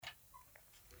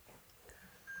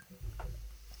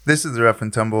This is the Rough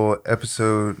and Tumble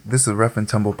episode. This is the Rough and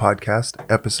Tumble podcast,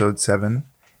 episode 7.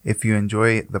 If you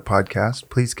enjoy the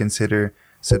podcast, please consider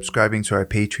subscribing to our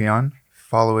Patreon,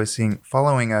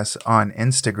 following us on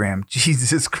Instagram.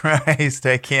 Jesus Christ,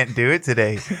 I can't do it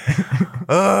today.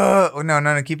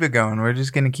 No, keep it going. We're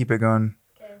just going to keep it going.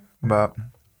 Okay. But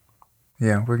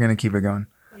yeah, we're going to keep it going.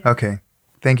 Yeah. Okay.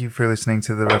 Thank you for listening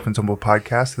to the Rough and Tumble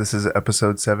podcast. This is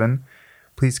episode 7.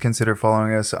 Please consider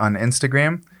following us on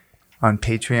Instagram, on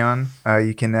Patreon.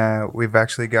 You can. We've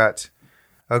actually got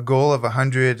a goal of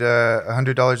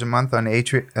 $100 a month on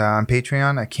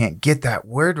Patreon. I can't get that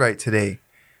word right today.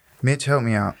 Mitch, help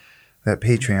me out. That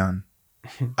Patreon.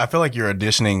 I feel like you're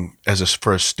auditioning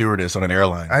for a stewardess on an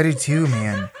airline. I do too,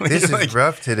 man. This is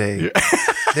rough today.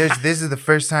 This is the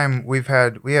first time we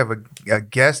have a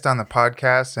guest on the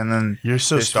podcast, and then you're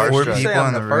so starstruck. 4 people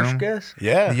in the room. First guest?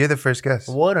 Yeah, you're the first guest.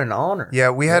 What an honor.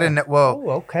 Yeah, we had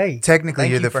okay. Technically,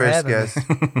 you're the first guest.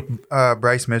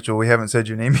 Bryce Mitchell. We haven't said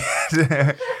your name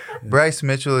yet. Bryce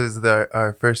Mitchell is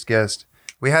our first guest.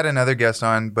 We had another guest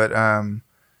on, but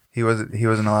he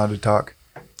wasn't allowed to talk.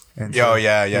 And so he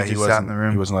wasn't sat in the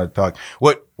room. He wasn't allowed to talk.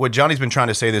 What Johnny's been trying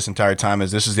to say this entire time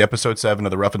is this is the episode 7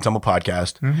 of the Rough and Tumble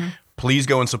podcast. Mm-hmm. Please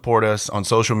go and support us on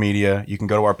social media. You can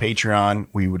go to our Patreon.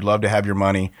 We would love to have your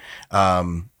money.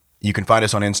 You can find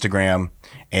us on Instagram.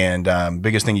 And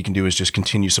biggest thing you can do is just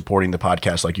continue supporting the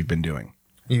podcast like you've been doing.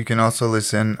 You can also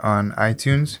listen on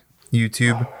iTunes,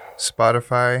 YouTube,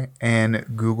 Spotify, and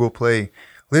Google Play.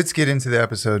 Let's get into the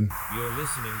episode. You're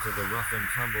listening to the Rough and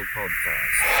Tumble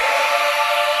podcast.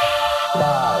 5,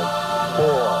 4,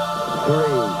 3,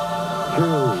 2,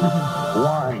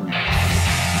 1.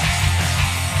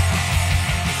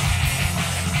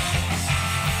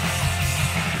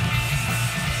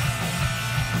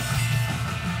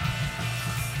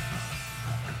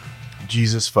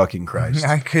 Jesus fucking Christ.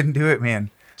 I couldn't do it,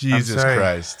 man. Jesus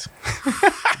Christ.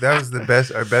 That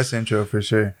was our best intro for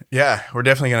sure. Yeah, we're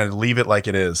definitely going to leave it like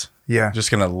it is. Yeah.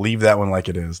 Just going to leave that one like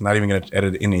it is. Not even going to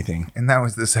edit anything. And that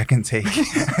was the second take.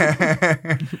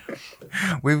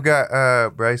 We've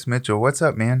got Bryce Mitchell. What's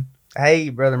up, man? Hey,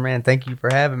 brother, man. Thank you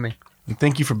for having me. And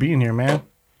thank you for being here, man.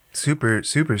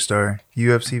 Superstar,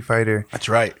 UFC fighter. That's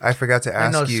right. I forgot to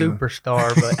ask you. I'm no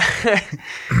superstar, but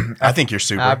I think you're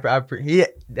super.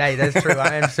 Hey, that's true.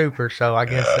 I am super, so I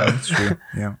guess so. That's true.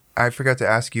 Yeah. I forgot to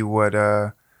ask you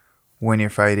when you're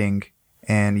fighting,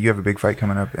 and you have a big fight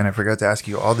coming up, and I forgot to ask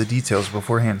you all the details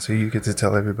beforehand, so you get to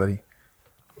tell everybody.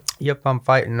 Yep, I'm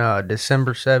fighting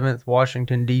December 7th,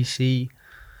 Washington, D.C.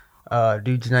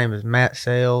 Dude's name is Matt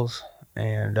Sales,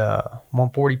 and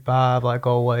 145 like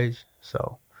always.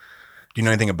 So. Do you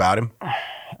know anything about him?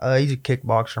 He's a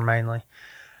kickboxer mainly.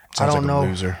 Sounds I don't like a know.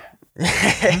 Loser.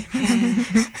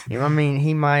 I mean,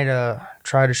 he might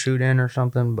try to shoot in or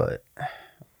something, but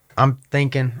I'm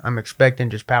expecting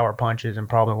just power punches and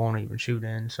probably won't even shoot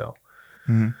in. So,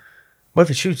 But if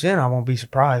he shoots in, I won't be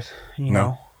surprised. You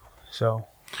know. So.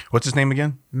 What's his name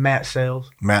again? Matt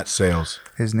Sales. Matt Sales.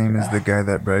 His name is the guy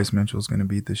that Bryce Mitchell's going to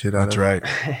beat the shit out That's of. Right.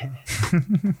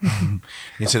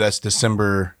 You said that's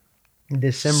December 7th.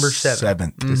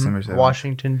 December 7th.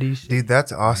 Washington, D.C. Dude,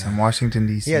 that's awesome. Washington,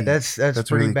 D.C. Yeah, that's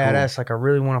pretty really badass. Cool. Like, I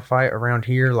really want to fight around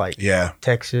here. Like,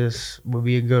 Texas would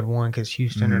be a good one because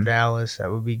Houston or Dallas,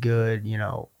 that would be good. You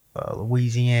know,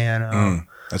 Louisiana.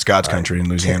 That's God's country in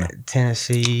Louisiana.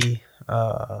 Tennessee.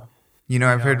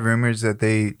 I've heard rumors that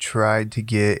they tried to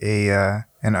get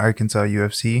an Arkansas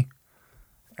UFC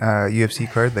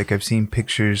card. Like, I've seen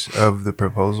pictures of the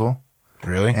proposal.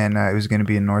 Really? And it was going to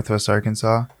be in Northwest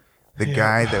Arkansas. The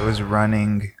guy that was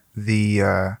running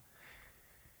the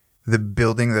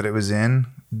building that it was in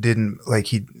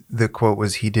the quote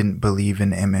was he didn't believe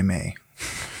in MMA.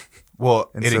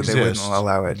 Well, and it so exists. They wouldn't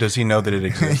allow it. Does he know that it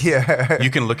exists? Yeah. You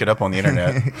can look it up on the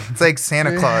internet. It's like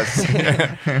Santa Claus.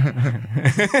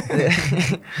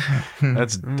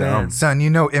 That's dumb. Son,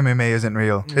 you know MMA isn't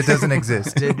real. It doesn't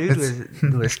exist. The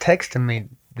dude was texting me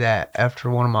that after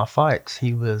one of my fights,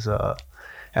 he was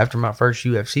after my first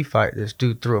UFC fight, this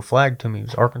dude threw a flag to me. It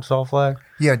was Arkansas flag.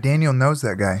 Yeah, Daniel knows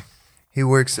that guy. He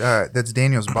works, that's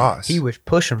Daniel's boss. He was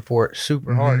pushing for it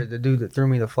super hard. The dude that threw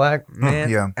me the flag, man.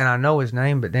 Yeah. And I know his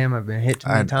name, but damn, I've been hit too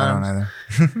many times. I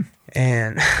don't either.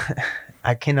 And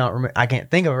I cannot remember. I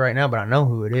can't think of it right now, but I know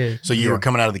who it is. So you were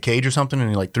coming out of the cage or something,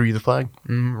 and he threw you the flag?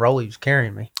 Rolly was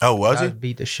carrying me. Oh, was he?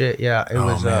 Beat the shit. Yeah, it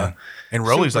was. Man. And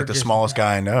Rolly's like the smallest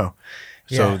guy I know.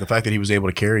 So the fact that he was able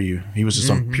to carry you, he was just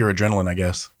some pure adrenaline, I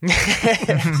guess.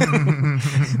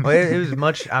 Well, it was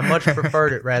I much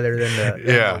preferred it rather than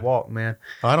the walk, man.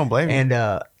 I don't blame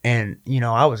you. And you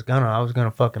know, I was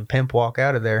gonna fucking pimp walk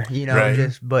out of there, you know,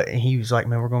 Right. but he was like,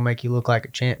 man, we're gonna make you look like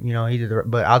a champ, you know.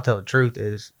 But I'll tell the truth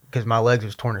is, because my legs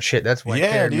was torn to shit. That's why it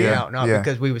carried me out, not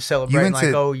because we was celebrating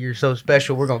oh, you're so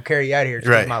special, we're gonna carry you out of here. It's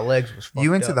 'cause my legs was fucked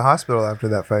You went up. to the hospital after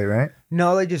that fight, right?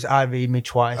 No, they just IV'd me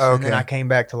twice, Oh, and then I came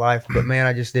back to life. But man,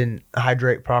 I just didn't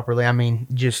hydrate properly. I mean,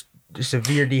 just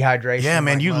severe dehydration. Yeah,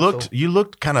 man, like you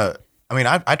looked kind of. I mean,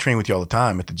 I train with you all the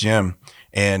time at the gym,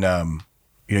 and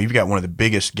you know, you've got one of the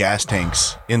biggest gas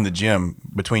tanks in the gym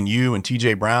between you and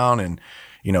TJ Brown and,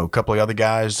 you know, a couple of other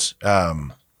guys.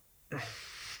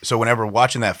 So whenever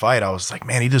watching that fight, I was like,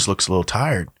 man, he just looks a little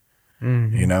tired.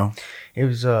 You know, it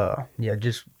was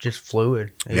just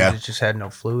fluid. It just had no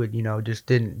fluid. You know, just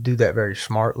didn't do that very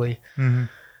smartly. You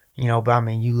know, but I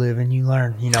mean, you live and you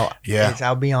learn. You know,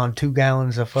 I'll be on 2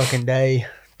 gallons a fucking day,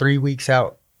 3 weeks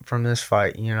out from this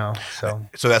fight, you know.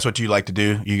 So that's what you like to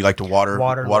do. You like to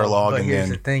waterlog. But and here's then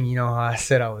the thing, you know, how I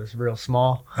said I was real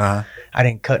small. Uh-huh. I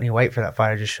didn't cut any weight for that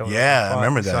fight. I just showed up. Yeah, I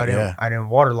remember that. So I didn't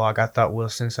waterlog. I thought, well,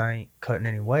 since I ain't cutting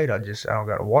any weight, I don't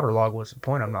got to waterlog. What's the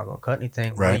point? I'm not gonna cut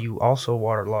anything. Right. Well, you also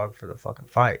waterlog for the fucking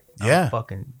fight. Yeah. I'm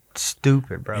fucking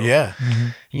stupid, bro. Yeah.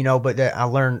 You know, but that I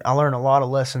learned a lot of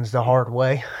lessons the hard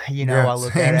way. You know, I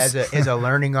look at it as a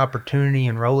learning opportunity.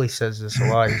 And Rolly says this a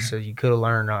lot. He says you could have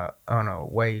learned on a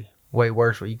way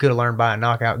worse. But you could have learned by a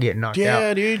knockout, getting knocked out.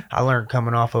 Yeah, dude. I learned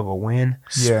coming off of a win.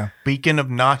 Yeah. Speaking of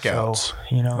knockouts, So,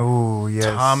 you know, Oh, yes.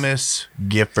 Thomas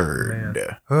Gifford.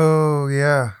 Man. Oh,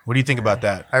 yeah. What do you think about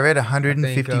that? I read I think,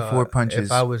 154 punches.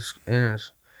 If I was in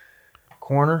his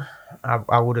corner,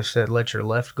 I would have said let your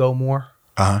left go more.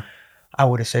 Uh-huh. I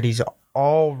would have said he's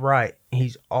all right.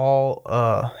 He's all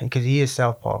because he is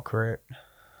southpaw, correct?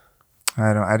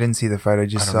 I didn't see the fight. I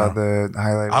just saw the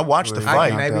highlight. I watched the where he fight.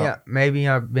 got knocked out. Maybe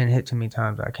I've been hit too many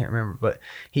times. I can't remember, but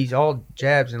he's all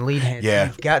jabs and lead hands. Yeah.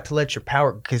 You've got to let your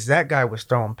power, because that guy was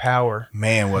throwing power.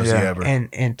 Man, was he Yeah. ever.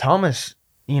 And Thomas,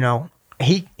 you know,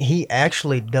 he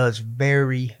actually does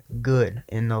very good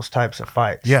in those types of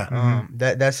fights. Yeah.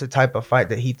 That's the type of fight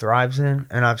that he thrives in,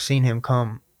 and I've seen him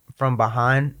come from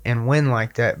behind and win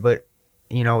like that. But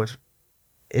you know,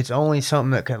 it's only something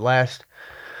that could last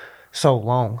so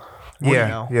long. You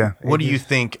know? Yeah. What do you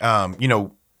think? You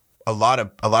know, a lot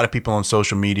of people on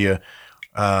social media,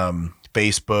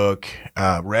 Facebook,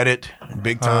 Reddit,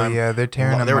 big time. Oh, yeah, they're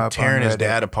tearing him They were up tearing on his Reddit.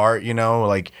 dad apart. You know,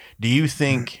 like, do you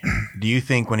think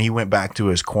when he went back to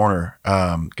his corner,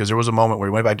 because there was a moment where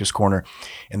he went back to his corner,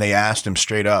 and they asked him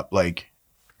straight up, like,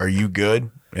 "Are you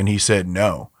good?" And he said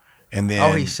no. And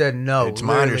then he said no. It's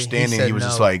my Literally, understanding he he was said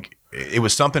just no. like, it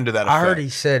was something to that effect. I heard he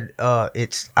said,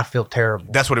 I feel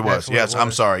terrible. That's what it was. Yes,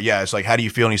 I'm sorry. Yeah, it's like, how do you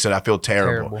feel? And he said, I feel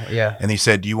terrible. Yeah. And he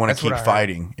said, do you want That's to what keep I heard.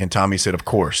 fighting? And Tommy said, of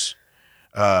course.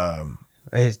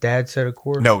 His dad said, of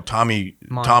course. No, Thomas,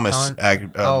 little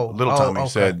Tommy okay.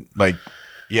 said, like,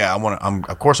 yeah,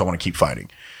 of course I want to keep fighting.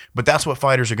 But that's what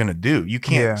fighters are going to do. You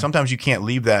can't. Yeah. Sometimes you can't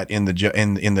leave that in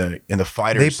the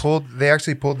fighters. They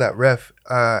actually pulled that ref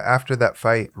after that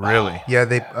fight. Really? Yeah,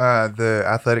 the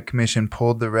athletic commission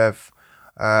pulled the ref.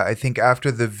 I think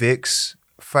after the Vix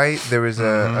fight, there was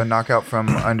a knockout from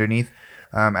underneath.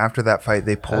 After that fight,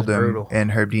 they pulled That's him, brutal.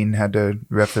 and Herb Dean had to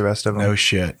ref the rest of them. No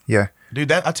shit. Yeah.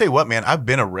 Dude, I'll tell you what, man. I've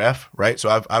been a ref, right?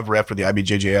 So I've ref for the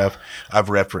IBJJF. I've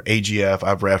ref for AGF.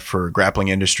 I've ref for Grappling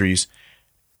Industries.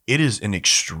 It is an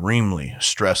extremely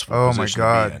stressful Oh my position to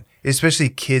be in. God. Especially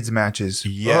kids matches.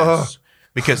 Yes.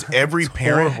 Because every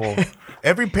parent horrible.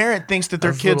 every parent thinks that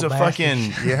their Those kid's a little fucking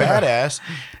Yeah. badass.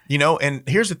 You know, and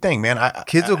here's the thing, man.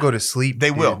 Kids will go to sleep. They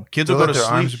dude. will. Kids They'll will go let to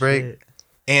their arms sleep. break.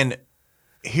 And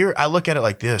here I look at it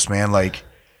like this, man. Like,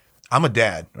 I'm a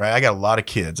dad, right? I got a lot of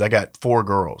kids. I got 4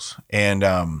 girls. And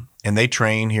they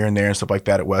train here and there and stuff like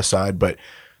that at Westside. But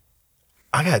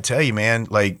I gotta tell you, man,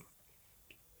 like,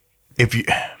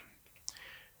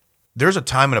 there's a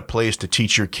time and a place to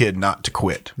teach your kid not to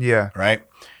quit. Yeah. Right?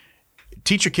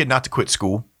 Teach your kid not to quit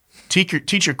school. Teach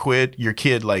your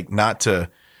kid like not to,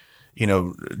 you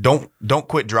know, don't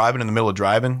quit driving in the middle of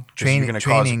driving. 'Cause you're gonna cause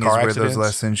Training is car where accidents. those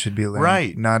lessons should be learned.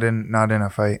 Right. Not in a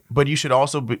fight. But you should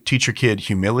also teach your kid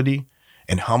humility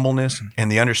and humbleness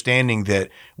and the understanding that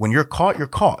when you're caught, you're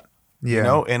caught. Yeah. You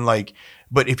know, and like,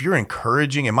 but if you're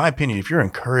encouraging, in my opinion,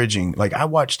 like I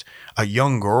watched a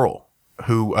young girl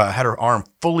who had her arm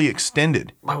fully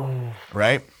extended,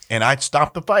 right? And I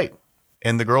stopped the fight.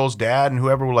 And the girl's dad and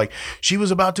whoever were like, she was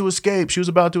about to escape. She was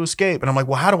about to escape. And I'm like,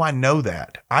 well, how do I know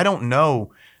that? I don't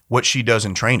know what she does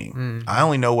in training. I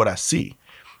only know what I see.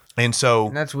 And so,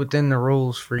 And that's within the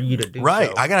rules for you to do. right.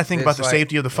 So. I got to think It's about the like,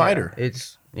 safety of the fighter.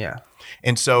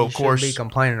 And so, You of course, shouldn't be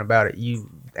complaining about it. You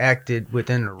acted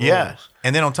within the rules. yeah.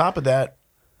 And then on top of that,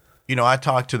 you know, I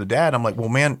talked to the dad. I'm like, well,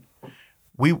 man,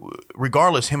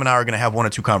 regardless, him and I are going to have one or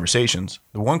two conversations.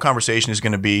 The one conversation is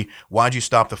going to be, why'd you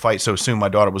stop the fight so soon? My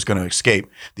daughter was going to escape.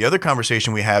 The other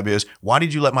conversation we have is, why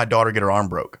did you let my daughter get her arm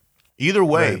broke? Either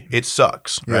way, Right. it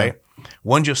sucks, Yeah. right?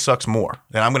 One just sucks more.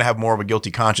 And I'm going to have more of a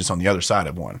guilty conscience on the other side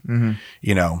of one,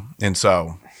 you know? And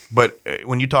so, but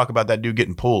when you talk about that dude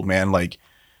getting pulled, man, like,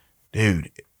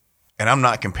 dude, and I'm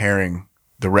not comparing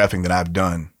the reffing that I've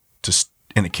done to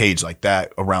in a cage like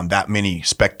that around that many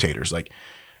spectators. Like,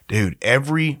 dude,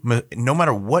 no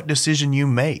matter what decision you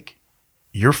make,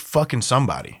 you're fucking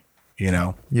somebody, you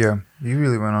know? Yeah, you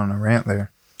really went on a rant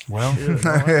there. Well,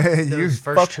 Those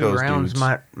fuck first two those rounds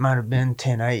dudes. might have been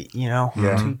 10-8, you know?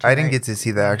 Yeah, Two I didn't 10-8. get to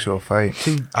see the actual fight.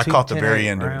 I caught the very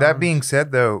end of it. That being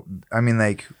said, though, I mean,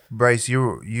 like, Bryce,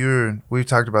 we've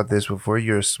talked about this before.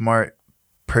 You're a smart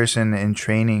person in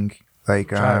training. Like,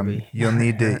 Try to be. you'll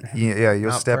need to, you'll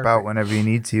Not step out perfect. whenever you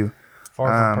need to.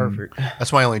 Far from perfect.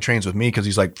 That's why he only trains with me, because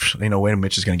he's like, ain't no way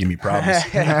Mitch is going to give me problems.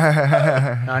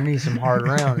 I need some hard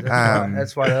rounds.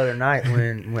 That's why the other night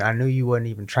when I knew you wasn't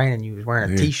even training, you was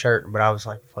wearing a T-shirt, but I was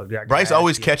like, fuck, dude, I Bryce gotta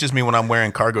always ask you. catches me when I'm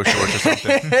wearing cargo shorts or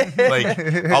something. Like,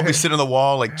 I'll be sitting on the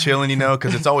wall, like chilling, you know,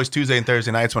 because it's always Tuesday and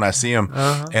Thursday nights when I see him.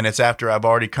 And it's after I've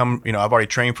already I've already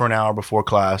trained for an hour before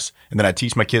class, and then I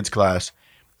teach my kids class.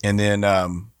 And then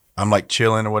I'm like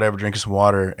chilling or whatever, drinking some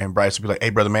water. And Bryce will be like, hey,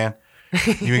 brother, man, you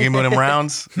gonna give me one of them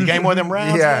rounds? You got more of them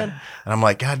rounds, Yeah. man? And I'm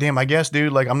like, God damn, I guess,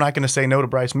 dude. Like, I'm not gonna say no to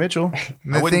Bryce Mitchell. I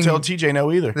The wouldn't thing- tell TJ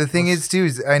no either. The thing is, too,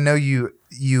 is I know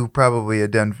you probably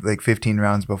had done like 15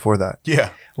 rounds before that.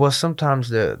 Yeah. Well, sometimes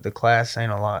the class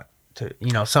ain't a lot to,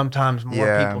 sometimes more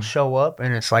Yeah. people show up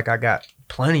and it's like I got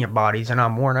plenty of bodies and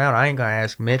I'm worn out. I ain't gonna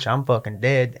ask Mitch. I'm fucking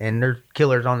dead and there's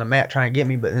killers on the mat trying to get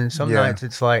me. But then some Yeah. nights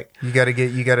it's like, You gotta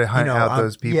hunt out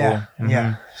those people. Yeah, Mhm.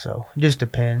 yeah. So it just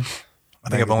depends. I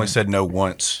think I've only said no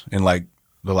once in like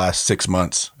the last 6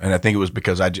 months. And I think it was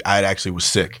because I actually was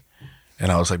sick.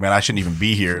 And I was like, man, I shouldn't even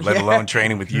be here, let alone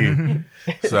training with you.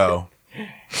 So,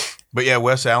 but yeah,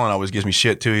 Wes Allen always gives me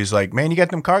shit too. He's like, man, you got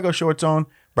them cargo shorts on.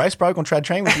 Bryce probably gonna try to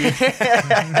train with you.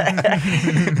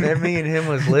 Then me and him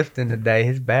was lifting today.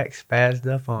 His back spazzed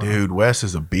up on him. Dude, Wes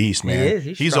is a beast, man. He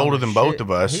is. He's strong older as than both shit.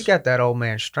 of us. He got that old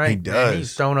man strength. He Man. does.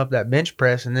 He's throwing up that bench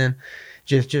press and then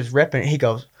just repping it. He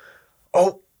goes,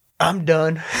 oh, I'm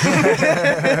done.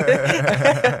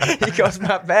 He goes,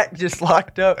 my back just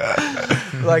locked up.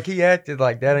 Like he acted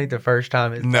like that ain't the first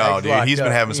time. His No, back's dude, locked he's been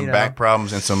up, having some you back know?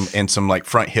 problems and some like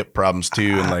front hip problems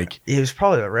too, and like It was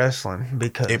probably the wrestling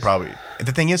because it probably.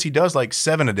 The thing is, he does like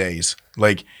 7 a days.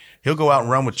 Like he'll go out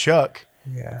and run with Chuck,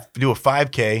 yeah. do a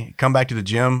 5K, come back to the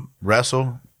gym,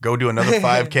 wrestle, go do another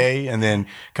 5K, and then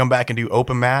come back and do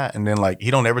open mat, and then like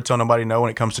he don't ever tell nobody no when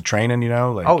it comes to training. You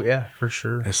know, like Oh yeah, for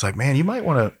sure. it's like, man, you might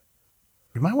want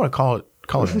to call it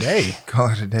a day. Call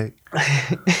it a day.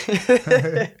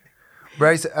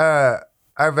 Bryce,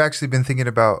 I've actually been thinking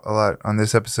about a lot on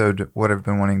this episode what I've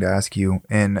been wanting to ask you,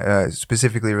 and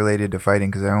specifically related to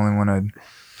fighting, because I only want to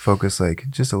focus like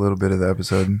just a little bit of the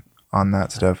episode on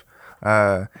that stuff.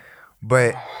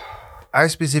 But I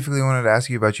specifically wanted to ask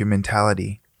you about your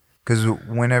mentality, because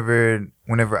whenever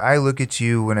I look at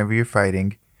you, whenever you're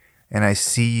fighting, and I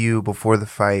see you before the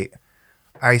fight,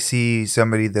 I see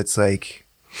somebody that's like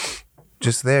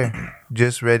just there,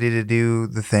 just ready to do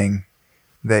the thing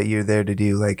that you're there to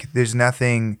do. Like there's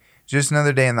nothing, just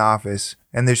another day in the office.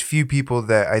 And there's few people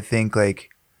that I think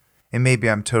like, and maybe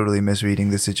I'm totally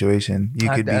misreading the situation. You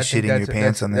could be I think shitting your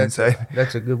pants on the inside.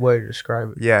 That's a good way to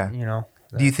describe it. Yeah. You know.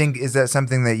 Do you think, is that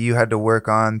something that you had to work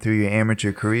on through your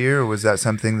amateur career, or was that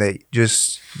something that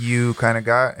just you kind of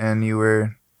got and you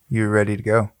were ready to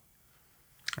go?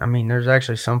 I mean, there's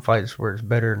actually some fights where it's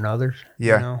better than others.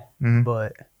 Yeah. You know? Mhm.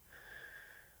 But,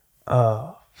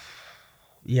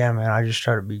 yeah, man, I just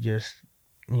try to be just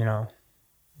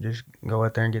go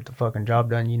out there and get the fucking job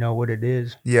done. You know what it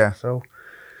is. Yeah. So,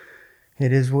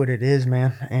 it is what it is,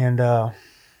 man. And,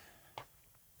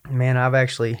 man, I've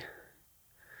actually,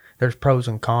 there's pros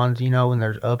and cons, and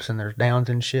there's ups and there's downs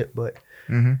and shit. But,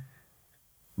 Mm-hmm.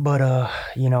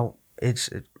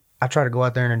 I try to go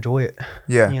out there and enjoy it.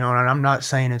 Yeah. And I'm not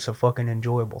saying it's a fucking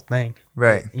enjoyable thing.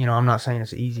 Right. I'm not saying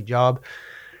it's an easy job,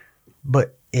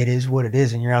 but it is what it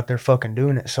is, and you're out there fucking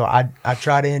doing it. So I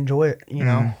try to enjoy it.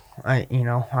 I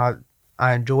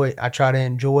enjoy. I try to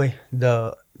enjoy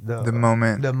the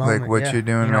moment, the like what yeah. you're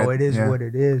doing. Right? It is Yeah. what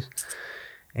it is,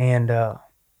 and I'm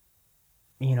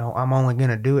only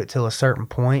gonna do it till a certain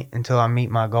point until I meet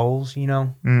my goals.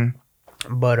 Mm.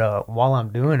 But while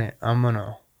I'm doing it, I'm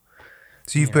gonna.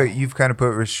 So you've kind of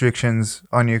put restrictions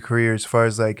on your career as far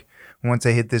as like, once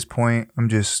I hit this point, I'm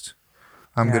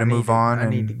gonna move on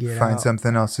and find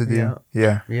something else to do.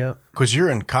 Yeah. Yep. Because you're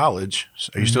in college.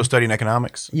 Are you still studying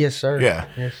economics? Yes, sir. Yeah.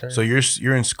 Yes, sir. So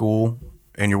you're in school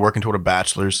and you're working toward a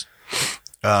bachelor's.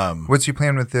 What's your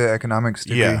plan with the economics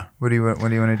degree? Yeah. What do you want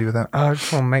to do with that? I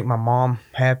just want to make my mom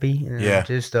happy and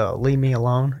just leave me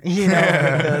alone.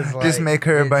 Because, Just make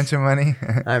her a bunch of money.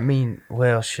 I mean,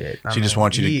 well, shit. She just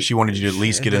wants you to. She wanted you to at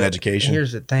least get an education.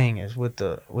 Here's the thing: is with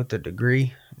the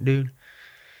degree, dude,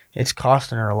 it's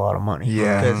costing her a lot of money.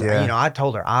 Yeah, Because yeah. I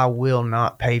told her I will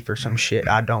not pay for some shit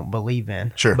I don't believe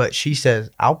in. Sure. But she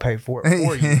says I'll pay for it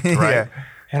for you. Right. Yeah.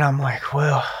 And I'm like,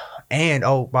 well. And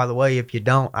by the way, if you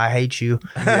don't, I hate you.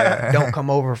 Don't come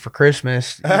over for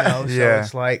Christmas. So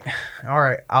it's like, all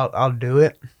right, I'll do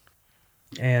it.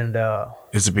 And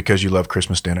Is it because you love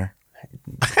Christmas dinner?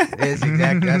 that's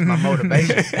my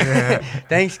motivation.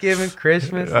 Thanksgiving,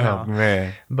 Christmas. No.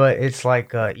 Man. But it's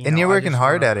like, And you're working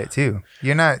hard at it too.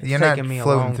 You're not taking me a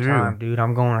floating long through. time, dude.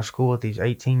 I'm going to school with these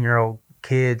 18-year-old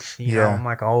kids. You know, I'm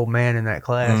like an old man in that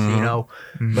class.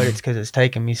 But it's because it's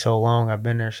taken me so long. I've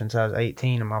been there since I was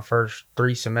 18. In my first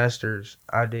 3 semesters,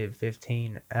 I did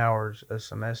 15 hours a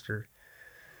semester.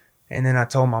 And then I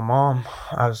told my mom,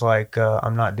 I was like,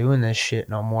 I'm not doing this shit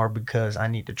no more because I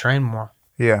need to train more.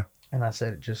 Yeah. And I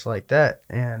said it just like that.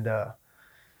 And I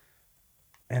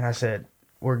said,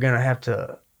 we're going to have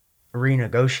to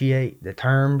renegotiate the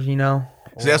terms,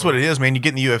 See, that's what it is, man. You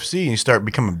get in the UFC and you start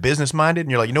becoming business minded, and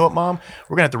you're like, you know what, Mom?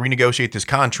 We're gonna have to renegotiate this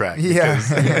contract. Yeah.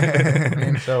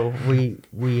 And so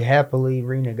we happily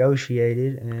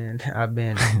renegotiated, and I've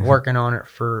been working on it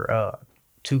for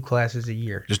 2 classes a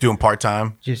year. Just doing part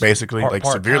time, basically, like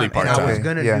severely part And time.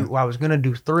 I was gonna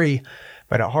do 3,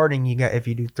 but at Harding if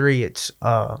you do 3, it's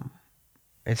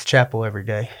chapel every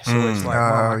day. So it's like,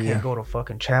 Mom, I can't go to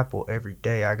fucking chapel every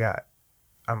day. I got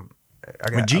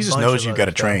Jesus knows you got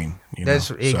to train.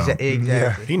 That's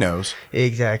exactly. He knows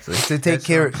Exactly. To take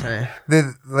care of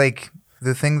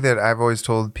the thing that I've always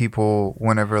told people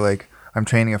whenever like I'm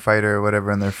training a fighter or whatever,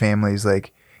 and their families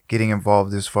like getting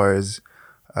involved as far as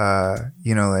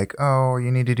like, oh,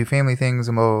 you need to do family things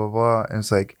and blah blah blah. And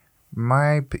it's like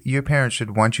your parents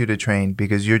should want you to train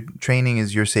because your training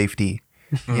is your safety.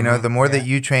 The more that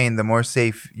you train, the more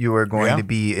safe you are going to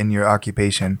be in your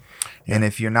occupation. And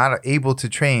if you're not able to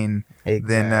train,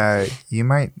 then you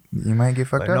might get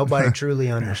fucked up. Nobody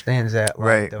truly understands that, like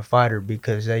Right. the fighter,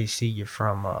 because they see you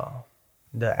from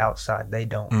the outside. They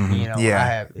don't,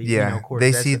 Of course,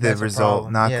 they see the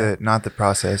result, not the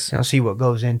process. They don't see what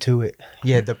goes into it.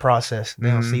 Yeah, the process. They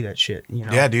don't see that shit.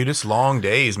 Yeah, dude, it's long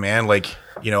days, man. Like,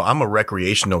 I'm a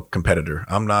recreational competitor.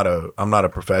 I'm not a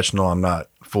professional. I'm not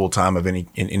full time in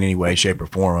any way, shape, or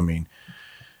form. I mean,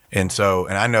 and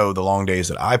I know the long days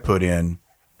that I put in,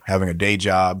 having a day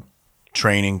job,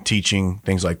 training, teaching,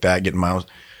 things like that, getting miles.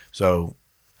 So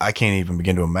I can't even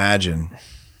begin to imagine.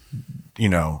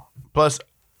 Plus,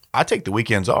 I take the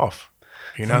weekends off.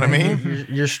 You know what I mean?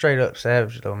 You're straight up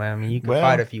savage, though, man. I mean, you can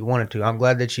fight if you wanted to. I'm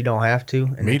glad that you don't have to.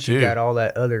 And Me that too. You got all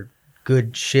that other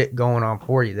good shit going on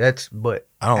for you. But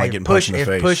I don't like getting punched in the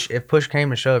face. If push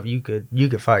came to shove, you could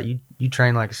fight. You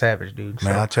train like a savage, dude.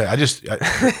 Man, I tell you,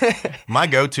 my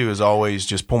go-to is always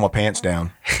just pull my pants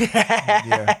down.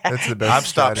 Yeah, that's the best. I've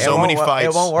stopped strategy. so many fights.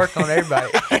 It won't work on everybody.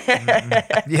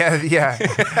 Yeah.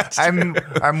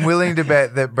 I'm willing to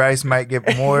bet that Bryce might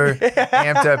get more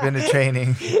amped up into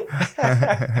training.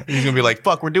 He's gonna be like,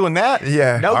 "Fuck, we're doing that."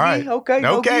 Yeah. No All gi? right. Okay.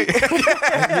 No Okay. gi?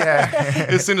 Yeah.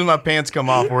 As soon as my pants come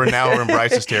off, we're in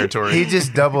Bryce's territory. He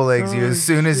just double legs you as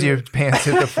soon as your pants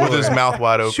hit the floor. with his mouth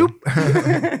wide open.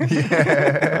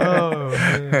 Oh,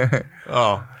 man.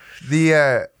 Oh,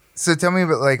 So tell me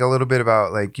about like a little bit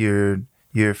about like your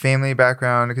family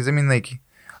background, because I mean like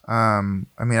I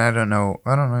don't know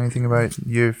anything about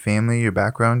your family, your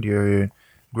background, your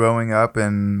growing up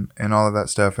and all of that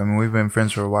stuff. I mean, we've been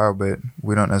friends for a while, but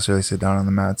we don't necessarily sit down on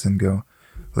the mats and go,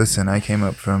 listen, I came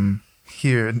up from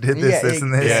here and did this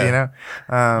and this,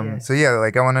 Yeah. So yeah,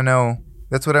 like I want to know.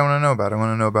 That's what I want to know about. I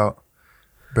want to know about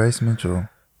Bryce Mitchell.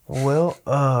 Well,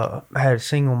 I had a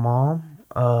single mom,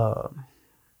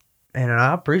 and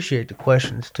I appreciate the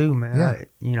questions too, man.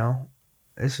 Yeah.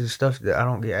 This is stuff that I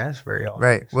don't get asked very often.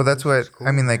 Right. Well, So that's this what is cool,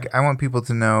 I mean. man. Like, I want people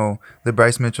to know the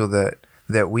Bryce Mitchell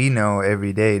that we know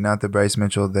every day, not the Bryce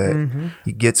Mitchell that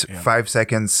he gets 5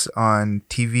 seconds on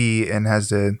TV and has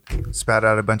to spat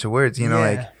out a bunch of words.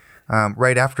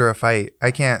 Right after a fight.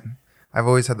 I've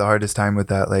always had the hardest time with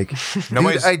that. Like,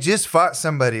 dude, I just fought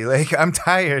somebody. Like, I'm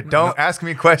tired. Don't ask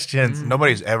me questions.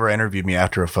 nobody's ever interviewed me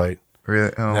after a fight.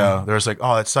 Really? Oh. No, they're just like,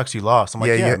 oh, that sucks. You lost. I'm like,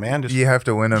 yeah, man. Just... You have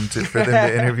to win them for them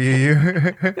to interview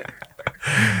you.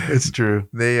 It's true.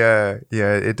 They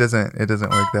it doesn't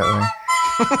work that way.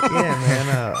 Yeah,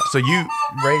 man. So you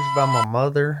raised by my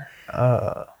mother.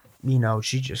 You know,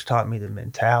 she just taught me the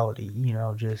mentality. You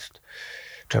know, just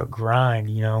to grind.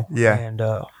 You know. Yeah. And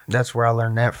that's where I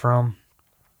learned that from.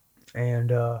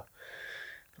 And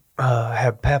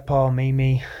have Papa,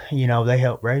 Mimi. You know, they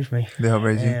helped raise me. They helped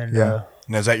raise you. And, yeah.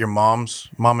 now, is that your mom's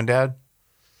mom and dad?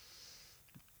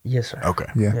 Yes, sir. Okay.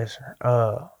 Yeah. Yes,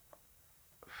 sir.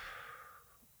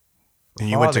 And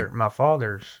you went to My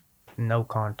father's no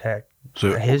contact.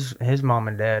 so His mom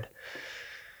and dad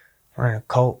were in a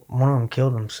cult. One of them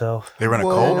killed himself. they were in a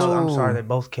Whoa. cult? No, I'm sorry, they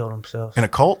both killed themselves. In a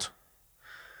cult?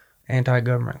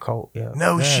 Anti-government cult, yeah.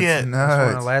 No shit. That's one of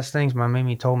the Nuts. last things my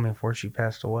Mimi told me before she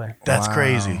passed away. That's Wow.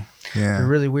 crazy. Yeah. It's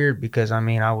really weird because, I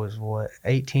mean, I was,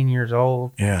 18 years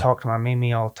old. Yeah. Talked to my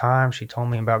Mimi all the time. She told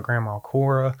me about Grandma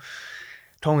Cora.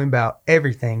 Told me about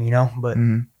everything, you know. But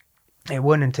Mhm. it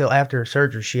wasn't until after her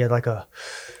surgery she had like a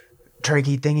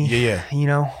trachea thingy. Yeah. You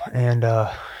know, and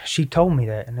she told me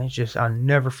that, and it's just I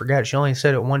never forgot. She only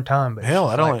said it one time, but Hell,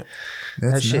 I don't. like,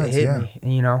 That's that shit nuts, hit yeah. me.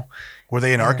 You know, Were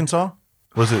they in Arkansas?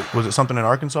 Was it something in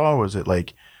Arkansas, or was it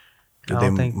like did I they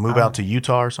don't think- move I out to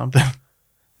Utah or something?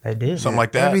 they did Something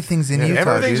like that. Everything's in Yeah, Utah.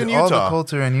 everything's dude. in All the Utah.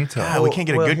 cults are in Utah. God, we can't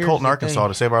get a Well, good here's cult in the Arkansas thing.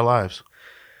 to save our lives.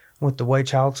 with the way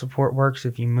child support works,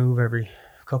 if you move every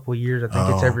couple of years, I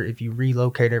think it's Oh. if you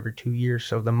relocate every 2 years.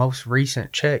 So the most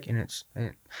recent check, and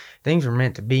things are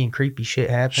meant to be, and creepy shit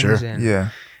happens. Sure. And, Yeah.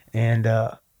 and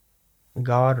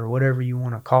God or whatever you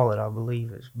want to call it, I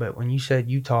believe is. But when you said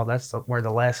Utah, that's where the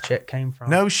last check came from.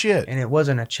 No shit. And it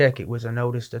wasn't a check; it was a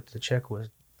notice that the check was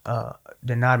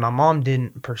denied. My mom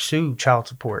didn't pursue child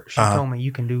support. She told me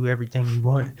you can do everything you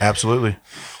want Absolutely.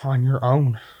 on your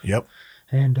own. Yep.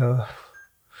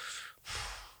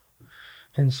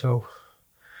 And so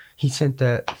he sent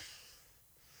that.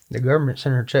 The government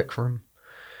sent her a check from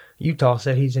Utah.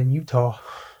 Said he's in Utah,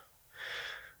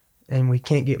 and we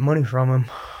can't get money from him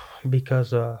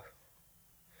because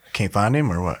Can't find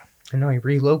him or what? he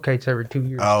relocates every 2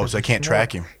 years. Oh, 'cause so I he's can't smart.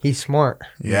 track him. He's smart,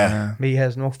 Yeah. but he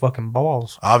has no fucking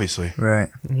balls. Obviously. Right.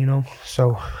 You know,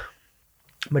 so,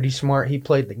 but he's smart. He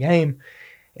played the game,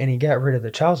 and he got rid of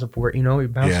the child support. You know, he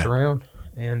bounced Yeah. around,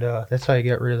 and that's how he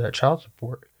got rid of that child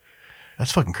support.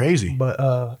 That's fucking crazy.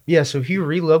 But yeah, so if you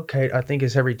relocate, I think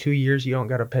it's every 2 years. You don't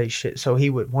got to pay shit. So he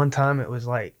would one time it was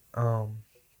like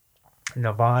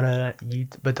Nevada,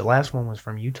 but the last one was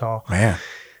from Utah. Man.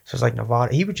 So it's like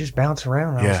Nevada. He would just bounce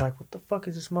around. And I was Yeah. like, what the fuck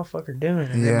is this motherfucker doing?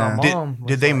 And Yeah. then my mom was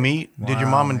Did they like, meet? Did your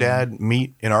Wow, mom and dad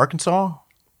meet in Arkansas?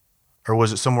 Or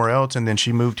was it somewhere else and then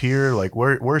she moved here? Like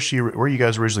where are you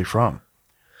guys originally from?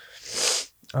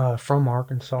 from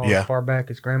Arkansas, Yeah. as far back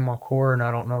as Grandma Cora, and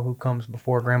I don't know who comes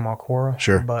before Grandma Cora.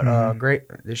 Sure. But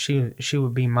she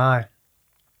would be my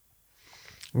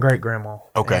great grandma.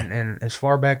 Okay. And as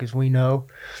far back as we know,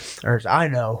 or as I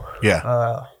know,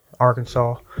 Yeah.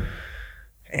 Arkansas.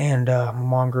 And my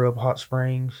mom grew up in Hot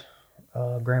Springs.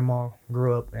 Grandma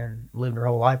grew up and lived her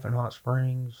whole life in Hot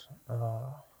Springs.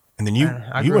 And then you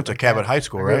I you grew went up to in Cabot High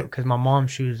School, I grew up- right? Because my mom,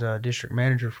 she was a district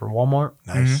manager for Walmart.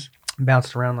 Nice.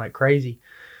 Bounced around like crazy,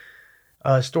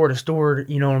 store to store.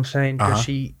 You know what I'm saying? Because Uh-huh.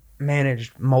 she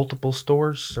managed multiple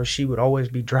stores, so she would always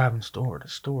be driving store to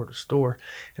store to store,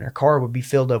 and her car would be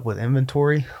filled up with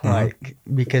inventory, like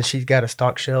because she's got to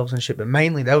stock shelves and shit. But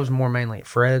mainly, that was mainly at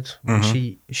Fred's. When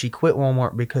she quit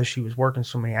Walmart because she was working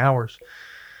so many hours.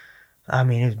 I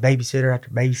mean, it was babysitter after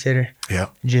babysitter, Yeah.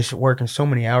 just working so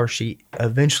many hours. She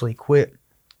eventually quit.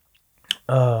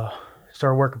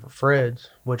 Started working for Fred's,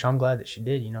 which I'm glad that she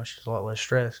did. You know, she's a lot less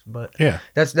stressed. But Yeah.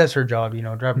 that's her job. You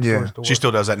know, driving Yeah. store to store. She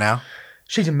still does that now?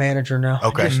 She's a manager now.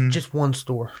 Okay. Just one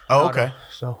store. Oh, Not a- okay.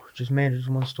 so just manages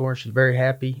one store. She's very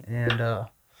happy. And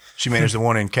She managed the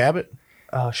one in Cabot?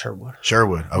 Sherwood.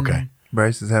 Sherwood. Okay.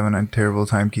 Bryce is having a terrible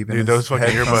time keeping Dude, his those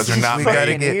fucking headphones. earbuds are not We made. gotta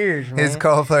Fucking get ears, his man.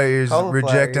 cauliflower ears Cauliflower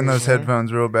rejecting ears, those man.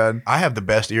 headphones real bad. I have the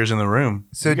best ears in the room.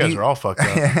 So you do guys you- are all fucked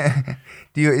up.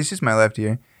 It's just my left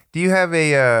ear. Do you have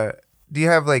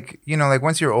like, you know, like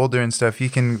once you're older and stuff, you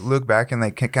can look back and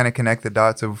like kind of connect the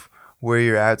dots of where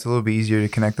you're at. It's a little bit easier to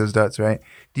connect those dots, right?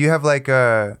 Do you have like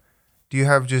do you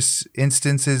have just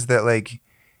instances that like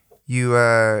you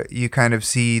kind of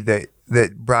see that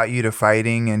brought you to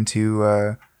fighting and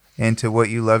into what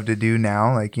you love to do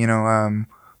now? Like, you know,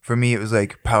 for me it was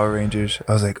like Power Rangers.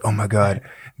 I was like, oh my god,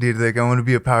 dude, like I want to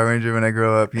be a Power Ranger when I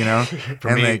grow up, you know. For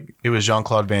and me, like, it was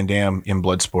Jean-Claude Van Damme in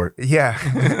Bloodsport. yeah,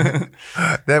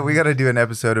 that we got to do an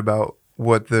episode about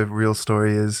what the real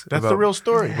story is. That's the real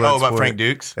story. blood About sport. Frank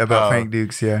Dukes? About Frank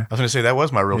Dukes, yeah. I was going to say, that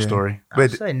was my real story. I'd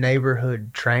But say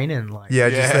neighborhood training, like yeah,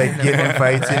 just like getting in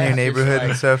fights in your Just neighborhood and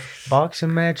like stuff.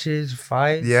 boxing matches,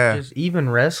 fights, Yeah. just even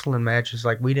wrestling matches.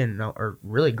 Like we didn't know, or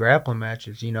really grappling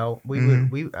matches. You know,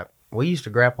 we used to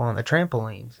grapple on the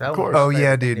trampolines. That was Oh my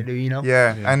yeah, favorite thing dude. to do, you know.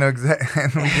 Yeah, I know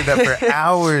exactly. We did that for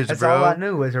hours, That's bro. all I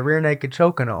knew was a rear naked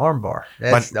choke and an armbar.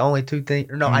 That's the only two things.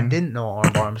 No, I didn't know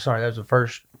an armbar. I'm sorry. That was the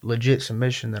first legit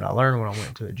submission that I learned when I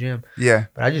went to a gym. Yeah.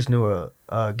 But I just knew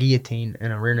a guillotine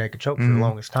and a rear naked choke for the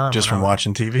longest time. Just when from I was-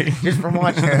 watching TV. Just from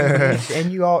watching TV.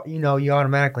 And you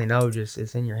automatically know, just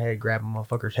it's in your head, grab a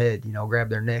motherfucker's head, grab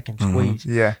their neck and squeeze.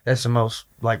 Yeah. That's the most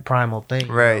like primal thing.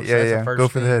 Right. So that's Yeah. Go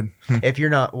for the head. If you're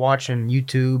not watching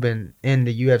YouTube and in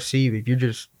the UFC, if you're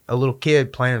just a little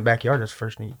kid playing in the backyard, that's the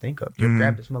first thing you think of. Just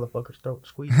grab this motherfucker's throat,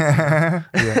 squeeze. Yeah.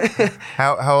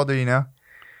 How old are you now?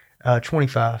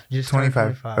 25. Just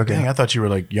 25. Okay. Dang, I thought you were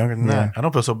like younger than that. I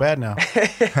don't feel so bad now.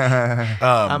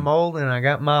 I'm old and I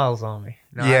got miles on me.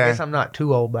 No, Yeah. I guess I'm not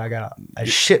too old, but I got a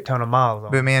shit ton of miles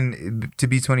on me. But man, to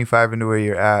be 25 into where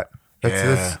you're at, that's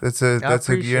I you're in a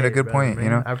appreciate good it, point, brother, you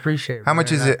know. man. I appreciate it. How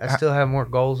much man. is it? I still have more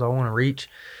goals I want to reach,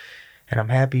 and I'm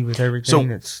happy with everything.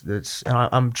 That's and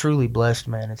I'm truly blessed,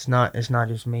 man. It's not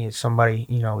just me. It's somebody.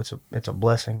 It's a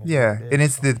blessing. Yeah, and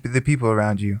it's the people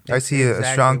around you. I It's see a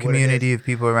exactly strong what it community is. of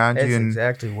people around That's you, and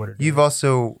exactly what it is.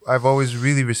 I've always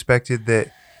really respected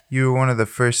that you were one of the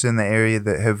first in the area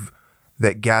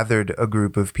that gathered a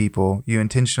group of people. You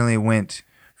intentionally went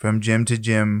from gym to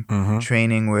gym,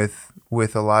 training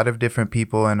with a lot of different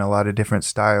people and a lot of different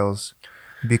styles,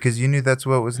 because you knew that's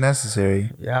what was necessary.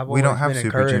 Yeah, I've We don't always have been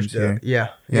super gyms encouraged here. Yeah,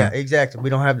 Yeah. exactly. We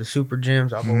don't have the super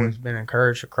gyms. I've always been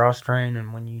encouraged to cross train,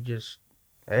 and when you just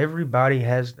everybody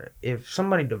has. If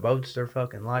somebody devotes their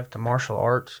fucking life to martial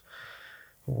arts,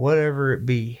 whatever it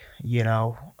be,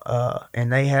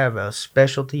 and they have a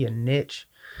specialty, a niche,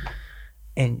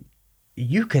 and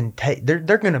you can take, they're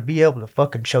going to be able to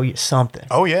fucking show you something.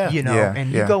 Oh, yeah. Yeah,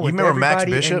 And yeah. you go You with remember Max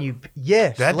everybody Bishop? and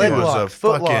yes, That leg dude was locks, a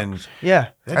foot fucking- locks. Yeah.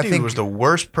 That I dude think- was the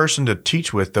worst person to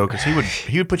teach with, though, because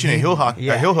he would put you in a heel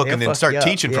hook and then fuck start you up.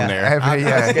 teaching from there.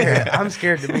 I'm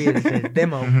scared to be his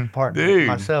demo partner Dude.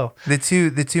 myself. The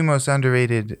two most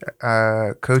underrated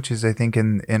coaches, I think,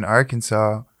 in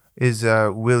Arkansas is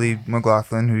Willie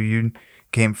McLaughlin, who you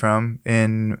came from,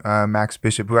 and Max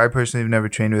Bishop, who I personally have never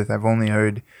trained with. I've only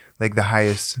heard like the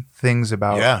highest things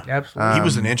about. Yeah, Absolutely. He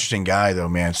was an interesting guy, though,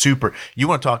 man. Super. You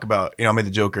want to talk about? I made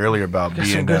the joke earlier about There's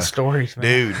some being good stories, man.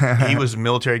 dude. He was a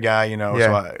military guy,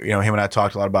 So him and I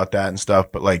talked a lot about that and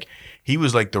stuff. But like, he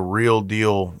was like the real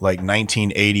deal, like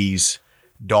 1980s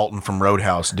Dalton from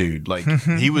Roadhouse, dude. Like,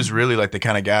 he was really like the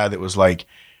kind of guy that was like.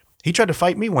 He tried to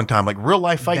fight me one time, like real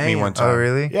life fight me Damn. one time. Oh,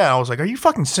 really? Yeah, I was like, "Are you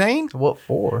fucking sane?" What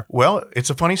for? Well,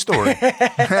 it's a funny story.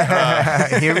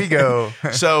 Here we go.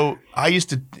 So I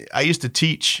used to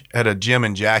teach at a gym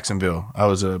in Jacksonville. I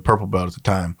was a purple belt at the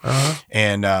time,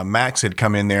 and Max had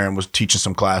come in there and was teaching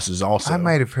some classes also. I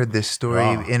might have heard this story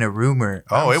Oh. in a rumor.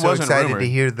 Oh, I'm it so wasn't a excited rumor. to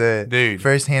hear the Dude.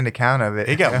 firsthand account of it.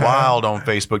 It got wild on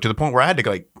Facebook to the point where I had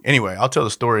to anyway, I'll tell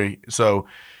the story. So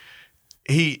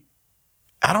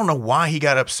I don't know why he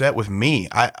got upset with me.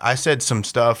 I said some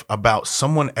stuff about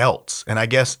someone else, and I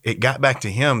guess it got back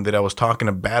to him that I was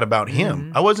talking bad about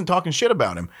him. I wasn't talking shit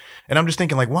about him. And I'm just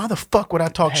thinking, like, why the fuck would I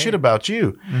talk shit about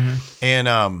you?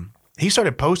 And he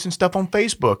started posting stuff on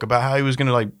Facebook about how he was going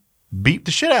to, like, beat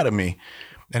the shit out of me.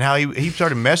 And how he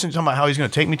started messaging talking about how he's going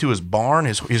to take me to his barn,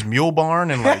 his mule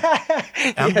barn, and like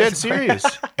I'm dead serious.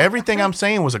 Everything I'm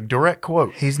saying was a direct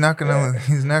quote. He's not gonna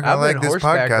like this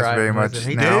horseback podcast riding very with much him.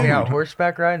 He now. took me out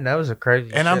horseback riding. That was a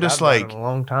crazy. And I'm shit. just I've done like- it a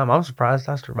long time. I'm surprised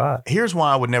I survived. Here's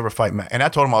why I would never fight Max. And I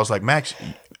told him, I was like, Max,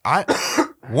 I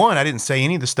didn't say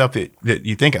any of the stuff that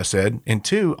you think I said, and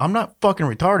two, I'm not fucking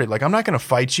retarded. Like, I'm not gonna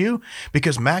fight you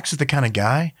because Max is the kind of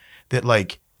guy that,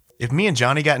 like, if me and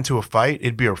Johnny got into a fight,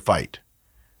 it'd be a fight.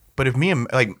 But if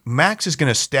Max is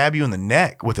gonna stab you in the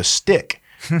neck with a stick,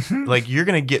 like, you're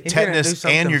gonna get He's gonna do tetanus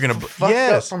something and you're gonna fucked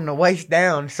up from the waist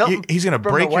down. Something he's gonna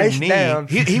from break the your waist knee. down.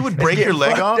 He would break Get your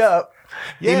leg fucked off. up.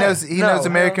 Yeah. He knows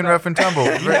American Rough and Tumble.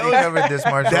 We've already covered this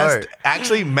martial art.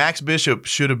 Actually, Max Bishop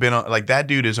should have been on. Like, that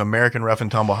dude is American Rough and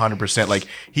Tumble 100%. Like,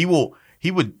 he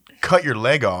would cut your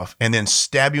leg off and then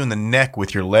stab you in the neck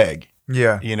with your leg.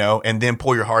 Yeah. And then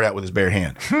pull your heart out with his bare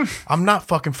hand. I'm not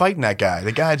fucking fighting that guy.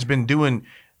 The guy's been doing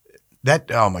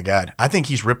that. Oh my God. I think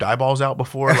he's ripped eyeballs out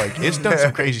before. Like, it's done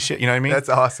some crazy shit. You know what I mean? That's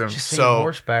awesome. Just seen So-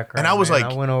 horseback and I was man.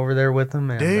 like, I went over there with him,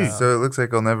 and, dude. So it looks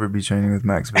like I'll never be training with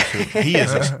Max Bishop.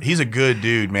 he's a good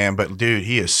dude, man. But dude,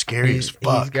 he is scary as he's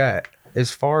fuck. got,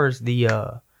 as far as the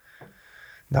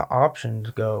the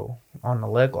options go on the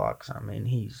leg locks, I mean,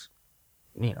 he's,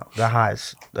 the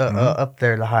highest, up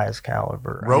there, the highest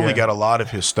caliber. Rolly got a lot of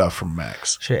his stuff from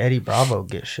Max. Shit, Eddie Bravo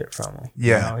gets shit from him.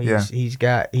 Yeah, He's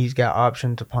got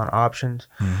options upon options.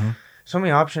 Mm-hmm. So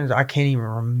many options, I can't even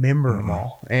remember them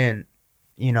all. And,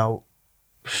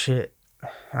 shit,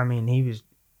 I mean,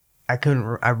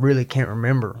 I really can't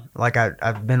remember. Like,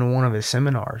 I've been to one of his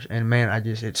seminars, and man,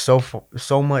 it's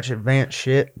so much advanced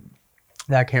shit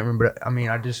that I can't remember. I mean,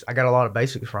 I got a lot of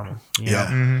basics from him. You know?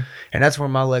 Mm-hmm. And that's where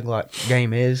my leg lock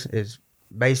game is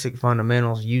basic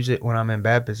fundamentals. Use it when I'm in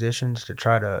bad positions to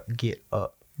try to get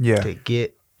up. Yeah. To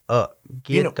get up.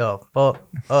 Get the fuck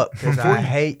up. Because I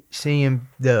hate seeing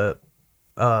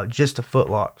just the foot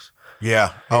locks.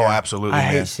 Yeah. Oh, absolutely, I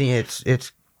man. hate seeing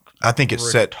it's I think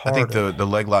it's set. I think retarded. the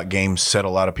leg lock game set a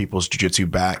lot of people's jiu-jitsu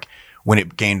back when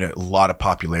it gained a lot of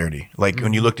popularity. Like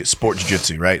when you looked at sport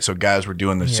jiu-jitsu, right? So guys were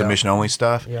doing the submission only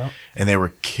stuff, and they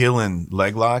were killing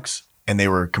leg locks, and they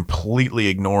were completely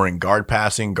ignoring guard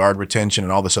passing, guard retention,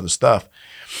 and all this other stuff.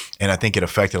 And I think it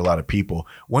affected a lot of people.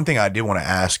 One thing I did want to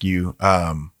ask you,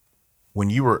 when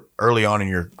you were early on in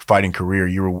your fighting career,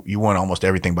 you won almost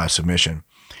everything by submission,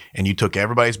 and you took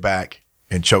everybody's back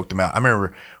and choked them out. I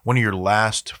remember one of your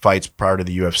last fights prior to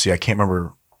the UFC. I can't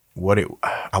remember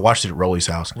I watched it at Rolly's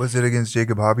house. Was it against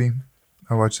Jacob Hobby?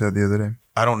 I watched that the other day.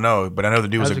 I don't know, but I know the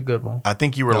dude was a good one. I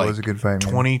think you were That like was a good fight,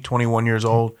 man. 20, 21 years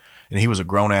old, and he was a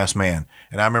grown ass man.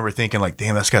 And I remember thinking like,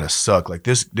 damn, that's gotta suck. Like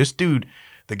this dude,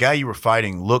 the guy you were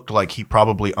fighting looked like he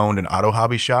probably owned an auto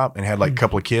hobby shop and had like a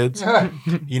couple of kids, and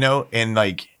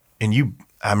I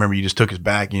remember you just took his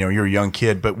back, you're a young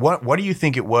kid, but what do you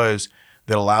think it was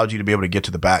that allowed you to be able to get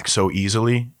to the back so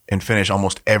easily and finish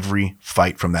almost every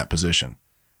fight from that position?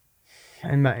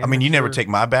 And I mean, you never take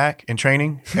my back in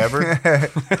training, ever?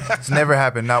 It's never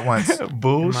happened, not once. in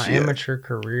Bullshit. my amateur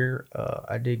career,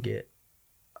 I did get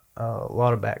a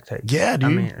lot of back takes. Yeah, dude.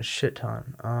 I mean, a shit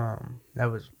ton. That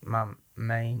was my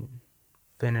main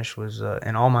finish was,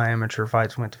 and all my amateur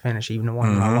fights went to finish, even the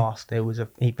one that I lost. It was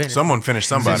he finished. Someone finished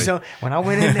somebody. So when I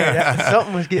went in there,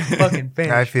 something was getting fucking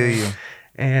finished. I feel you.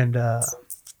 And,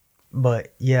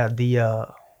 but yeah,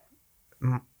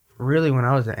 really when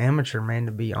I was an amateur, man,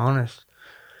 to be honest,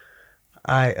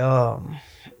 I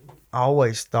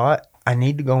always thought I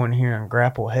need to go in here and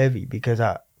grapple heavy because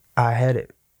I had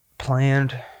it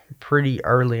planned pretty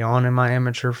early on in my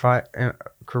amateur fight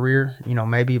career.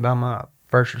 Maybe by my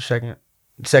first or second,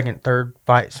 third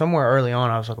fight, somewhere early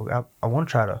on, I was like, I want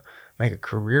to try to make a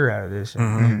career out of this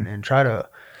and try to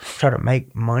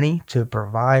make money to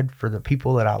provide for the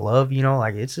people that I love.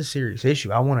 Like it's a serious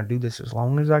issue. I want to do this as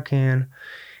long as I can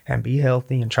and be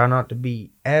healthy and try not to be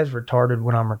as retarded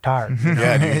when I'm retired.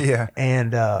 Yeah, dude. Yeah.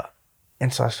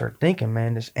 And so I started thinking,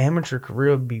 man, this amateur career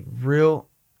would be real.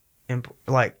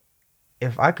 Like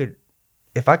if I could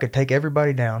take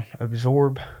everybody down,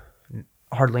 absorb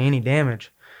hardly any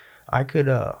damage, I could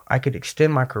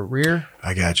extend my career.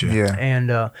 I got you. Yeah.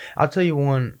 And I'll tell you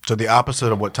one. So the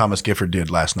opposite of what Thomas Gifford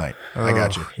did last night. I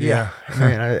got you. Yeah.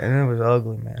 Man, and it was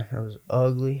ugly, man. It was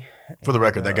ugly. For the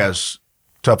record, that guy's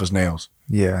tough as nails.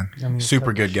 Yeah. I mean, Super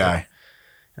tough as good shit. guy.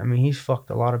 I mean, he's fucked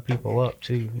a lot of people up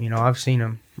too. I've seen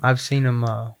him,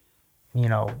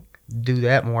 do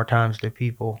that more times to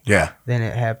people Yeah. than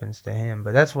it happens to him.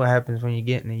 But that's what happens when you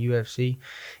get in the UFC.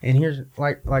 And here's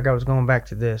like I was going back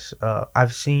to this.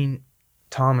 I've seen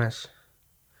Thomas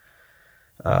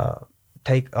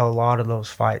take a lot of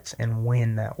those fights and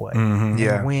win that way. Mm-hmm.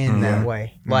 Yeah. Win that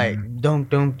way. Like don't.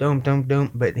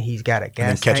 But he's got a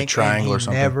gas catch a tank triangle and or he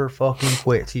something. never fucking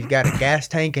quits. He's got a gas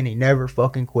tank and he never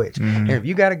fucking quits. Mm-hmm. And if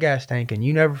you got a gas tank and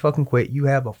you never fucking quit, you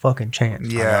have a fucking chance.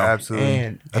 Yeah, know. absolutely.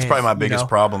 And That's probably my biggest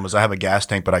problem is I have a gas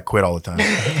tank, but I quit all the time.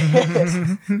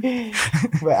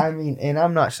 But I mean, and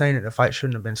I'm not saying that the fight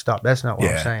shouldn't have been stopped. That's not what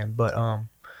Yeah. I'm saying. But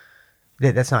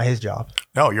that's not his job.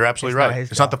 No, you're absolutely It's not right. his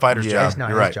It's not the job. fighter's Yeah. job. It's not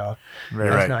You're his right. job. Right.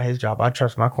 You're That's right. not his job. I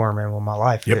trust my cornerman with my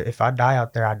life. Yep. If I die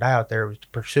out there, I die out there. It was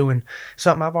pursuing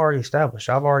something I've already established.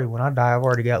 When I die, I've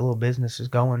already got little businesses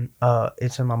going.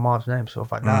 It's in my mom's name. So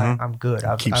if I die, I'm good.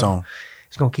 Keeps on.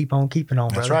 It's going to keep on keeping on,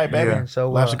 That's brother. right, baby. Yeah. And so,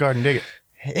 Life's a garden, dig it.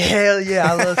 hell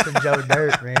yeah, I love some Joe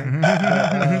Dirt,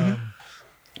 man.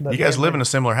 But You guys yeah, live man, in a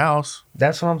similar house.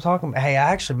 That's what I'm talking about. Hey,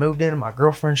 I actually moved into my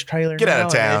girlfriend's trailer. Get out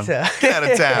of now, town. and it's, Get out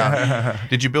of town.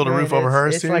 Did you build a Man, roof over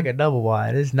hers It's too? like a double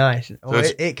wide. It's nice. Well,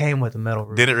 it's- it came with a metal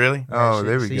roof. Did it really? Oh,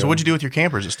 there we See, go. So what'd you do with your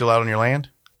camper? Is it still out on your land?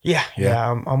 Yeah,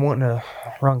 Yeah. I'm wanting to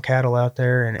run cattle out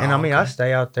there, and I mean I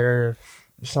stay out there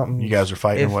if something. You guys are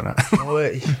fighting and whatnot.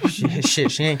 What?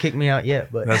 She ain't kicked me out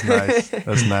yet, but That's nice.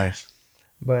 That's nice.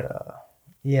 But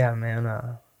yeah,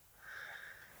 man,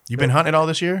 You been hunting all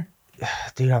this year?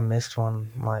 dude, I missed one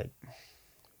like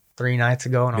 3 nights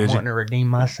ago, and I'm Did you? wanting to redeem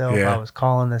myself. Yeah. I was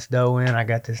calling this doe in. I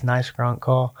got this nice grunt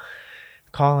call,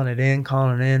 calling it in.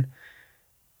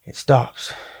 It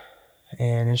stops,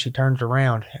 and then she turns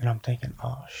around, and I'm thinking,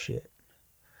 oh shit.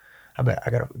 I bet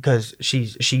I gotta, because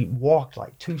she walked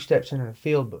like 2 steps into the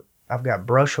field, but I've got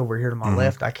brush over here to my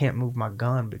left. I can't move my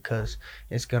gun because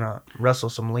it's gonna rustle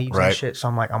some leaves and shit. So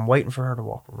I'm like, I'm waiting for her to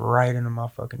walk right into my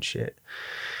fucking shit.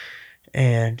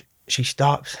 And she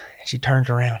stops and she turns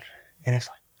around, and it's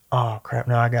like, oh crap,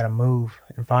 now I gotta move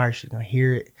and fire. She's gonna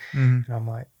hear it. And I'm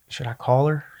like, should I call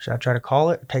her? Should I try to call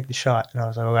it or take the shot? And I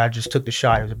was like, oh, I just took the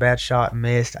shot. It was a bad shot,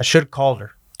 missed. I should have called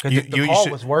her. Because the call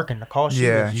was working. The call she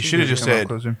was, you should have just said,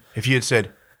 if you had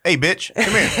said, hey, bitch,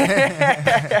 come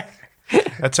here.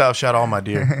 That's how I shot all my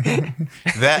deer.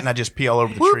 That, and I just pee all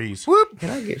over the trees. Whoop.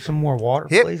 Can I get some more water,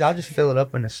 Yep. please? I'll just fill it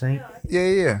up in the sink.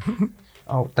 Yeah.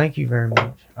 Oh, thank you very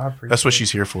much. I appreciate That's what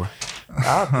she's here for.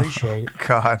 I appreciate it.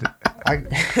 God.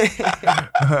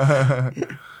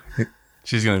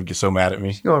 She's going to get so mad at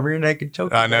me. She's going to rear naked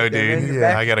choke. I know, back there, dude. man. Your Yeah.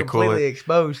 back's I gotta cool completely it.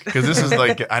 exposed. Because this is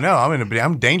like, I know,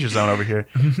 I'm danger zone over here.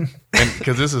 And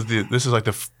because this is like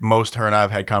the most her and I have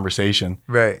had conversation.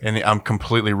 Right. And I'm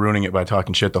completely ruining it by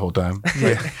talking shit the whole time.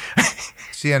 Yeah.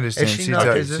 She Is understands. she not?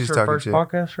 Is this she's her talking first shit.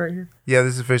 podcast right here? Yeah,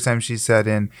 this is the first time she sat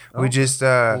in. We just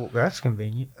Oh, that's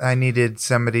convenient. I needed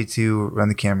somebody to run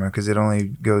the camera because it only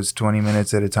goes 20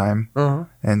 minutes at a time. Uh-huh.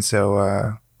 And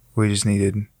so we just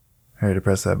needed her to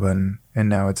press that button, and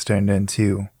now it's turned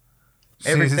into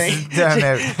Everything. She's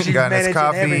done she got us managing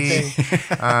coffee,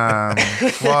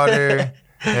 water,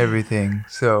 everything.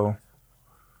 So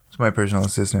it's my personal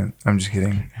assistant. I'm just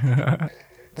kidding.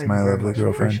 It's my lovely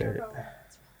girlfriend. Appreciate it.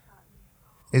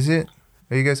 Is it?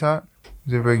 Are you guys hot?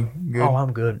 Is everybody good? Oh,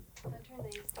 I'm good.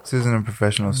 This isn't a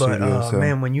professional But studio, so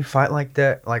man, when you fight like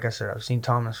that, like I said, I've seen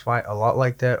Thomas fight a lot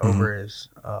like that over his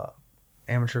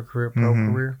amateur career, pro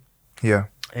career, yeah.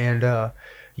 and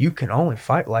you can only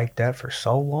fight like that for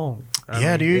so long. I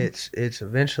Yeah, mean, dude. It's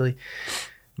eventually,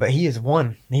 but he has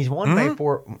won. He's won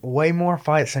way more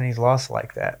fights than he's lost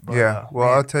like that. But, Yeah. Well,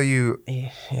 man, I'll tell you.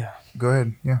 yeah. Go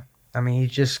ahead. Yeah. I mean,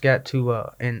 he's just got to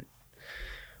and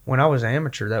when I was an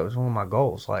amateur, that was one of my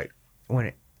goals. Like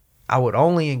I would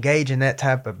only engage in that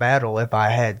type of battle if I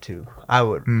had to. I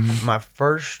would. My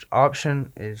first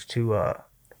option is to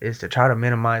try to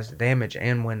minimize the damage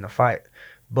and win the fight.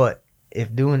 But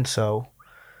if doing so,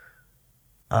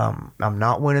 I'm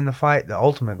not winning the fight, the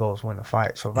ultimate goal is win the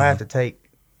fight. So if I have to take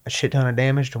a shit ton of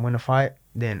damage to win the fight,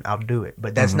 then I'll do it.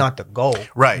 But that's not the goal.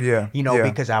 Right. Yeah.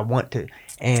 Because I want to.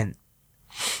 And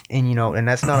and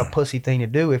that's not a pussy thing to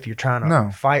do if you're trying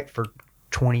to fight for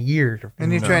 20 years. Or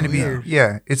And you're trying to be.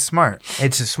 Yeah. It's smart.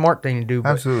 It's a smart thing to do. But,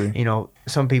 Absolutely.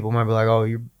 Some people might be like, oh,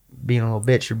 you're being a little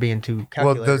bitch. You're being too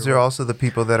calculated. Well, those are also the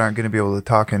people that aren't going to be able to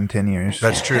talk in 10 years.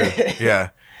 That's true. Yeah.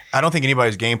 I don't think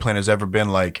anybody's game plan has ever been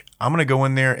like, I'm going to go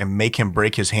in there and make him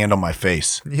break his hand on my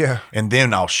face. Yeah. And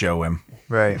then I'll show him.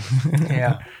 Right.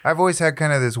 Yeah. I've always had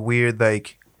kind of this weird,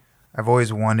 like, I've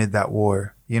always wanted that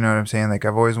war. You know what I'm saying? Like,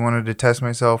 I've always wanted to test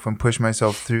myself and push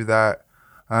myself through that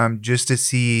just to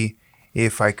see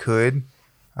if I could.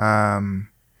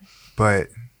 But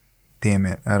damn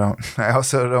it, I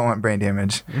also don't want brain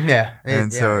damage. Yeah.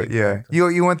 And so, yeah.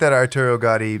 You want that Arturo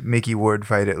Gatti, Mickey Ward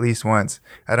fight at least once.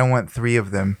 I don't want 3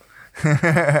 of them.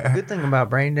 The good thing about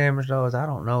brain damage, though, is I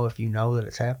don't know if you know that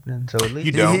it's happening. So at least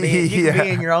You don't. You can be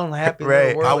in your own happy Right.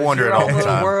 little world. I wonder It's it your all own the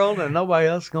little time. world, and nobody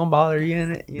else is gonna bother you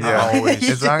in it. You know? Yeah. Always.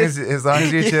 as long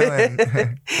as you're chilling.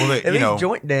 Well, At least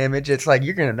joint damage, it's like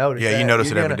you're gonna notice. yeah, that. you notice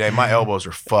You're it every gonna- day. My elbows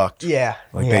are fucked. Yeah,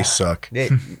 Like yeah. they suck.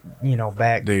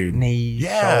 Back, Dude. knees,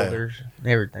 Yeah. shoulders,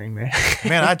 everything, man.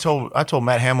 Man, I told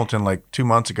Matt Hamilton like 2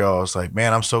 months ago, I was like,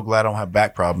 man, I'm so glad I don't have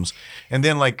back problems. And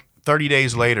then like 30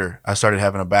 days later, I started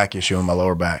having a back issue in my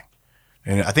lower back.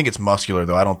 And I think it's muscular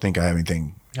though. I don't think I have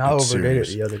anything I overdid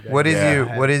serious. it the other day. What is Yeah. your I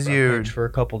had what is front your bench for a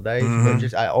couple days,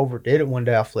 but I overdid it one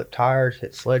day. I flipped tires,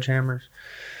 hit sledgehammers,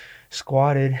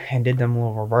 squatted, and did them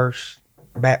little reverse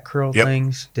back curl Yep.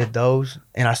 things. Did those,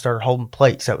 and I started holding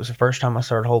plates. That was the first time I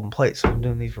started holding plates. So I'm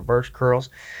doing these reverse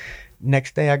curls.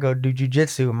 Next day I go do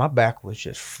jujitsu, and my back was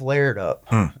just flared up.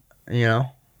 You know,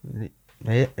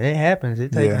 it happens.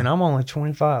 It takes, Yeah. and I'm only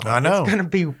 25. I know. It's gonna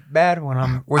be bad when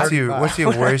I'm. what's 35.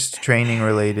 your worst training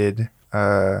related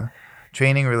because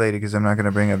I'm not going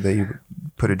to bring up that you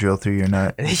put a drill through your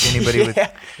nut. Anybody with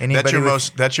Yeah. anybody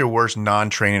That's your worst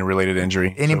non-training related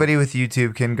injury. anybody with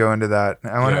YouTube can go into that.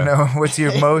 I want to know what's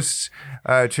your most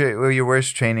your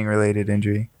worst training related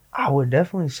injury. I would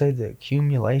definitely say the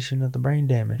accumulation of the brain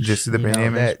damage. Just the brain You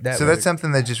know, damage. that So would- that's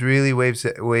something that just really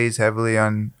weighs heavily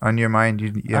on your mind.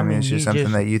 I mean, it's you just something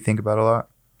just- that you think about a lot.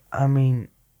 I mean,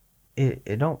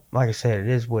 it don't, like I said, it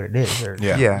is what it is.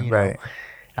 Yeah. Yeah, you know, right.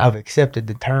 I've accepted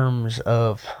the terms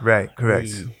of Right, correct.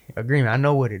 the agreement. I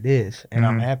know what it is, and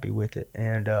I'm Mhm. happy with it.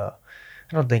 And I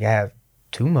don't think I have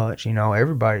too much. You know,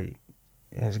 everybody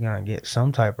is gonna get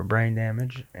some type of brain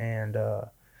damage, and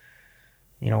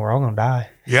you know, we're all gonna die.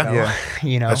 Yeah. So, Yeah.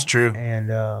 you know, That's true.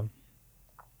 And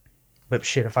but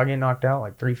shit, if I get knocked out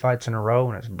like 3 fights in a row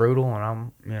and it's brutal, and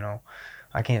I'm, you know,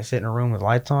 I can't sit in a room with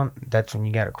lights on, that's when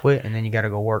you got to quit, and then you got to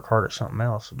go work hard at something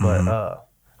else. But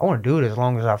I want to do it as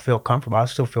long as I feel comfortable. I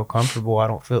still feel comfortable. I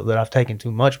don't feel that I've taken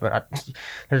too much, but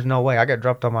there's no way. I got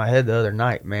dropped on my head the other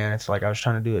night, man. It's like I was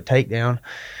trying to do a takedown,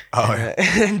 Oh, and,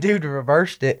 and dude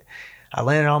reversed it. I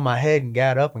landed on my head and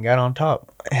got up and got on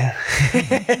top.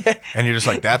 And you're just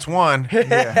like, that's one.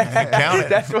 Yeah. Count it.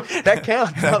 That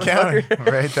counts. That counted. motherfucker.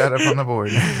 Write that up on the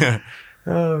board.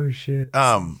 Oh shit.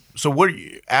 So what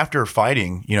after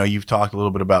fighting, you know, you've talked a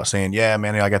little bit about saying, yeah,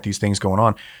 man, I got these things going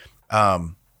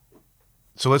on.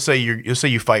 So let's say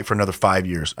you fight for another 5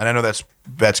 years. And I know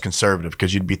that's conservative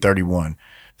because you'd be 31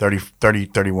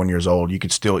 years old. You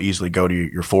could still easily go to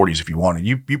your 40s if you wanted.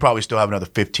 You probably still have another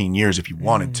 15 years if you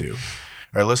wanted to.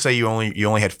 Or let's say you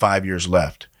only had 5 years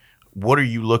left. What are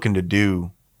you looking to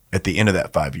do at the end of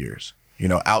that 5 years? You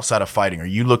know, outside of fighting, are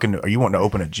you wanting to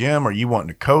open a gym? Are you wanting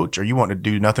to coach? Are you wanting to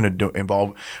do nothing to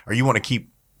involve? Are you want to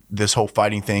keep this whole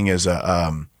fighting thing as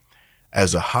a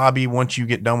hobby once you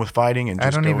get done with fighting? And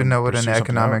just I don't even know what an pursue something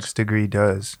economics else? degree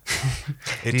does.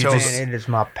 It Do you tells just- Man, it is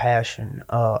my passion.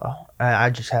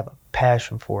 I just have a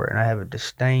passion for it, and I have a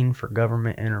disdain for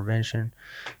government intervention,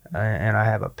 and I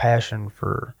have a passion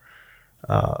for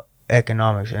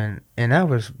economics, and that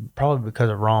was probably because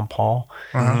of Ron Paul.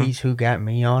 He's who got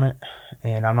me on it,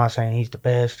 and I'm not saying he's the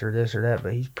best or this or that,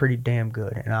 but he's pretty damn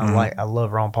good, and I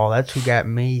love Ron Paul. That's who got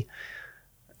me,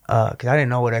 because I didn't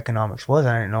know what economics was.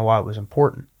 I didn't know why it was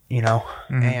important. You know,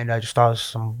 and I just thought it was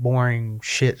some boring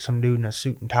shit some dude in a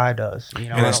suit and tie does. You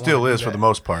know, and I it don't still wanna do is for that. the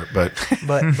most part, but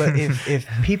But if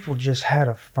people just had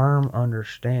a firm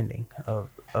understanding of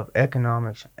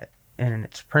economics and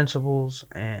its principles,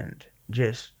 and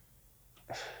just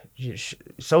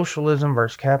socialism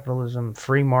versus capitalism,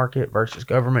 free market versus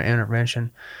government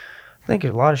intervention, I think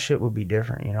a lot of shit would be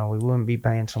different. You know, we wouldn't be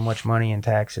paying so much money in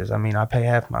taxes. I mean, I pay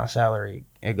half my salary,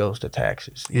 it goes to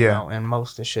taxes. You Yeah. know, and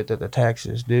most of the shit that the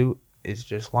taxes do is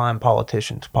just line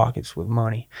politicians' pockets with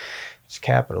money. It's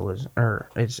capitalism, or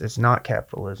it's not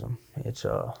capitalism. It's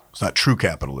it's not true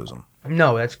capitalism.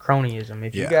 no, that's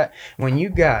cronyism. Yeah. When you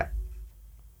got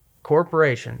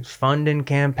corporations funding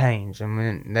campaigns, and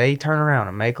when they turn around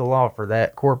and make a law for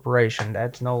that corporation,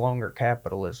 that's no longer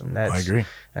capitalism. That's, I agree.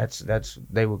 That's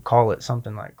they would call it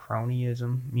something like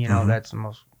cronyism. You know, that's the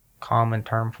most common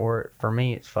term for it. For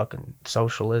me, it's fucking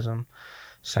socialism.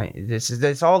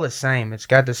 It's all the same. It's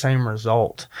got the same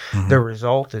result. The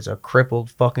result is a crippled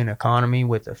fucking economy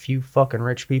with a few fucking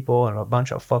rich people and a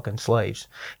bunch of fucking slaves.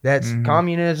 That's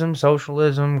communism,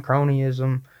 socialism,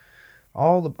 cronyism,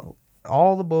 all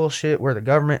the bullshit where the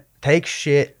government takes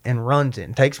shit and runs it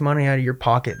and takes money out of your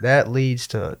pocket. That leads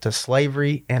to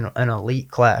slavery and an elite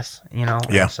class, you know?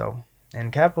 Yeah.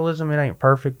 And capitalism, it ain't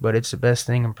perfect, but it's the best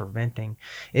thing in preventing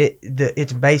it.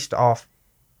 It's based off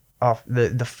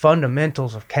the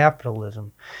fundamentals of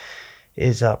capitalism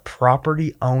is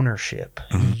property ownership.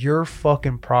 Your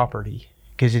fucking property,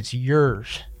 because it's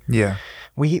yours. Yeah.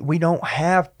 We don't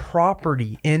have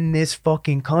property in this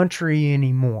fucking country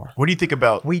anymore. What do you think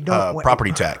about We don't-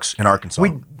 property tax in Arkansas?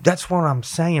 That's what I'm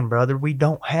saying, brother. We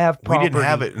don't have We property. didn't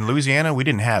have it in Louisiana. We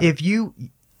didn't have it.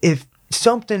 If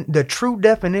something, the true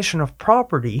definition of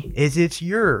property is it's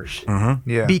yours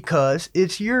Yeah. because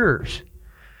it's yours.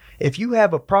 If you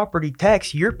have a property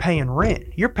tax, you're paying rent.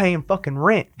 You're paying fucking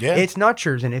rent. Yeah. It's not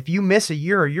yours. And if you miss a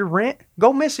year of your rent,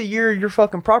 go miss a year of your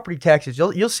fucking property taxes.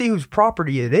 You'll see whose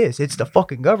property it is. It's the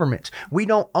fucking government's. We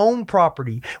don't own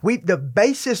property. The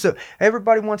basis of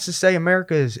everybody wants to say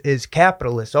America is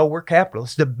capitalist. Oh, we're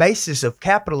capitalists. The basis of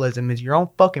capitalism is your own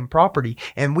fucking property,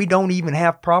 and we don't even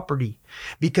have property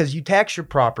because you tax your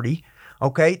property.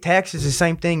 Okay, tax is the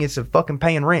same thing as a fucking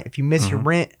paying rent. If you miss your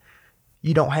rent,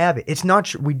 you don't have it. It's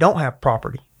not. We don't have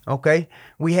property. Okay,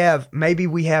 maybe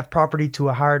we have property to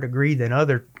a higher degree than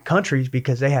other countries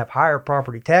because they have higher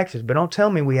property taxes. But don't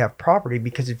tell me we have property,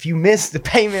 because if you miss the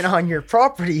payment on your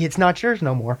property, it's not yours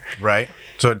no more. Right.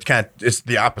 So it's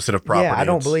the opposite of property. Yeah, I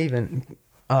don't It's- believe in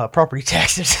property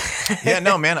taxes. Yeah,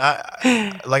 no, man.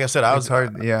 Like I said, It's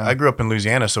hard, yeah. I grew up in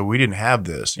Louisiana, so we didn't have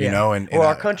this, you Yeah. know. And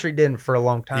our country didn't for a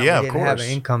long time. Yeah, we of didn't have course.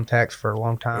 an income tax for a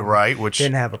long time. Right, which-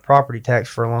 didn't have a property tax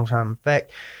for a long time. In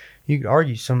fact, you could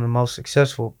argue some of the most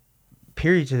successful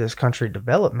periods of this country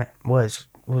development was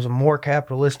was a more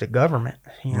capitalistic government.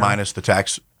 You know? Minus the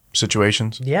tax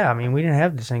situations. Yeah, I mean, we didn't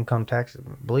have this income tax, I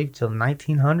believe, till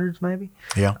 1900s, maybe.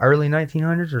 Yeah. Early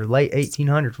 1900s or late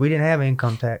 1800s. We didn't have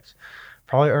income tax.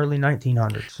 Probably early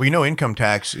 1900s. Well, you know, income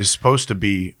tax is supposed to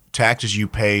be taxes you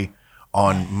pay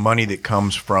on money that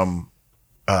comes from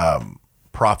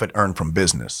profit earned from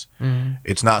business. Mm-hmm.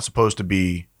 It's not supposed to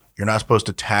be, you're not supposed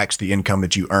to tax the income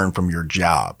that you earn from your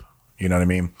job. You know what I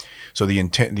mean? So the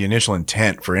initial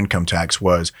intent for income tax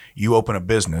was you open a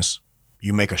business,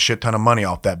 you make a shit ton of money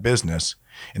off that business,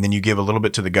 and then you give a little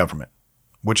bit to the government,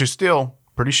 which is still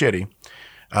pretty shitty.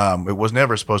 It was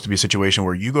never supposed to be a situation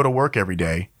where you go to work every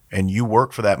day and you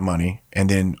work for that money, and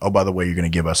then, oh, by the way, you're going to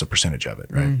give us a percentage of it,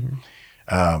 right?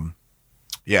 Mm-hmm.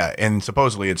 Yeah, and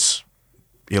supposedly it's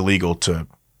illegal to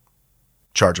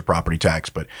charge a property tax,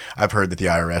 but I've heard that the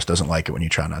IRS doesn't like it when you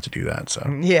try not to do that. So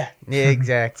Yeah,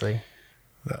 exactly.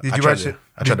 Did you watch it?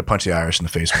 I tried to punch the IRS in the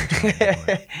face one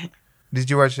time. Did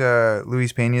you watch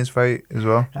Luis Peña's fight as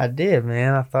well? I did,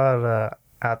 man. I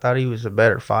thought he was a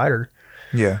better fighter.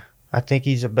 Yeah. I think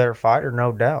he's a better fighter,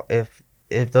 no doubt.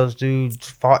 If those dudes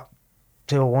fought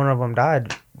till one of them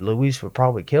died, Luis would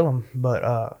probably kill him.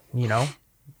 But you know,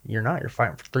 you're not. You're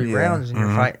fighting for 3 rounds, and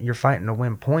you're fighting to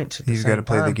win points. At the He's got to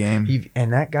play the game.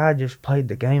 And that guy just played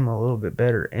the game a little bit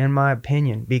better, in my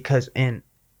opinion, because and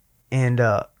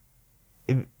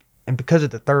because of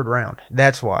the 3rd round.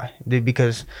 That's why, dude.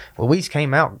 Because Luis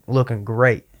came out looking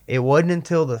great. It wasn't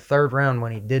until the 3rd round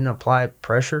when he didn't apply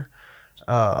pressure.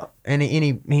 And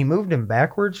he moved him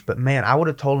backwards, but man, I would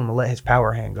have told him to let his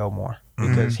power hand go more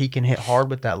because he can hit hard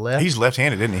with that left. He's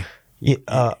left-handed, isn't he?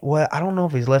 Yeah, well, I don't know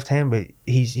if he's left-handed, but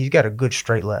he's got a good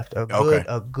straight left,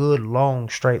 a good long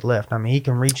straight left. I mean, he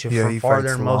can reach it from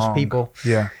farther than most people.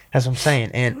 Yeah, that's what I'm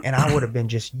saying. And I would have been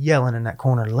just yelling in that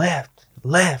corner, left,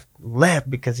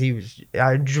 because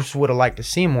I just would have liked to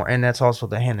see him more. And that's also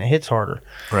the hand that hits harder.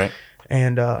 Right.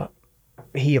 And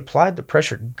he applied the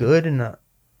pressure good in the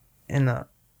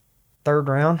 3rd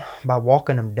round by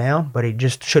walking him down, but he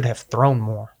just should have thrown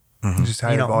more. Just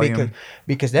higher volume.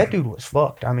 Because that dude was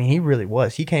fucked. I mean, he really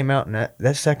was. He came out in that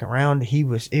 2nd round.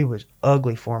 It was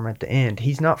ugly for him at the end.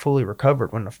 He's not fully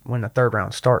recovered when the 3rd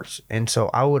round starts. And so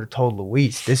I would have told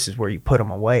Luis, this is where you put him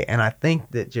away. And I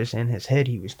think that just in his head,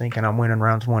 he was thinking, I'm winning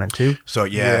rounds 1 and 2. So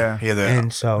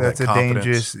and so that's a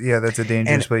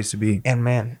dangerous place to be. And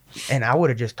man, and I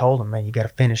would have just told him, man, you got to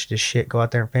finish this shit. Go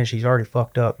out there and finish. He's already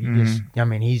fucked up.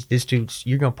 This dude's,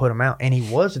 you're gonna put him out. And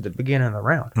he was at the beginning of the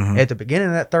round. At the beginning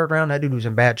of that 3rd round, that dude was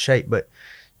in bad shape, but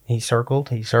he circled,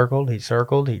 he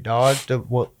dodged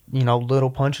little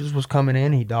punches was coming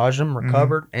in, he dodged them,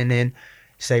 recovered, and then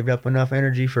saved up enough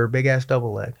energy for a big ass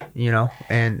double leg,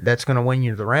 and that's going to win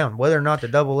you the round. Whether or not the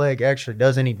double leg actually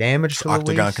does any damage to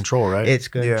octagon Luis, control, right? It's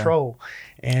control.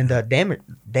 And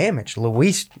damage.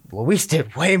 Luis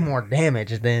did way more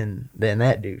damage than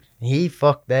that dude. He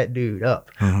fucked that dude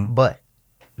up. But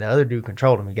the other dude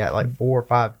controlled him. He got like 4 or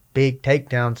 5 big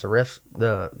takedowns.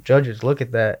 The judges look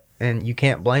at that, and you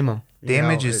can't blame them.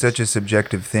 Damage is such a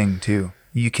subjective thing too.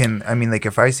 You can, I mean, like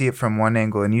if I see it from one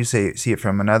angle and you see it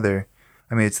from another,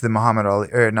 I mean, it's the Muhammad Ali,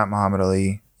 or not Muhammad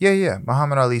Ali. Yeah,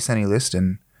 Muhammad Ali, Sonny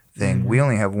Liston thing. We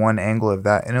only have one angle of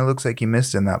that, and it looks like he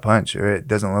missed in that punch, or it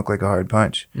doesn't look like a hard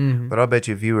punch. But I'll bet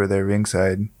you if you were there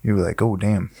ringside, you were like, oh,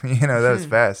 damn, that was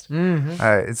fast.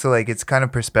 It's like, it's kind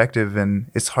of perspective,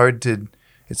 and it's hard to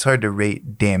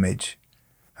rate damage.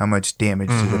 How much damage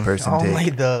did the person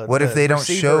take? What if they don't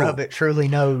show of it truly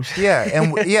knows? Yeah,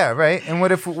 and right. And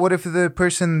what if the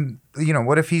person,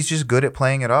 what if he's just good at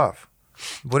playing it off?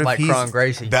 What if like Kron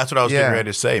Gracie? That's what I was getting ready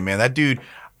to say, man. That dude,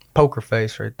 poker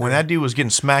face right there. When that dude was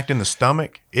getting smacked in the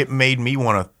stomach, it made me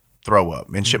want to throw up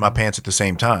and shit my pants at the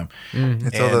same time.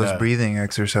 It's all those breathing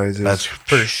exercises. That's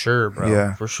for sure, bro.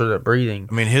 Yeah, for sure. That breathing.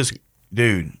 I mean, his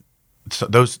dude. So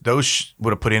those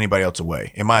would have put anybody else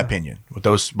away, in my opinion, with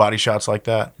those body shots like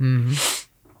that. And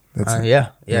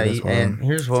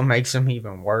here's what makes him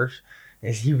even worse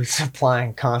is he was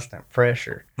applying constant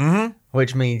pressure,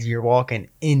 which means you're walking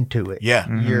into it. Yeah,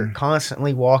 you're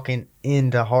constantly walking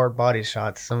into hard body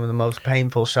shots, some of the most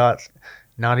painful shots.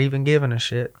 Not even giving a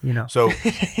shit, So,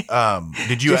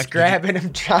 did you just grabbing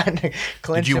him, trying to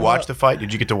clinch? Did you watch the fight?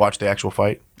 Did you get to watch the actual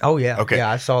fight? Oh yeah, okay. Yeah,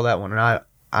 I saw that one, and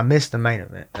I missed the main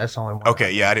event. That's the only one.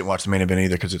 Okay, yeah, I didn't watch the main event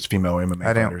either because it's female MMA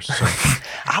fighters. So.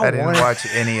 I didn't watch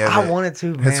any of it. I wanted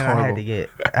to, man.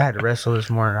 I had to wrestle this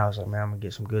morning. I was like, man, I'm gonna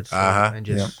get some good sleep and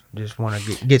just want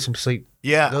to get some sleep.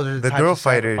 Yeah, those are the girl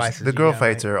fighters. The girl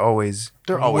fights are always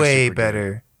way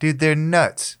better, dude. They're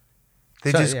nuts.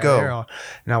 They just go.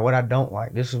 Now, what I don't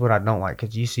like, this is what I don't like,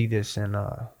 because you see this in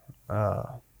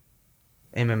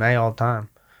MMA all the time.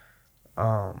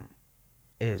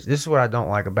 is this is what I don't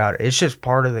like about it. It's just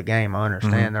part of the game. I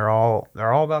understand they're all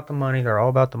about the money. They're all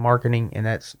about the marketing, and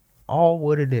that's all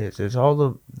what it is. It's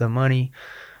all the money.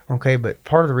 Okay, but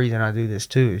part of the reason I do this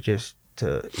too is just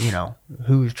to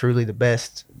who's truly the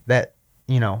best.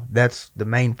 That's the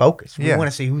main focus. We want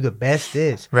to see who the best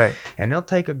is. Right. And they'll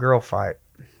take a girl fight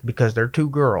because they're two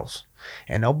girls,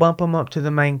 and they'll bump them up to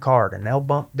the main card, and they'll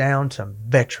bump down some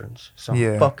veterans,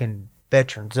 fucking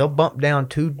veterans. They'll bump down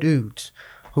two dudes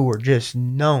who are just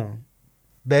known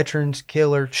veterans,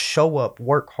 killers, show up,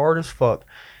 work hard as fuck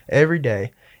every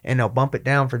day, and they'll bump it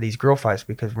down for these girl fights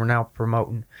because we're now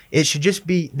promoting. It should just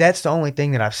be, that's the only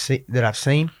thing that I've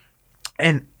seen.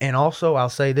 And also I'll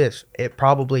say this, it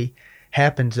probably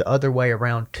happens the other way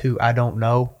around too. I don't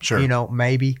know. Sure.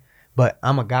 Maybe. But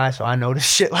I'm a guy, so I notice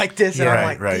shit like this, and I'm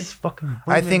like, these fucking women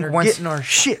I think are once getting our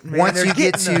shit, man. once They're you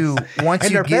get getting to us. once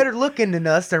And you they're get better looking than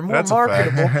us. They're more That's a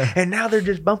fact. marketable, and now they're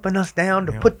just bumping us down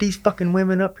to put these fucking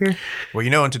women up here. Well,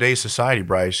 in today's society,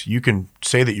 Bryce, you can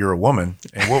say that you're a woman,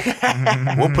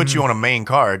 and we'll put you on a main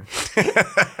card.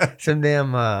 Some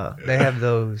damn, they have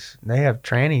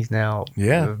trannies now.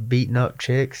 Yeah. Beating up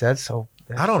chicks. That's so.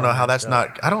 I don't know how that's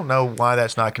not. I don't know why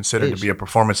that's not considered to be a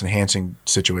performance enhancing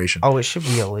situation. Oh, it should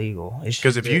be illegal.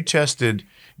 Because if you tested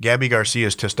Gabby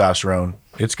Garcia's testosterone,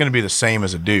 it's going to be the same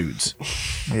as a dude's.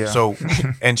 Yeah. So,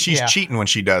 and she's cheating when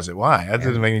she does it. Why? That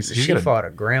doesn't make any sense. She fought a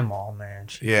grandma, man.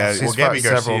 Well, fought Gabby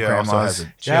several Garcia also grandmas.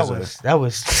 has That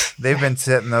was. They've been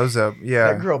setting those up.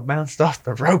 Yeah. That girl bounced off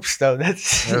the ropes, though.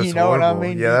 That's That was you know what I horrible.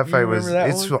 mean. Yeah, that You fight remember was. that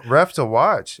It's one? rough to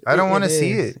watch. I don't want to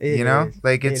see is. it. You know, is.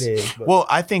 like it's. It is, but- Well,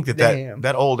 I think Damn.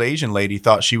 that old Asian lady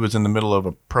thought she was in the middle of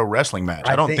a pro wrestling match.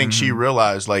 I don't think she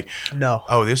realized, like, No.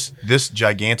 oh, this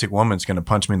gigantic woman's going to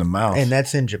punch me in the mouth. And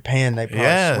that's in Japan. They probably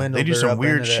Yeah, swindled they do her some up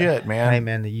weird into that. shit, man. Hey,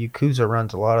 man, the Yakuza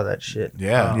runs a lot of that shit.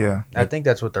 Yeah. Yeah. I think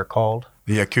that's what they're called.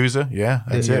 The Yakuza, yeah,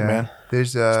 that's it, Yeah. man.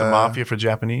 There's It's the mafia for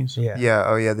Japanese. Yeah. Yeah.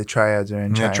 Oh yeah. The triads are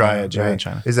in Yeah, China. triads are in right?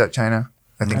 China. Is that China?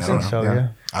 I I think think so, yeah.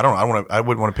 I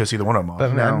wouldn't want to piss either one of them off.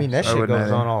 But No, I mean, that I shit wouldn't goes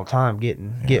either. on all the time.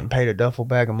 Getting paid a duffel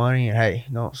bag of money, and hey,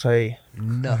 don't say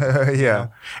nothing. Yeah.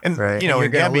 and Right. You're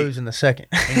in gonna Gabby, lose in the second.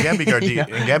 in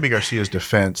Gabby Garcia's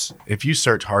defense, if you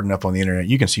search hard enough on the internet,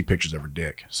 you can see pictures of her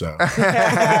dick. So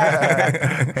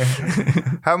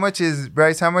How much is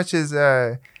Bryce? How much is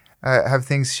have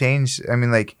things changed? I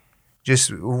mean, like,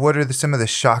 just what are some of the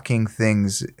shocking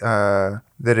things that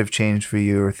have changed for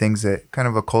you, or things that kind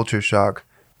of a culture shock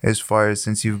as far as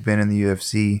since you've been in the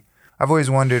UFC? I've always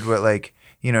wondered what, like,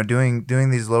 doing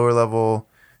these lower level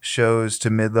shows to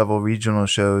mid level regional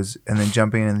shows and then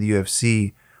jumping into the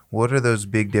UFC. What are those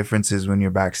big differences when you're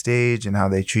backstage and how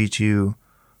they treat you,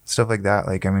 stuff like that?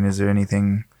 Like, I mean, is there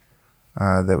anything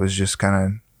that was just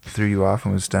kind of threw you off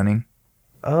and was stunning?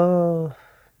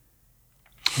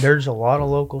 There's a lot of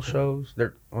local shows.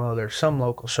 There's some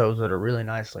local shows that are really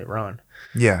nicely run.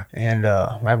 Yeah. And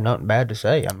I have nothing bad to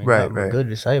say. I mean, nothing but good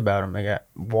to say about them. They got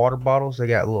water bottles. They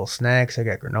got little snacks. They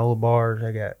got granola bars.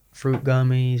 They got fruit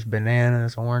gummies,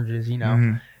 bananas, oranges.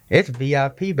 It's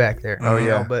VIP back there. Oh,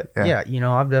 yeah. But Yeah.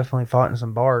 I've definitely fought in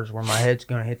some bars where my head's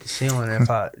gonna hit the ceiling if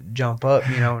I jump up.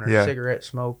 And there's Yeah. cigarette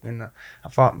smoke, and I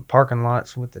fought in parking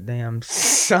lots with the damn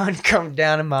sun coming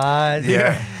down in my eyes.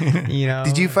 Yeah.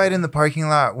 Did you fight in the parking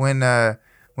lot when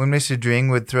Mr. Dring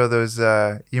would throw those?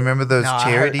 You remember those No,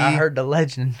 charity? I heard the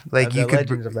legend. Like, you the could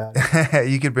legends about it.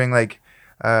 you could bring like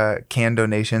can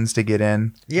donations to get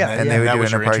in. Yeah, and yeah. they would That do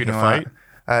was it in a your entry parking to lot. fight?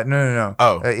 No.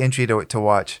 Oh. Entry to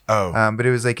watch. Oh. But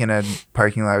it was like in a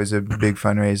parking lot. It was a big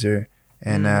fundraiser,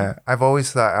 and I've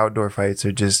always thought outdoor fights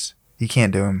are just, you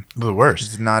can't do them. the worst.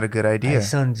 It's not a good idea. Hey,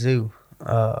 Sun Tzu,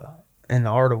 in The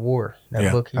Art of War, that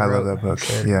Yeah. book he I wrote. love that book. he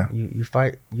said, Yeah. you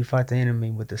fight the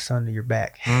enemy with the sun to your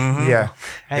back. Mhm. Yeah.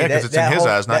 Hey, Yeah, because it's in his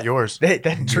eyes, not yours. That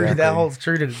Exactly. holds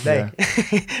true to today. So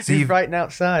He's you've- fighting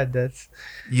outside.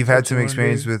 You've had What some you wanna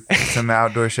experience do? with some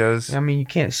outdoor shows. I mean, you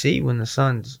can't see when the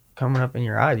sun's coming up in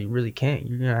your eyes. You really can't.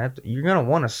 You're gonna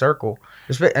want to circle.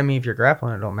 I mean, if you're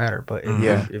grappling, it don't matter. But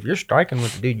if you're striking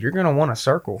with the dude, you're gonna want to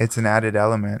circle. It's an added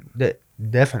element.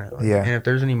 Definitely. Yeah. And if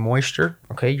there's any moisture,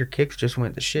 okay, your kicks just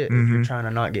went to shit. If Mm-hmm. you're trying to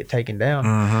not get taken down,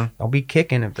 Mhm. don't be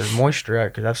kicking if there's moisture out.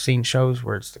 Because I've seen shows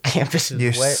where it's the canvas is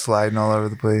You're wet. sliding all over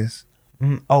the place.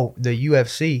 Oh, the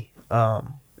UFC,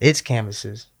 its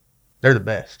canvases, they're the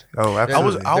best. Oh, I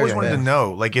absolutely. always They're wanted to best.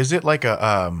 know, like, is it like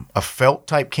a felt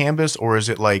type canvas, or is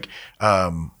it like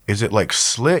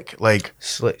slick? Like,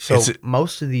 Slick. So Is it-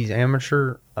 most of these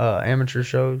amateur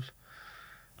shows,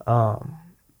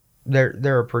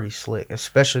 they're pretty slick,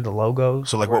 especially the logos.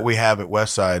 so like what we have at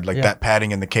Westside, like Yeah. that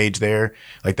padding in the cage there,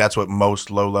 like that's what most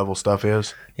low level stuff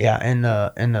is. Yeah, and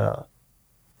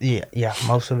Yeah.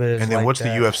 Most of it is. And then like what's the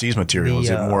UFC's material? Is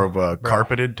it more of a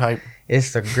carpeted type?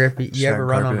 It's the grippy. You Shag ever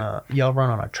run carpet. y'all run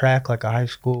on a track like a high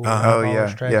school? Oh, college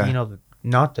yeah, track? yeah. You know,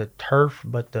 not the turf,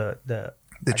 but the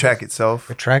track itself.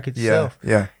 The track itself.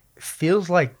 Yeah. Feels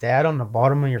like that on the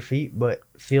bottom of your feet, but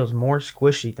feels more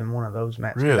squishy than one of those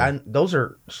mats. 'Cause Really? Those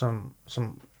are some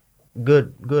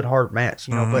good hard mats,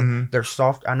 you know, but they're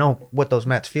soft. I know what those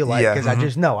mats feel like Yeah. because I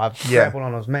just know I've Yeah. grappled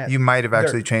on those mats. You might have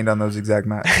actually trained on those exact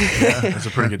mats. That's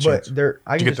a pretty good But chance. I Did you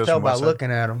can get just those tell from by Westside?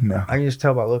 looking at them. No. I can just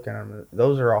tell by looking at them.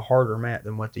 Those are a harder mat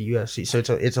than what the UFC. So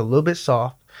it's a little bit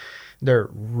soft. They're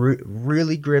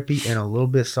really grippy and a little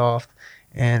bit soft.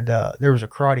 And there was a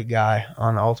karate guy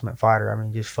on the Ultimate Fighter. I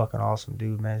mean, just fucking awesome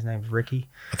dude, man. His name's Ricky.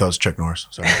 I thought it was Chuck Norris.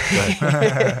 Sorry. Go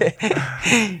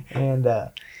ahead. And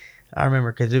I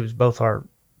remember because it was both our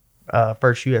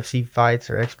first UFC fights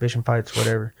or exhibition fights,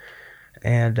 whatever.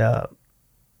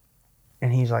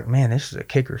 And he's like, man, this is a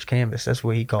kicker's canvas. That's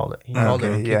what he called it. He called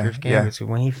it a kicker's canvas.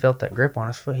 When he felt that grip on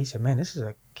his foot, he said, man, this is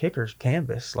a kicker's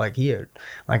canvas. Like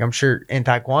I'm sure in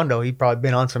Taekwondo, he'd probably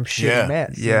been on some shitty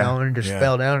mats, you know, and just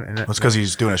fell down. And Well, it's because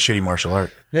he's doing a shitty martial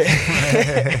art.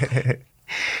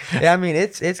 Yeah, I mean,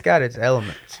 it's got its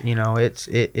elements, you know,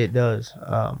 it does.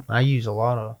 I use a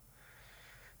lot of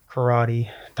karate,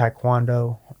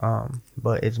 taekwondo,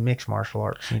 but it's mixed martial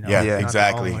arts, you know. Yeah, Yeah.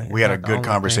 exactly. We had a good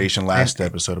conversation last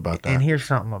episode about that. And here's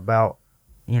something about,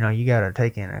 you know, you got to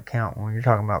take into account when you're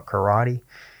talking about karate,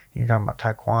 you're talking about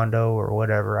taekwondo or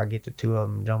whatever. I get the two of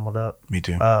them jumbled up. Me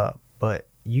too. But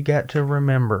you got to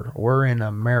remember, we're in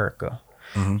America.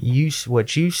 Mm-hmm.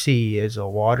 What you see is a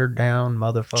watered down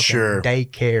motherfucking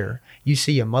daycare. You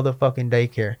see a motherfucking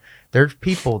daycare. There's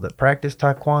people that practice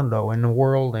taekwondo in the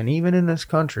world and even in this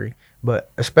country,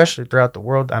 but especially throughout the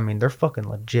world. I mean, they're fucking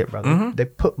legit, brother. Mm-hmm. They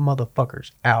put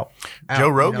motherfuckers out. Joe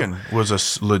you Rogan know? was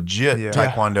a legit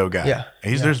taekwondo guy. Yeah.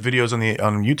 There's videos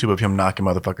on YouTube of him knocking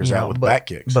motherfuckers You out know, with but, back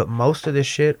kicks. But most of this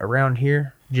shit around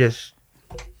here, just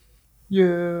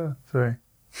Sorry.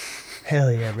 hell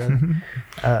yeah,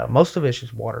 brother. Most of it's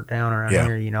just watered down around Yeah.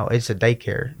 here. You know, it's a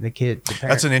daycare. The That's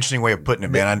parents, an interesting way of putting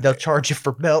it, man. they'll charge you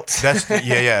for belts. That's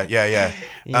yeah.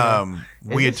 You know,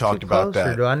 We Is had this talked too about close, or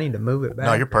that. do I need to move it back?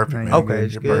 No, you're perfect, No, man. you're Okay, good.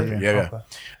 it's You're good. perfect.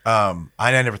 Yeah. Okay.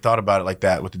 I never thought about it like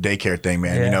that with the daycare thing,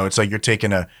 man. Yeah. You know, it's like you're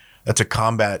taking that's a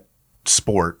combat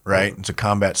sport, right? It's a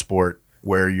combat sport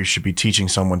where you should be teaching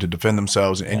someone to defend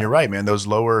themselves. And you're right, man. Those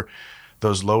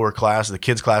lower classes, the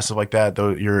kids classes like that,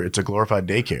 it's a glorified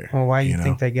daycare. Well, why you know?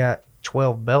 think they got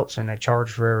 12 belts and they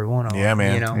charge for every one of them? Yeah,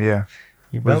 man. You know, Yeah.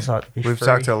 your belts ought to be We've free.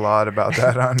 talked a lot about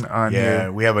that on Yeah,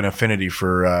 here. we have an affinity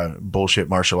for bullshit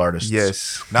martial artists.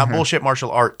 Yes. Not bullshit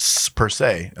martial arts per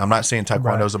se. I'm not saying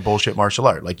Taekwondo is a bullshit martial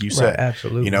art, like you said. Right,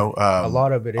 absolutely. You know, a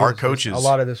lot of it is. our coaches. A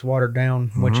lot of this watered down,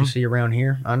 what you see around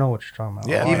here. I know what you're talking about.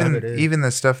 Yeah, A lot of it Even is. even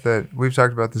the stuff that we've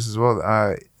talked about this as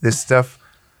well. This stuff,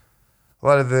 a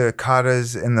lot of the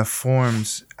katas and the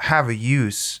forms have a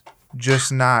use,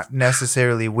 just not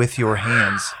necessarily with your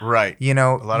hands. Right. You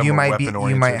know, A lot of you more might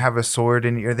weapon-oriented. have a sword,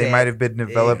 or they Yeah, might have been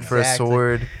developed for a exactly.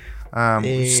 sword.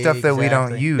 Stuff that we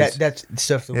don't Exactly. use. That's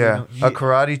stuff that we Yeah, don't use. a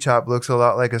karate chop looks a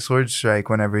lot like a sword strike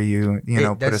whenever you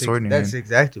put a sword in your That's hand.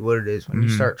 exactly what it is when you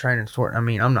start training sword. I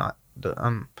mean,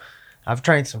 I've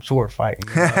trained some sword fighting.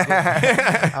 You know?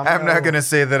 I'm not gonna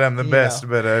say that I'm the you best, know.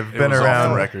 but I've been was off the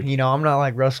around. record. You know, I'm not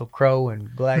like Russell Crowe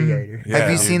and Gladiator. Yeah,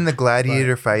 Have you dude. seen the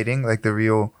gladiator fighting, like the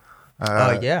real?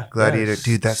 Yeah. Gladiator, Yeah,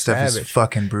 dude, that stuff is savage.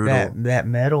 fucking brutal. That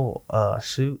metal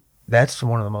suit. That's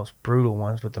one of the most brutal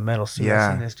ones with the metal suit. Yeah.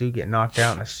 I seen this dude get knocked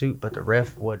out in a suit, but the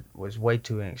ref was way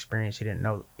too inexperienced. He didn't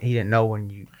know when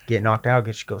you get knocked out,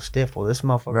 you go stiff. Well, this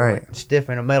motherfucker Right. went stiff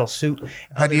in a metal suit.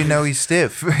 How do you know he's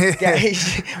stiff? Yeah,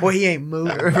 he ain't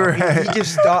moving. Right. He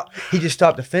just stopped. He just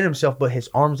stopped to defend himself, but his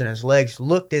arms and his legs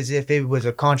looked as if it was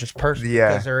a conscious person Yeah.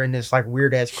 because they're in this like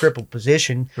weird ass crippled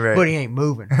position. Right. But he ain't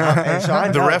moving. And so I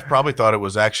The know- ref probably thought it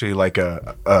was actually like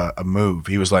a move.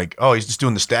 He was like, "Oh, he's just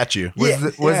doing the statue." Was, Yeah,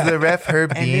 was yeah. the ref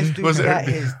Herb And Dean? this dude Was it got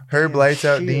Herb- his Herb Lights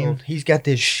Out Dean? shield. He's got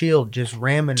this shield just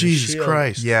ramming. Jesus the shield.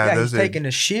 Christ! Yeah, Yeah, those he's are. taking the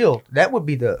shield. That would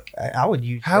be I would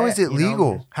use. How that, is it you know?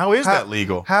 legal? How is that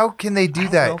legal? How can they do don't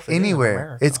know that if it is in anywhere?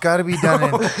 America. It's got to be done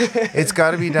in. It's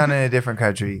got to be done in a different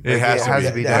country. It has to to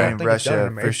be. be Yeah. I done don't in think it's done Russia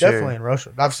America. for It's sure. definitely in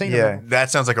Russia. I've seen Yeah. them.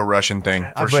 That sounds like a Russian thing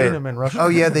for I've sure. seen them in Russia. Oh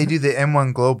yeah, they do the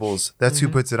M1 Globals. That's who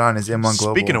puts it on. Is M1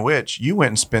 Global. Speaking of which, you went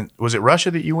and spent. Was it Russia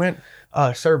that you went?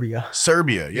 Serbia.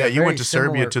 Serbia. Yeah, Yeah, you very went to Serbia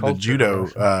similar to the culture to judo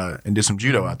Russia. and did some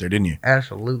judo out there, didn't you?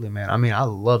 Absolutely, man. I mean, I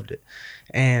loved it,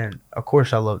 and of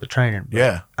course, I love the training. But,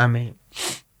 Yeah, I mean,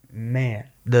 man,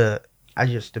 the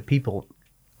people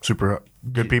super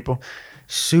good people.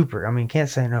 super. I mean, can't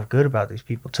say enough good about these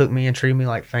people. Took me and treated me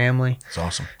like family. It's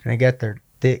awesome. And they got their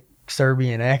thick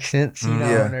Serbian accents, you know,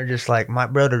 Yeah. and they're just like, "My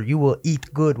brother, you will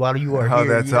eat good while you are Oh,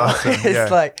 here." that's you know? awesome. It's Yeah.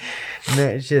 like,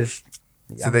 man, it's just.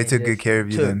 So they took good care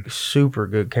of you took then. super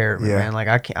good care of me, Yeah. man. Like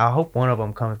I hope one of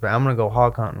them comes back. I'm gonna go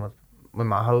hog hunting with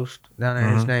my host down there.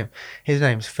 Mm-hmm. His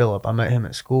name's Philip. I met him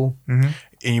at school. And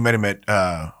you met him at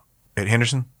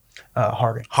Henderson?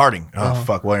 Harding. Harding. Oh,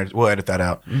 fuck. We'll edit that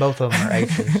out. Both of them are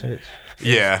H's.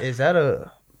 Yeah. Is that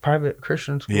a private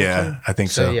Christian school? Yeah, too? I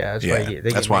think so. Yeah, that's why they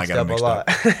That's get why I mixed got up them mixed a lot.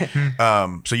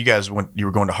 up. So you guys you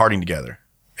were going to Harding together.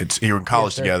 You were in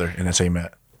college sir. together, and that's how you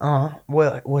met.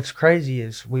 Well, what's crazy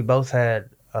is we both got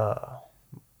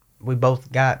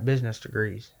business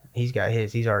degrees. He's got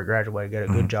his. He's already graduated, got a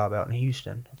good job out in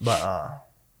Houston. But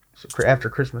so after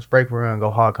Christmas break, we're gonna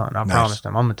go hog hunting. I promised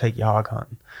him I'm gonna take you hog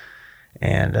hunting.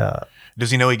 And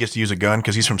Does he know he gets to use a gun?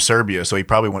 Because he's from Serbia, so he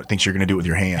probably thinks you're going to do it with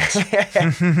your hands.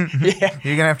 yeah,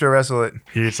 You're gonna have to wrestle it.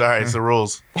 It's all right. It's the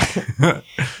rules.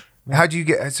 How'd you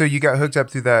get? So you got hooked up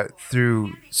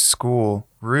through school?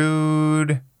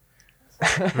 Rude.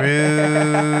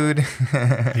 Rude.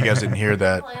 You guys didn't hear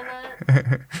that.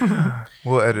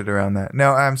 We'll edit around that.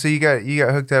 No, so you got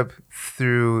hooked up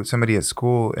through somebody at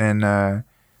school, and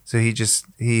so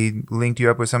he linked you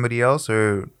up with somebody else,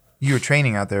 or you were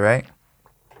training out there, right?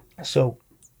 So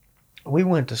we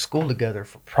went to school together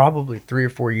for probably 3 or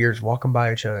 4 years, walking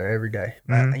by each other every day.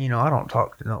 You know, I don't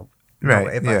talk to no.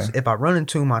 Right. If I run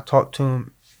into him, I talk to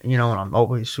him. You know, and I'm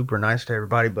always super nice to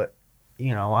everybody. But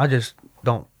you know, I just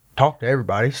don't talk to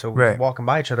everybody. So we're walking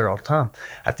by each other all the time.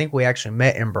 I think we actually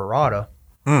met in Barada.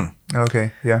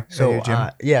 Okay. Yeah. So At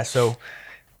your gym. so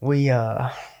we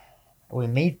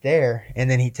meet there, and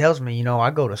then he tells me, you know,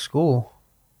 I go to school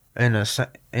in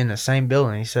the same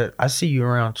building. He said, I see you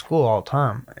around school all the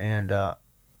time, and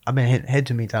I've been hitting head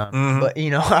too many times. But you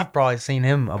know, I've probably seen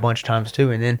him a bunch of times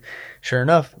too. And then, sure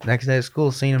enough, next day at school,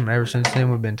 seen him. Ever since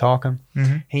then, we've been talking.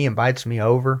 He invites me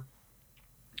over.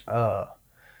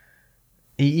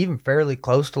 He even fairly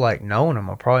close to like knowing him.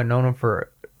 I probably known him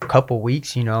for a couple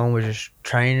weeks. You know, and was just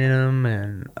training him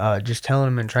and just telling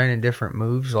him and training different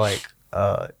moves like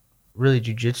really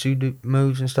jiu-jitsu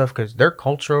moves and stuff, because their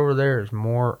culture over there is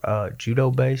more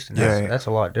judo based, and that's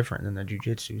a lot different than the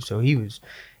jiu-jitsu. So he was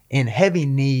in heavy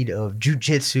need of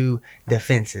jiu-jitsu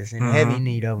defenses, in heavy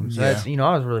need of them. So that's, you know,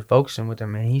 I was really focusing with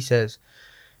him, and he says,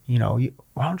 you know,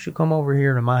 why don't you come over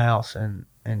here to my house in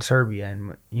Serbia,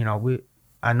 and you know,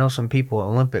 I know some people,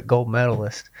 Olympic gold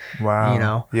medalist. Wow. You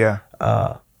know,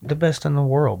 the best in the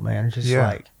world, man. It's just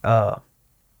like,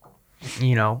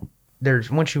 you know,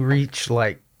 once you reach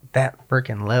like that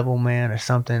freaking level, man, or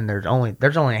something, there's only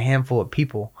a handful of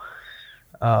people.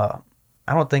 I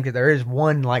don't think that there is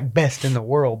one like best in the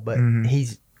world, but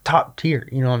he's top tier.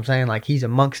 You know what I'm saying? Like he's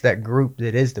amongst that group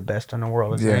that is the best in the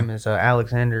world. His name is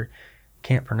Alexander.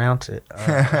 Can't pronounce it.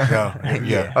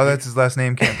 Oh, that's his last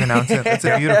name. Can't pronounce it. That's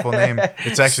a beautiful name.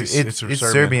 It's actually it's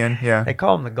Serbian. Yeah. They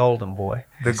call him the Golden Boy.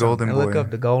 The Golden Boy. Look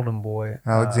up the Golden Boy.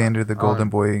 Alexander the Golden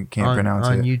Boy. Can't pronounce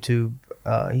it. On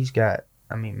YouTube, he's got.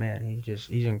 I mean, man, he's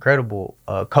an incredible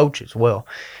coach as well.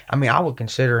 I mean, I would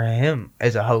consider him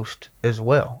as a host as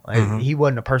well. He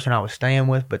wasn't a person I was staying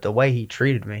with, but the way he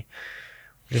treated me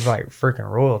was like freaking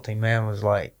royalty, man. Was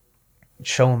like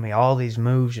showing me all these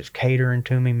moves, just catering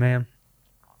to me, man.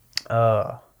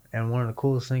 And one of the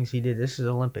coolest things he did, this is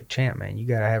Olympic champ, man. You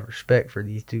got to have respect for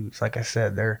these dudes. Like I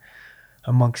said, they're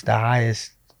amongst the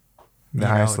highest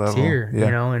level tier,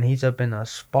 you know, and he's up in a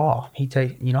spa.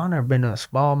 I've never been to a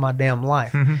spa in my damn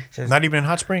life. Says, Not even in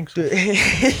hot springs. get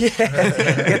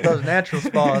those natural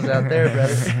spas out there,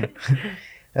 brother.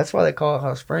 That's why they call it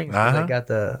hot springs. 'Cause they got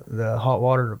the hot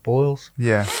water that boils.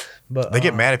 Yeah. But They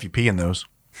get mad if you pee in those.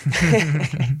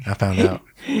 I found out.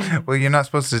 Well, you're not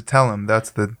supposed to tell them.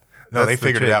 No, they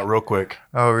figured it out real quick.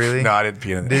 Oh, really? No, I didn't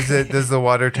pee in it. Does the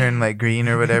water turn like green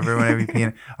or whatever whenever you pee in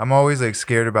it? I'm always like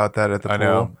scared about that at the pool. I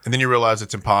know. And then you realize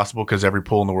it's impossible because every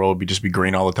pool in the world would just be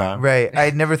green all the time. Right.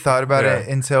 I'd never thought about it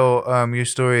until your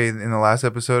story in the last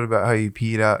episode about how you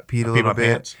peed a little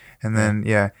bit. Pants. And then,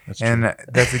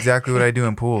 that's exactly what I do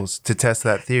in pools to test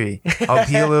that theory. I'll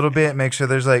pee a little bit, make sure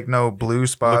there's like no blue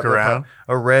spot. Look around.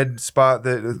 A red spot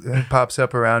that pops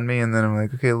up around me. And then I'm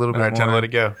like, okay, a little bit All right, more. time to let it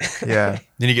go. Yeah.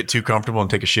 Then you get too comfortable and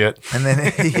take a shit. And then,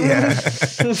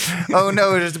 oh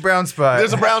no, there's a brown spot.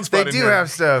 There's a brown spot They in do there. have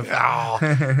stuff. Oh,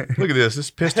 look at this. This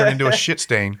piss turned into a shit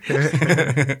stain.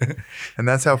 And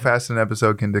that's how fast an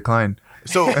episode can decline.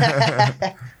 So,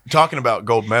 talking about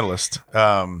gold medalist,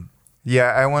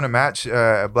 Yeah, I want to match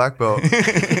a black belt.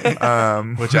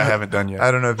 which I haven't done yet.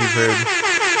 I don't know if you've heard.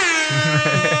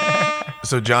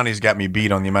 So Johnny's got me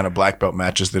beat on the amount of black belt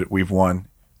matches that we've won.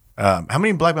 How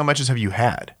many black belt matches have you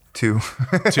had? 2.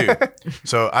 2.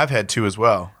 So I've had 2 as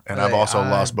well, and I've Hey, also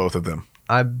lost both of them.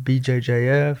 I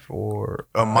BJJF or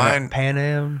Mine. Pan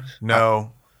Am's.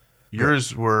 No,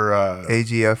 yours were.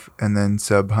 AGF and then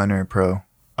Sub Hunter Pro.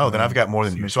 Oh, then I've got more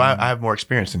than you. So I have more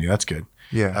experience than you. That's good.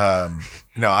 Yeah.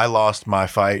 No, I lost my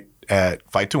fight at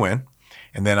Fight to Win,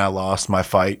 and then I lost my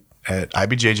fight at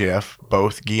IBJJF,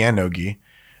 both gi and no gi,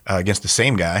 against the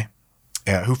same guy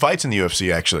who fights in the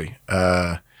UFC, actually.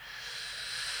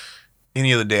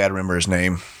 Any other day I'd remember his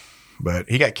name, but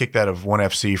he got kicked out of ONE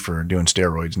FC for doing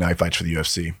steroids. Now he fights for the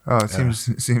UFC. Oh, it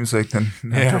seems like the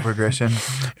natural progression.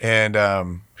 And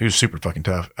he was super fucking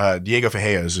tough. Diego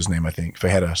Fejea is his name, I think.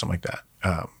 Fejeda, something like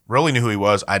that. Rolly knew who he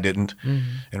was. I didn't.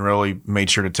 And Rolly made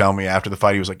sure to tell me after the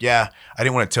fight. He was like, yeah, I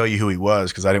didn't want to tell you who he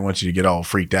was because I didn't want you to get all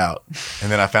freaked out.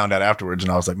 And then I found out afterwards,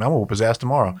 and I was like, man, I'm going to whoop his ass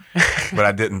tomorrow. But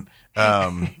I didn't.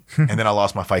 And then I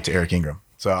lost my fight to Eric Ingram.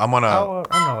 So I'm on a... Oh,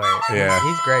 I know Eric. Yeah.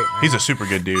 He's great, man. He's a super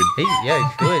good dude. He's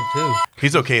good, too.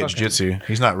 He's okay at jiu-jitsu.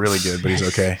 He's not really good, but he's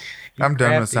okay. I'm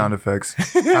done with crafty. sound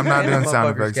effects. I'm not doing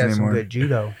sound Motherfucker's effects got some anymore. good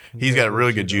judo. He's got a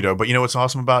really good judo. But you know what's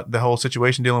awesome about the whole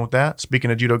situation dealing with that? Speaking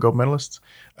of judo gold medalists,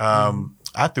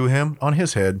 I threw him on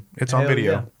his head. It's on Hell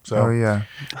video. yeah. So, Oh yeah.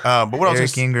 but what Eric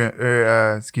else? Ingram,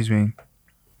 or excuse me,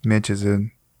 Mitch is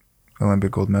an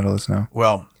Olympic gold medalist now.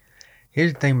 Well,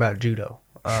 Here's the thing about judo.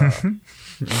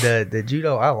 The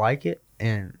judo, I like it,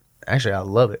 and actually I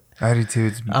love it. I do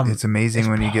too. It's amazing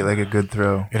when you get like a good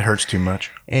throw. it hurts too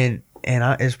much. And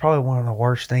it's probably one of the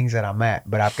worst things that I'm at.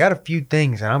 But I've got a few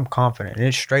things, and I'm confident. And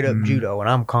it's straight up judo, and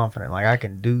I'm confident. Like I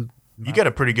can do. You got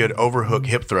a pretty good overhook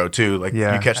hip throw too. Like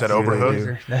Yeah, you catch that that's really overhook,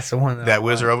 good. That's the one. that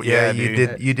whizzer over. Yeah, you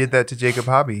dude. did that to Jacob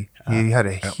Hobby. He had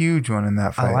a huge one in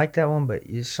that fight. I like that one, but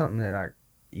it's something that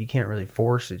you can't really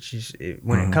force. It's just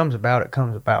when it comes about, it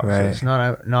comes about. So Right. it's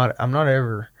not. I'm not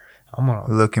ever. I'm gonna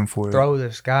Looking for it. throw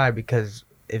this guy because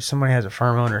if somebody has a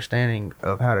firm understanding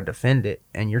of how to defend it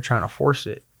and you're trying to force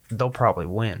it, they'll probably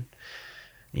win.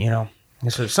 You know,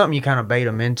 and so it's something you kind of bait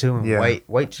them into and Yeah.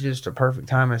 wait to just a perfect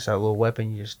time. It's that little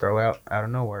weapon you just throw out of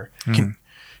nowhere.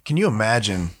 Can you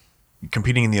imagine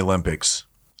competing in the Olympics?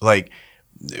 Like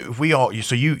if we all,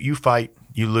 so you fight,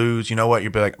 you lose. You know what?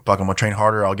 You'll be like, fuck, I'm gonna train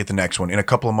harder. I'll get the next one. In a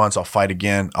couple of months, I'll fight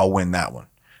again. I'll win that one.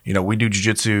 You know, we do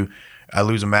jiu-jitsu. I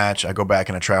lose a match. I go back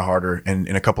and I try harder. And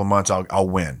in a couple of months, I'll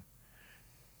win.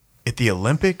 At the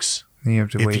Olympics, Then you have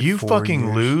to wait if you 4 fucking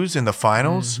years. lose in the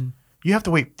finals, you have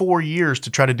to wait 4 years to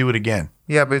try to do it again.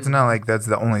 Yeah, but it's not like that's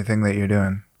the only thing that you're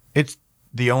doing. It's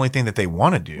the only thing that they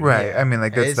want to do. Right. I mean,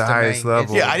 like that's It's the the highest main-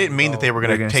 level. Yeah, I didn't mean that they were They're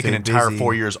going to gonna take an stay entire busy.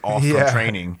 4 years off Yeah. from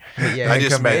training. But yeah, I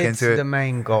just come back meant, into it. the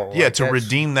main goal. yeah, Like, to that's-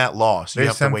 redeem that loss, you There's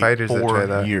have to some wait fighters that try 4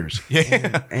 that. years.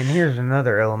 Yeah. And here's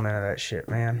another element of that shit,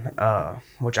 man,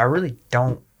 which I really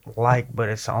don't like, but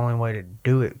it's the only way to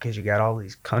do it because you got all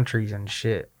these countries and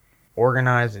shit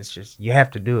organized. It's just you have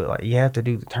to do it. Like you have to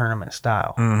do the tournament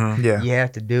style. Yeah. You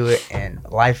have to do it, and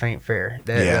life ain't fair.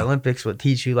 The Olympics will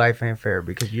teach you life ain't fair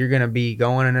because you're gonna be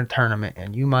going in a tournament,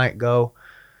 and you might go,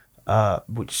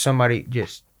 with somebody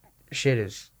just shit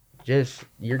is. Just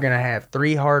you're gonna have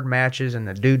 3 hard matches, and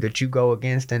the dude that you go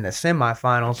against in the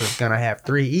semifinals is gonna have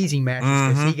 3 easy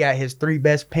matches because he got his 3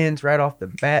 best pins right off the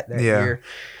bat that year.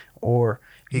 Or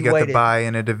He you got the waited- bye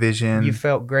in a division. You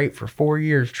felt great for 4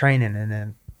 years training, and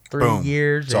then 3 Boom.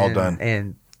 years, It's all and, done.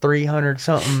 and 300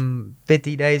 something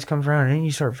 50 days comes around, and then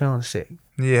you start feeling sick.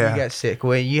 yeah. You got sick.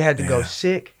 Well, you had to go Yeah.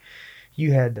 sick.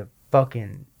 You had to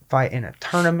fucking fight in a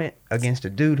tournament against a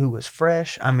dude who was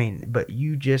fresh. I mean, but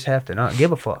you just have to not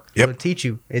give a fuck. Yep. It'll teach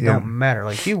you. It Yeah. don't matter.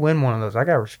 Like if you win one of those, I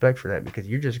got respect for that because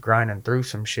you're just grinding through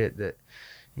some shit that,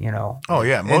 you know. Oh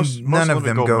yeah, most none of Olympic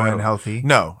them gold go in medal- healthy.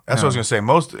 No, that's what I was No. gonna say.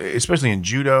 Most, especially in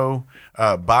judo,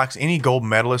 box, any gold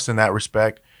medalist in that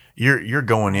respect, you're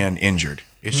going in injured.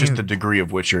 It's just the degree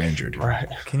of which you're injured. Right.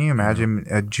 Can you imagine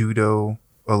a judo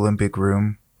Olympic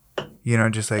room? You know,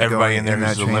 just like Everybody going in there that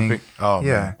who's training. Olympic. Oh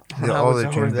Yeah, When I all was the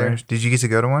over training there- partners. Did you get to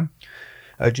go to one?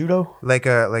 Judo. Like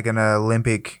an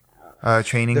Olympic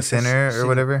training The center or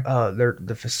whatever?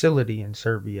 The facility in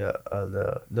Serbia,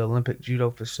 the Olympic judo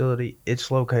facility,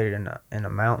 it's located in the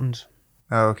mountains.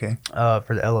 Oh, okay.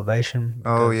 For the elevation.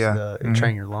 Oh, because yeah. It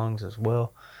train your lungs as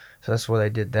well. So that's where they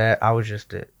did that. I was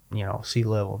just at sea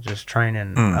level, just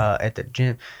training at the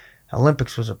gym.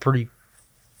 Olympics was a pretty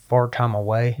far time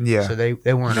away. Yeah. So they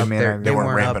weren't Yeah, up man, there. they They weren't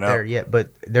weren't up ramping there up. yet, but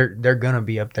they're gonna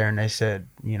be up there. And they said,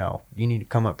 you need to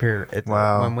come up here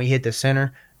Wow. when we hit the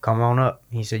center. Come on up.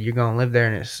 He said you're gonna live there,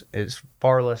 and it's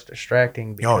far less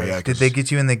distracting. Oh because- yeah. Did they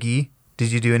get you in the gi?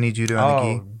 Did you do any judo in the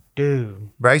gi? Oh, dude.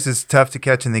 Bryce is tough to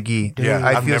catch in the gi. Yeah,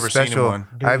 I I've feel never seen him special. one.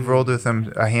 I've rolled with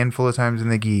him a handful of times in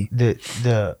the gi.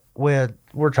 Well,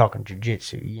 we're talking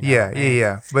jujitsu.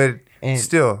 Yeah. But And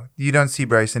Still, you don't see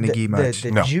Bryce in a gi much.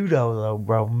 The No. judo though,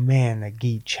 bro, man, the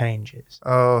gi changes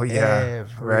Oh yeah,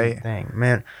 right. everything,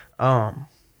 man.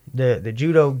 The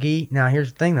judo gi. Now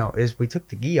here's the thing though, is we took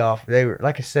the gi off. They were,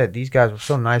 like I said, these guys were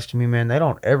so nice to me, man. They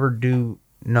don't ever do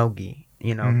no gi,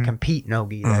 compete no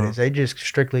gi. That is, they just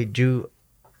strictly judo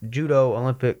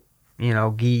Olympic,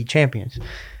 gi champions.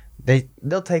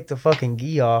 They'll take the fucking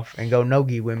gi off and go no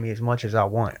gi with me as much as I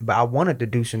want, but I wanted to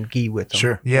do some gi with them.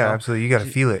 Sure. Yeah, absolutely. You got to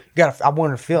feel it. I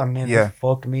wanted to feel it, man. Yeah. They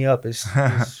fucked me up. It's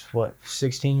what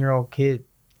 16-year-old kid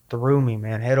threw me,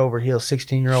 man, head over heels.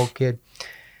 16-year-old kid.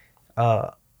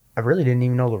 I really didn't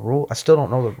even know the rule. I still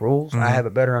don't know the rules. I have a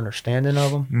better understanding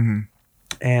of them,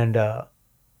 and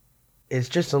it's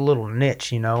just a little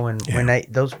niche, And when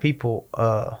those people,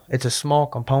 it's a small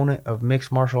component of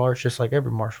mixed martial arts, just like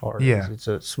every martial art. Yeah. It's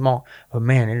a small, but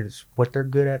man, it is what they're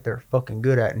good at. They're fucking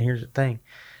good at. And here's the thing,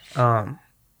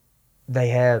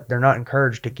 they're not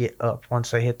encouraged to get up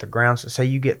once they hit the ground. So say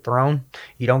you get thrown,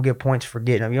 you don't get points for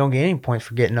getting up. You don't get any points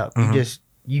for getting up.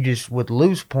 You just would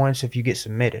lose points if you get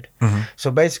submitted.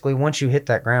 So basically, once you hit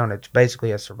that ground, it's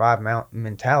basically a survive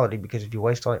mentality, because if you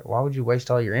why would you waste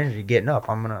all your energy getting up?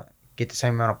 I'm gonna get the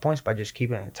same amount of points by just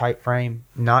keeping it in a tight frame,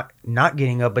 not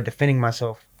getting up, but defending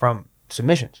myself from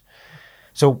submissions.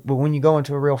 So, but when you go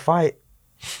into a real fight,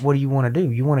 what do you want to do?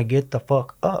 You want to get the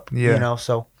fuck up,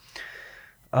 So,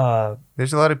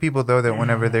 there's a lot of people though that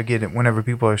whenever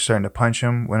people are starting to punch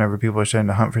them, whenever people are starting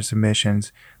to hunt for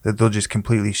submissions, that they'll just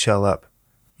completely shell up.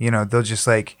 They'll just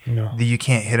you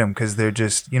can't hit them because they're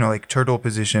just, like turtle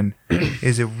position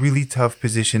is a really tough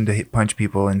position to punch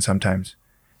people in sometimes.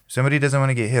 Somebody doesn't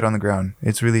want to get hit on the ground.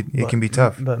 It can be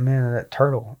tough. But man, that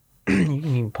turtle, you can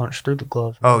even punch through the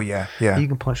gloves. Oh yeah. You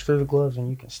can punch through the gloves and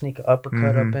you can sneak an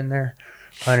uppercut up in there.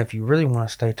 And if you really want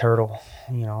to stay turtle,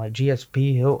 like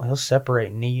GSP, he'll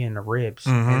separate knee and the ribs.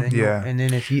 And then and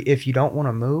then if you don't want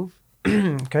to move,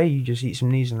 okay, you just eat some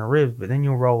knees and the ribs, but then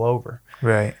you'll roll over.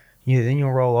 Right. Then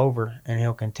you'll roll over and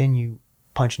he'll continue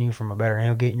punching you from a better. And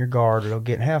he'll get in your guard or he'll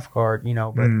get in half guard.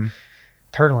 But.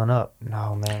 Turtling up,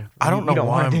 no man. I don't know you don't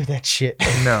why want to do that shit.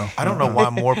 No, I don't know why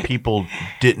more people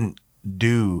didn't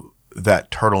do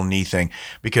that turtle knee thing,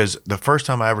 because the first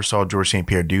time I ever saw George St.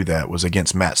 Pierre do that was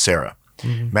against Matt Serra.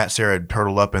 Matt Serra had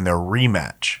turtled up in their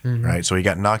rematch, right? So he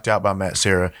got knocked out by Matt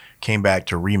Serra, came back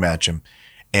to rematch him,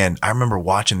 and I remember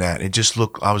watching that. It just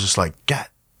looked. I was just like, God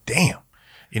damn.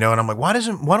 And I'm like, why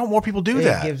don't more people do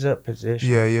that? It gives up position.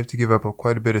 Yeah, you have to give up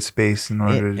quite a bit of space in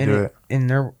order to do it.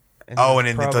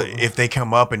 If they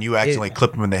come up and you accidentally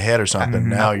clip them in the head or something,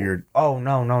 now you're... Oh,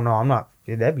 no, I'm not.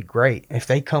 That'd be great. If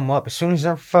they come up, as soon as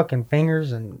their fucking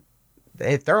fingers, and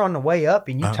if they're on the way up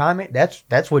and you time it,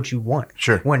 that's what you want.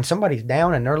 Sure. When somebody's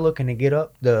down and they're looking to get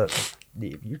up,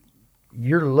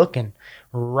 you're looking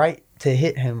right to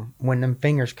hit him when them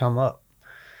fingers come up.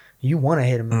 You want to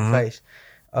hit him in the face.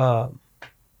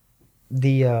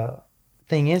 The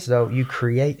thing is, though, you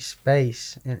create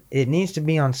space, and it needs to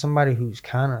be on somebody who's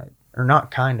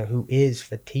who is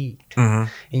fatigued. And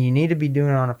you need to be doing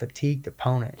it on a fatigued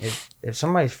opponent. If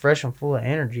somebody's fresh and full of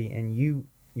energy and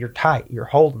you're tight, you're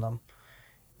holding them,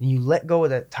 and you let go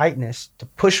of that tightness to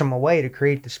push them away to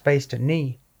create the space to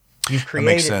knee, you've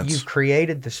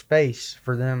created the space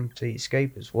for them to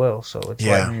escape as well. So it's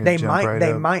like they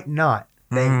might not.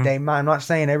 They might. I'm not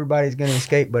saying everybody's going to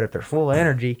escape, but if they're full of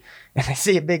energy and they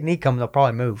see a big knee coming, they'll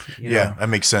probably move. Yeah, that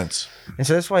makes sense. And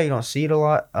so that's why you don't see it a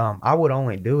lot. I would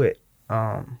only do it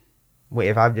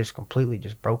if I've just completely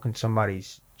just broken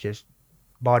somebody's just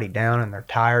body down and they're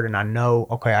tired, and I know,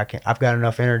 okay, I've got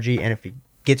enough energy, and if he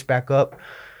gets back up,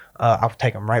 I'll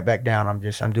take him right back down. I'm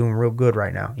doing real good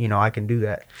right now. I can do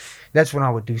that. That's when I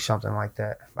would do something like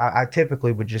that. I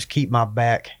typically would just keep my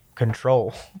back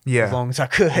control as long as I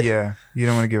could. Yeah, you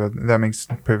don't want to give up. That makes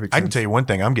perfect sense. I can tell you one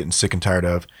thing I'm getting sick and tired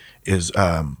of is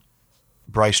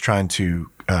Bryce trying to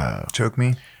choke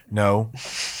me. No,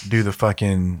 do the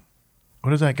fucking,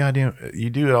 what is that goddamn,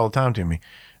 you do it all the time to me.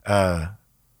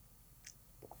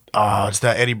 It's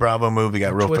that Eddie Bravo move that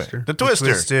got real Twister. The Twister.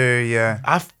 The Twister, yeah.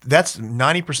 That's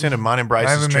 90% of mine and Bryce's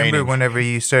I remember training. whenever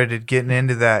you started getting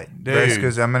into that, Bryce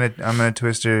goes, I'm gonna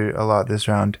Twister a lot this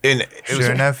round. And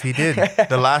sure enough, he did.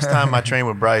 The last time I trained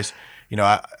with Bryce,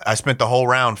 I spent the whole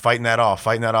round fighting that off,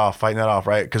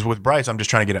 right? Because with Bryce, I'm just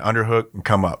trying to get an underhook and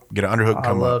come up. Get an underhook and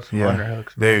come I up. love some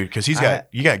underhooks. Dude, because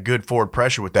you got good forward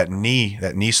pressure with that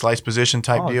knee slice position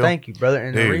type deal. Thank you, brother.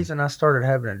 And Dude. The reason I started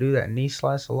having to do that knee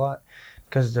slice a lot,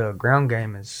 because the ground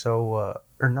game is so,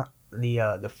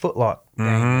 the footlock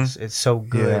thing is so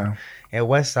good at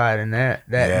Westside, and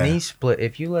that knee split.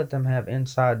 If you let them have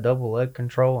inside double leg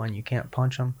control and you can't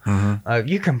punch them,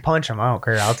 you can punch them. I don't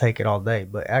care. I'll take it all day.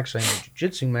 But actually, in a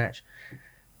jiu-jitsu match,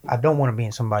 I don't want to be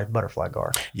in somebody's butterfly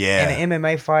guard. Yeah. In an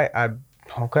MMA fight,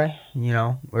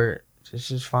 this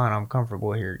is fine. I'm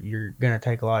comfortable here. You're gonna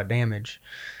take a lot of damage,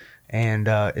 and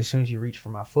as soon as you reach for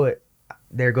my foot,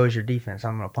 there goes your defense.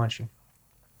 I'm gonna punch you.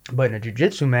 But in a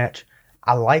jiu-jitsu match,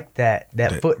 I like that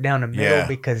foot down the middle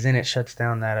because then it shuts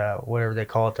down that whatever they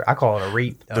call it. I call it a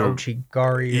reap, the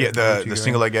Uchigari. Yeah, the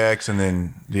single leg X and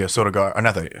then the Sotogari, or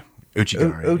not the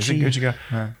Uchigari.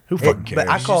 Uchigari. Who fucking cares? But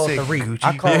I call it the reap.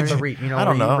 I call it the reap. You know, I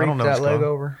don't know. You I don't know that what's leg called.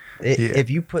 over. If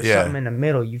you put something in the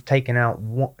middle, you've taken out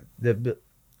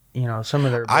some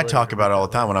of their. I talk about it all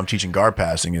the time when I'm teaching guard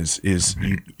passing.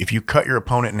 If you cut your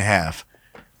opponent in half,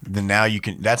 then now you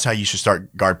can. That's how you should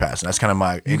start guard passing. That's kind of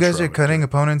my. You guys are cutting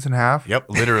opponents in half? Yep,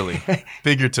 literally,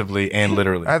 figuratively, and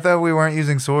literally. I thought we weren't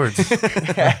using swords.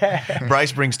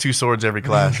 Bryce brings 2 swords every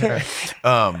class.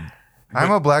 I'm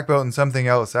a black belt in something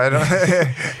else. I don't.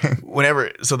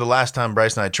 So the last time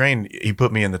Bryce and I trained, he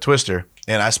put me in the twister,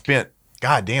 and I spent,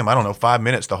 God damn, I don't know, 5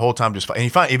 minutes the whole time just. And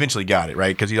he eventually got it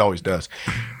right because he always does.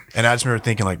 And I just remember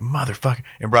thinking, like, motherfucker.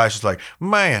 And Bryce was like,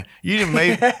 man, you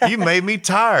made me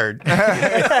tired.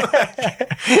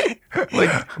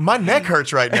 Like, my neck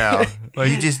hurts right now. Like,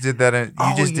 you just did that.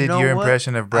 You just did your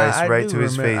impression of Bryce right to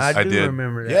his face. I did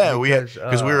remember that. Yeah,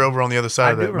 because we were over on the other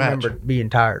side of the match. I do remember being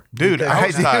tired. Dude, I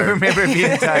was tired. remember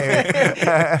being tired.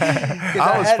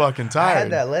 I was fucking tired. I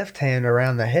had that left hand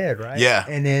around the head, right? Yeah.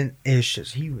 And then it's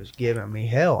just, he was giving me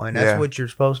hell. And that's what you're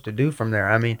supposed to do from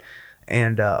there. I mean,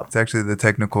 and it's actually the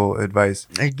technical advice.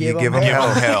 You give them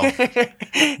hell.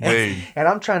 Dude. And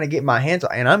I'm trying to get my hands,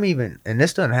 and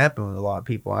this doesn't happen with a lot of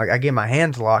people. I get my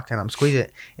hands locked and I'm squeezing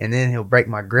it, and then he'll break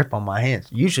my grip on my hands.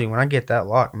 Usually when I get that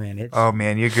lock, man, it's. Oh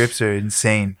man, your grips are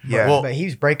insane. Yeah. But he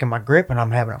was breaking my grip and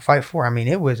I'm having a fight for it. I mean,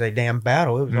 it was a damn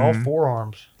battle. It was all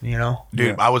forearms, you know?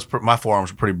 Dude, my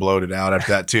forearms were pretty bloated out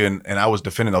after that too, and I was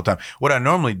defending the whole time. What I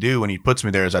normally do when he puts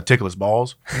me there is I tickle his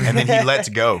balls, and then he lets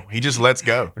go. He just lets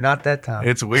go. Not that time.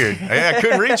 It's weird. I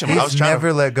couldn't reach him. I was He's trying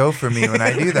never let go from me when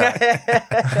I do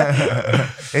that.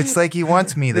 It's like he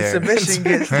wants me The there. submission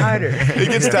gets tighter. It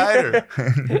gets tighter.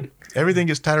 Everything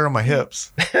gets tighter on my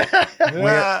hips.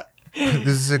 This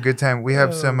is a good time. We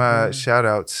have some shout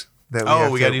outs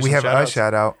that we have a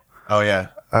shout out. Oh yeah.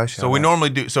 So we normally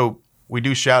do. So we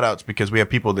do shout outs because we have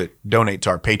people that donate to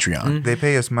our Patreon. They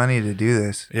pay us money to do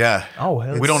this. Yeah. Oh,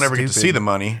 hell We don't ever get to stupid. see the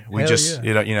money. We Hell just,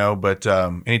 yeah. but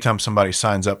anytime somebody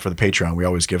signs up for the Patreon, we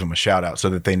always give them a shout out so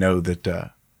that they know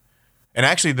that. And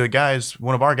actually, the guy is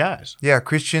one of our guys. Yeah,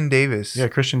 Christian Davis. Yeah,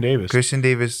 Christian Davis. Thank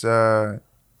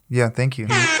you.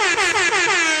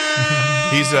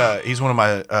 He's one of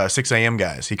my 6 a.m.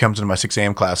 guys. He comes into my 6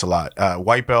 a.m. class a lot.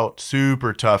 White belt,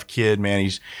 super tough kid, man.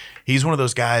 He's one of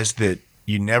those guys that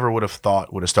you never would have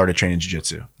thought would have started training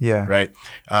jiu-jitsu. Yeah. Right?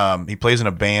 He plays in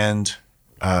a band.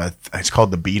 It's called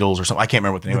the Beatles or something. I can't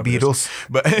remember what the name of it is. Beatles.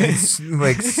 But It's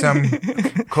like some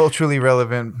culturally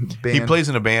relevant band. he plays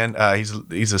in a band.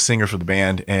 He's a singer for the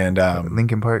band, and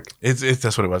Linkin Park. it's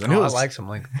that's what it was. And I it was like some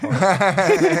Linkin Park.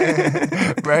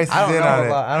 Bryce is in on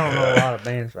it. I don't know a lot of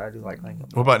bands, but I do like Linkin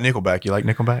Park. What about Nickelback? You like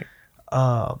Nickelback?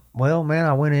 Well, man,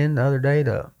 I went in the other day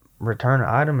to return an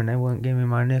item and they wouldn't give me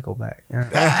my nickel back. You know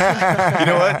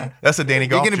what? That's a Danny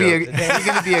Golf You're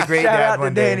gonna be a great Shout dad out to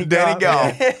one day. Danny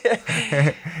Golf.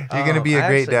 You're gonna be a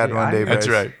great dad one day, That's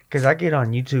Bryce. right. Because I get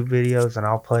on YouTube videos and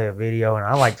I'll play a video and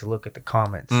I like to look at the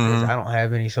comments. 'Cause I don't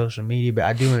have any social media, but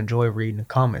I do enjoy reading the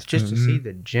comments just to see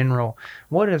the general.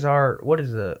 What's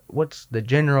the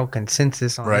general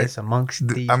consensus on Right. this amongst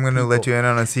these? I'm gonna let people? you in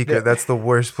on a secret. That's the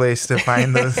worst place to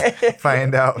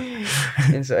find out.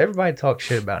 And so everybody talks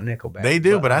shit about Nickelback. They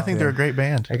do, but I think they're a great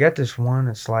band. I got this one.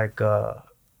 It's like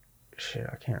shit.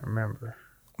 I can't remember.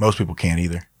 Most people can't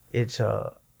either. It's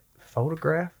a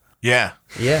photograph. Yeah.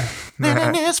 Yeah.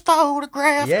 In this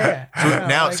photograph. Yeah. So I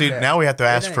now, like see, that. now we have to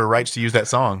ask ain't- for rights to use that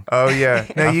song. Oh yeah.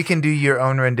 No, you can do your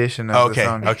own rendition of the Okay.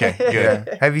 song. Okay. Good.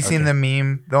 Yeah. Have you seen the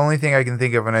meme? The only thing I can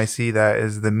think of when I see that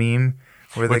is the meme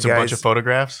where the It's a bunch guy's of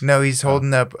photographs. no, he's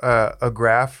holding up a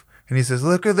graph and he says,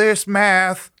 "Look at this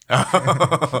math."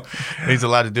 He's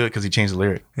allowed to do it because he changed the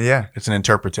lyric. Yeah. It's an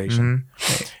interpretation.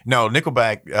 No,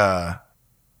 Nickelback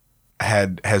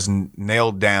has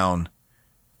nailed down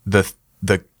the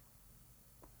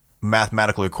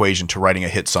mathematical equation to writing a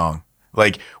hit song.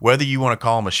 Like whether you want to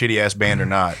call them a shitty ass band or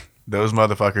not, those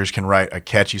motherfuckers can write a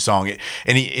catchy song.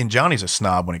 And Johnny's a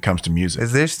snob when it comes to music.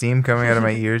 Is there steam coming out of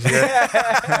my ears yet?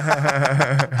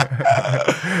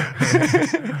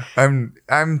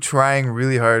 I'm trying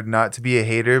really hard not to be a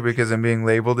hater because I'm being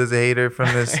labeled as a hater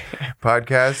from this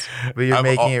podcast, but you're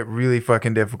making it really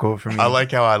fucking difficult for me. I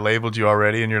like how I labeled you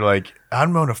already, and you're like,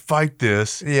 I'm going to fight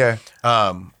this. Yeah.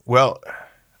 Well,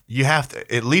 you have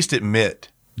to at least admit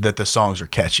that the songs are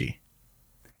catchy.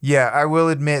 Yeah, I will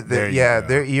admit that,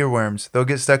 they're earworms. They'll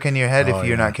get stuck in your head if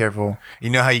you're not careful.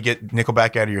 You know how you get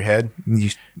Nickelback out of your head?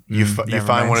 You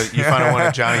find one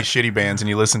of Johnny's shitty bands and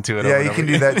you listen to it. Yeah, you can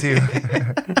do that too.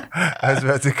 I was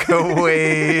about to go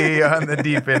way on the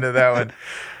deep end of that one.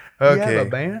 Okay. You have a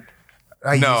band?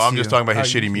 I'm just talking about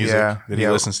his shitty music that he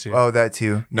listens to. Oh, that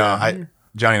too. No,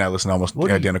 Johnny and I listen to almost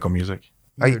identical music.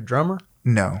 You're a drummer?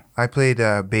 No, I played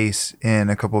bass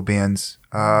in a couple bands,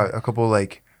 a couple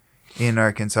like in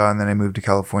Arkansas, and then I moved to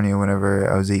California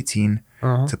whenever I was 18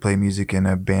 to play music in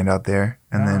a band out there,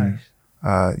 and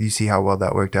then you see how well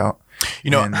that worked out.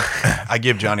 You know, I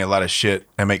give Johnny a lot of shit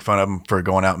and make fun of him for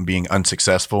going out and being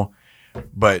unsuccessful,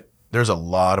 but there's a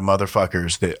lot of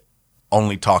motherfuckers that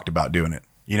only talked about doing it.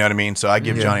 You know what I mean? So I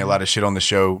give Johnny a lot of shit on the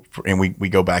show, and we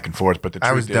go back and forth. But the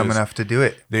truth I was dumb enough to do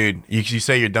it, dude. You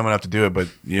say you're dumb enough to do it, but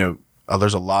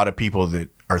there's a lot of people that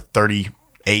are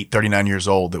 38, 39 years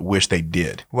old that wish they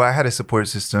did. Well, I had a support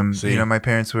system. See? My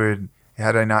parents were.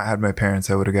 Had I not had my parents,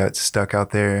 I would have got stuck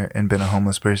out there and been a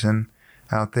homeless person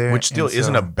out there. Which still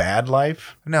isn't a bad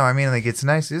life. No, I mean, like, it's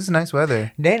nice. It's nice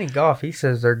weather. Danny Goff, he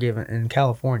says they're giving, in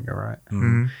California, right?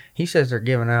 Mm-hmm. He says they're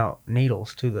giving out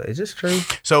needles to the, is this true?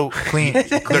 So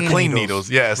they're clean needles.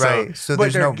 Yeah. Right. So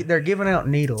but they're giving out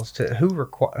needles to,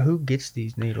 who gets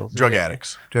these needles? Drug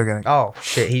addicts. Oh,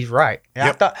 shit, he's right.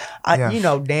 Yep. I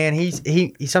thought, Dan,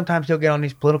 he sometimes he'll get on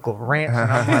these political rants. And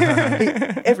I'm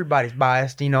like, everybody's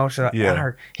biased, so I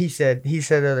heard, he said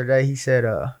the other day,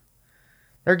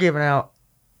 they're giving out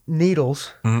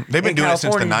needles. Mm-hmm. They've been doing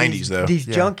California, it since the 90s, though. These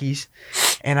junkies.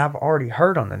 And I've already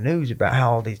heard on the news about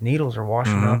how all these needles are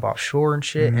washing up offshore and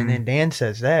shit. And then Dan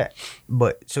says that.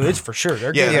 But so it's for sure.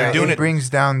 They're doing it. It brings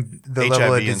down the HIV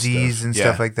level of disease and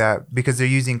stuff like that because they're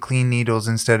using clean needles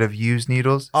instead of used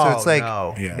needles. So it's like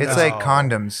like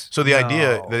condoms. So the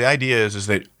idea is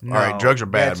that all right, drugs are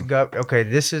bad.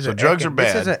 Drugs are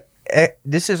bad.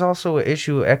 This is also an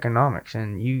issue of economics,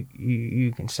 and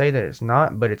you can say that it's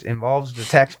not, but it involves the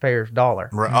taxpayer's dollar.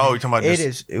 Right. Oh, you're talking about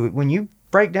is when you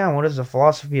break down what is the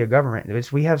philosophy of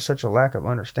government. We have such a lack of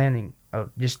understanding of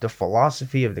just the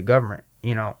philosophy of the government.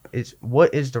 It's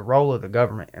what is the role of the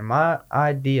government, and my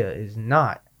idea is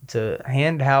not to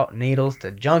hand out needles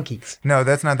to junkies. No,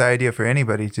 that's not the idea for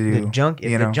anybody to do. If the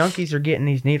junkies are getting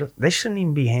these needles, they shouldn't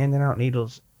even be handing out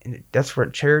needles. And that's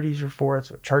what charities are for. That's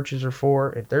what churches are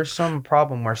for. If there's some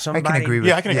problem where somebody, I can agree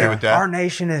with that. Our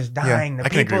nation is dying.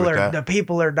 The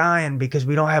people are dying because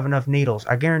we don't have enough needles.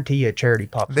 I guarantee you a charity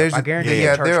pops up. I guarantee you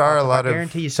a church there are pops a lot up. I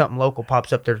guarantee you something local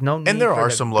pops up. There's no need for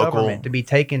the government to be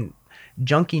taking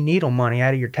junky needle money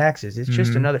out of your taxes. It's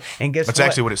just another. And guess that's what?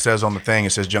 actually what it says on the thing.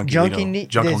 It says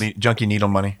junky needle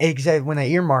money. Exactly. When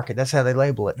they earmark it, that's how they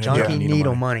label it. Junky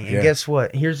needle money. And guess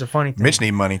what? Here's the funny thing. Mitch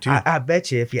need money too. I bet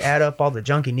you if you add up all the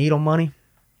junky needle money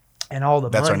and all the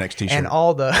that's money, our next t-shirt. and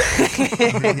all the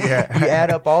you add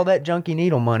up all that junky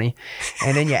needle money,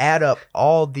 and then you add up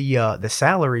all the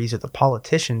salaries of the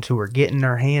politicians who are getting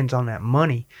their hands on that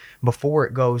money before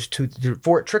it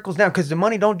trickles down, because the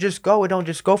money don't just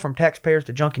go from taxpayers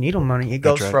to junky needle money. It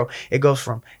goes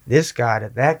from this guy to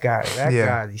that guy to that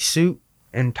guy. The suit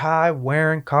and tie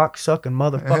wearing cock sucking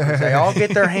motherfuckers. They all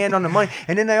get their hand on the money,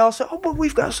 and then they all say, "Oh, but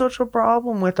we've got such a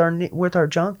problem with our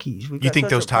junkies." You think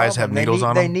those ties have needles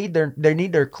on them? They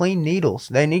need their clean needles.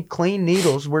 They need clean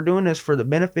needles. We're doing this for the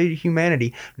benefit of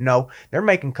humanity. No, they're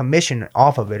making commission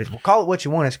off of it. We'll call it what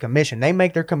you want. It's commission. They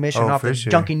make their commission off the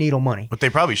junky needle money. What they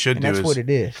probably should do that's what it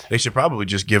is. They should probably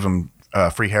just give them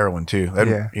free heroin too.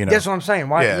 That's what I'm saying.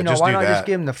 Why not just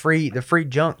give them the free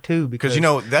junk too? Because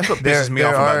that's what pisses me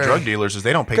off about drug dealers is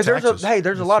they don't pay taxes.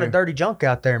 There's a lot of dirty junk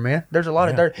out there, man. There's a lot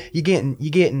of dirty. You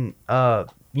getting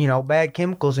bad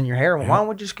chemicals in your heroin. Why don't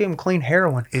we just give them clean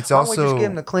heroin? Why don't we just give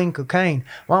them the clean cocaine?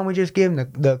 Why don't we just give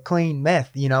them the clean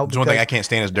meth? There's one thing I can't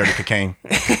stand is dirty cocaine.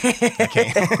 I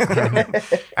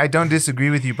can't. I don't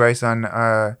disagree with you, Bryce, on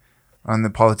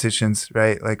the politicians,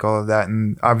 right? Like all of that,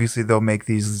 and obviously they'll make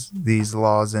these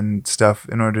laws and stuff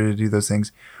in order to do those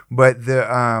things. But there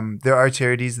are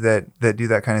charities that do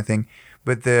that kind of thing.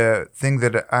 But the thing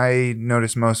that I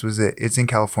noticed most was that it's in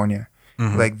California.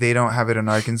 Mm-hmm. Like they don't have it in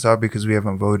Arkansas because we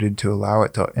haven't voted to allow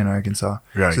it in Arkansas.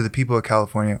 Right. So the people of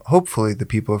California, hopefully the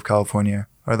people of California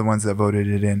are the ones that voted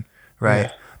it in,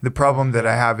 right? Yeah. The problem that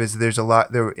I have is there's a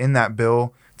lot there in that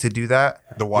bill to do that.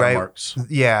 The watermarks. Right?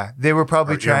 Yeah, they were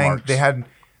probably Or trying. earmarks. They had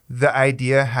the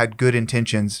idea had good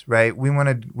intentions, right? We want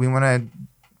to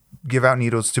give out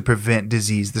needles to prevent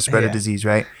disease, the spread of disease,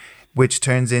 right? Which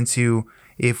turns into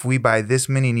if we buy this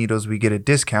many needles, we get a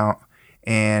discount.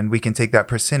 And we can take that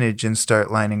percentage and start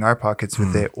lining our pockets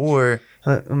with it. Or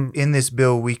in this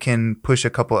bill, we can push a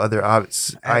couple other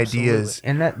ideas.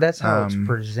 And that's how it's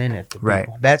presented to people. Right.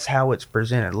 That's how it's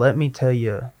presented. Let me tell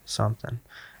you something.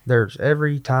 There's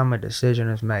every time a decision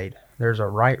is made, there's a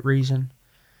right reason.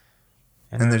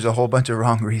 And there's a whole bunch of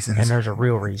wrong reasons. And there's a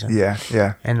real reason.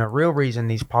 Yeah. And the real reason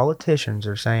these politicians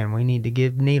are saying we need to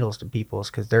give needles to people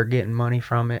is because they're getting money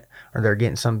from it or they're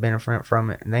getting some benefit from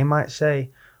it. And they might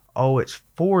say, oh, it's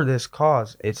for this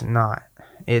cause. It's not.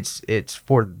 It's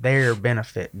for their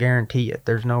benefit. Guarantee it.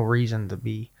 There's no reason to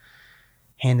be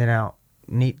handing out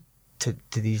to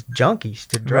these junkies,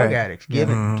 to drug addicts,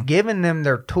 giving them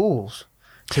their tools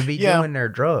to be doing their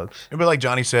drugs. But like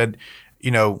Johnny said,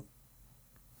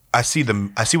 I see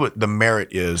what the merit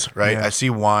is, right? Yeah. I see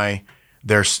why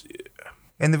there's.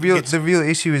 And the real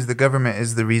issue is the government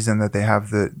is the reason that they have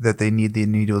that they need the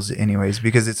needles anyways,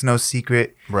 because it's no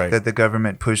secret that the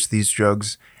government pushed these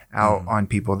drugs out on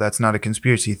people. That's not a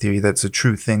conspiracy theory. That's a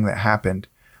true thing that happened.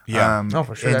 Yeah.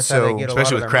 For sure. That's how they get a lot especially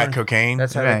of with their crack money. cocaine.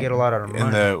 That's how they get a lot of their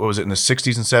money. In the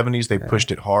 60s and 70s, they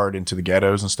pushed it hard into the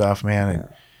ghettos and stuff, man.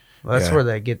 Well, that's where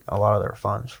they get a lot of their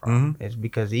funds from. It's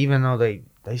because even though they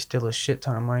steal a shit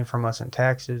ton of money from us in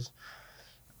taxes,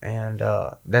 and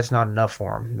that's not enough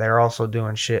for them. They're also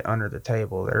doing shit under the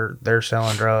table. They're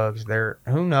selling drugs.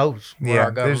 Who knows where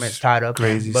our government's tied up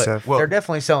crazy in, but stuff. they're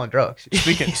definitely selling drugs.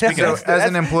 Speaking as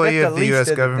an employee of the U.S.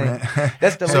 government,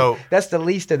 that's the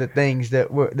least of the things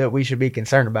that we should be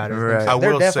concerned about. Right. I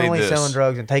They're will say definitely this. selling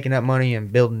drugs and taking that money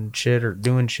and building shit or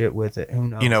doing shit with it. Who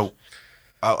knows?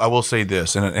 I will say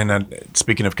this, and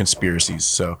speaking of conspiracies,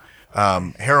 so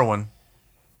heroin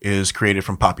is created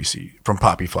from poppy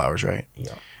flowers, right?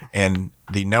 Yeah. And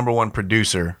the number one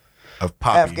producer of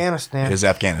poppy is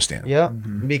Afghanistan. Yeah,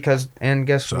 because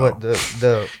guess what?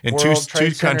 The in World two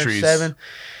Trade Center countries 7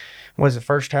 was the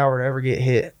first tower to ever get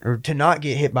hit, or to not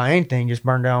get hit by anything, just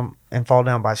burn down and fall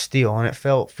down by steel, and it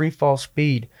fell free fall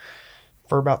speed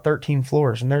for about 13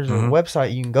 floors. And there's a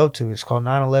website you can go to. It's called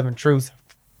 9/11 Truth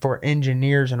for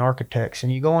engineers and architects,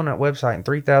 and you go on that website, and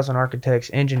 3,000 architects,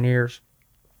 engineers,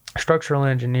 structural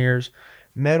engineers,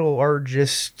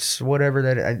 metallurgists, whatever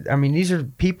that. I mean, these are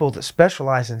people that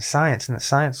specialize in science, and the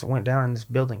science that went down in this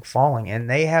building falling. And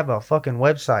they have a fucking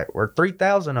website where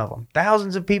 3,000 of them,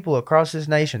 thousands of people across this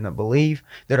nation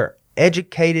that are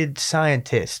educated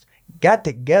scientists, got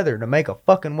together to make a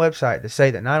fucking website to say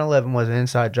that 9/11 was an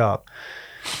inside job,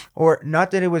 or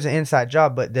not that it was an inside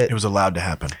job, but that it was allowed to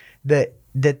happen. That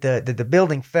the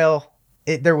building fell.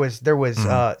 There was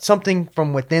something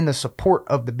from within the support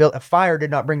of the building. A fire did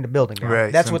not bring the building down.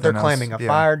 Right, That's what they're something claiming. else,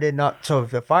 Fire did not. So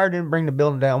if the fire didn't bring the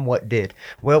building down, what did?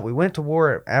 Well, we went to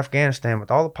war at Afghanistan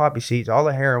with all the poppy seeds, all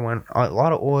the heroin, a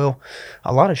lot of oil,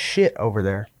 a lot of shit over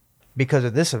there because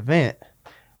of this event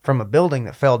from a building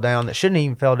that fell down that shouldn't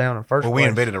even fell down in the first place. We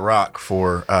invaded Iraq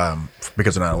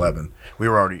because of 9/11. We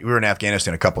were in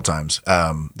Afghanistan a couple times.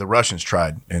 The Russians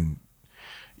tried, and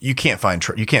you can't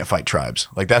fight tribes.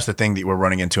 Like, that's the thing that we're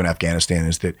running into in Afghanistan,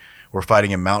 is that we're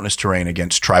fighting in mountainous terrain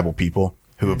against tribal people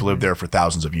who have lived there for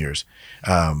thousands of years.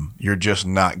 You're just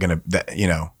not gonna,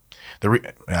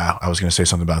 I was gonna say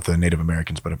something about the Native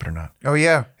Americans, but I better not. Oh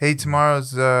yeah, hey,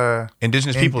 tomorrow's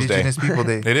Indigenous Peoples Day. Indigenous People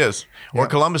Day. It is, or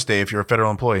Columbus Day if you're a federal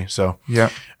employee. So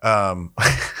Yeah.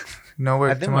 No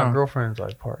work I think tomorrow. my girlfriend's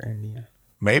like part Indian.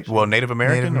 maybe Native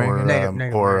American, Native or American.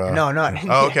 Native or American. No, not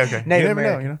Oh, okay. Native You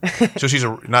never know, So she's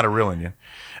not a real Indian.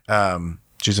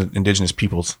 She's an Indigenous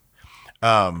Peoples.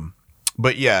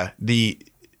 But yeah, the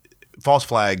false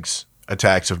flags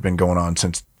attacks have been going on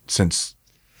since.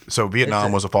 So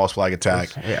Vietnam was a false flag attack.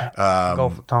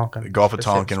 Gulf of Tonkin. Gulf of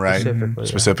Tonkin, right?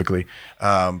 Specifically.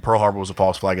 Pearl Harbor was a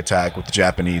false flag attack with the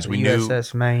Japanese. We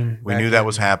USS Maine. We knew that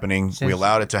was happening. We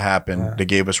allowed it to happen. They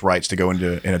gave us rights to go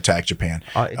into and attack Japan.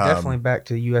 Definitely back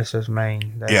to the USS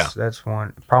Maine. That's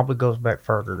one. Probably goes back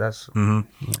further. That's And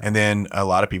then a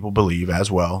lot of people believe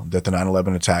as well that the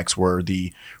 9/11 attacks were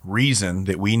the reason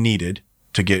that we needed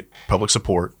to get public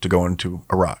support to go into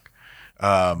Iraq.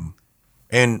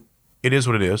 And it is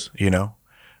what it is,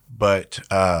 but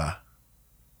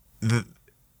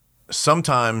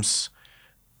sometimes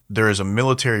there is a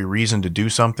military reason to do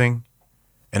something,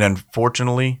 and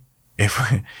unfortunately,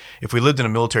 if we lived in a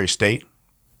military state,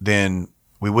 then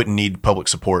we wouldn't need public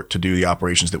support to do the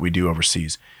operations that we do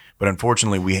overseas. But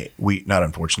unfortunately, we not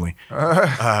unfortunately,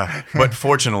 but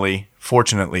fortunately,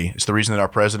 it's the reason that our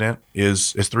president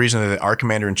it's the reason that our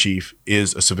commander in chief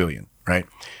is a civilian, right?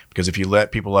 Because if you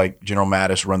let people like General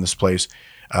Mattis run this place,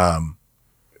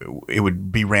 it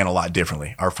would be ran a lot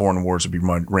differently. Our foreign wars would be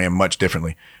ran much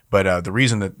differently. But the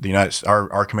reason that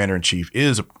our commander in chief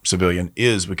is a civilian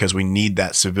is because we need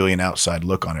that civilian outside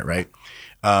look on it, right?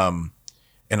 And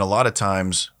a lot of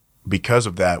times, because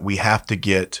of that, we have to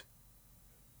get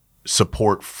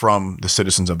support from the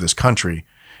citizens of this country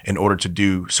in order to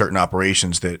do certain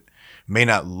operations that may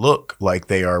not look like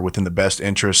they are within the best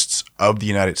interests of the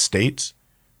United States,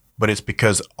 but it's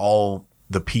because all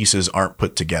the pieces aren't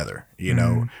put together. You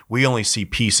know, we only see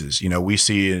pieces. You know, we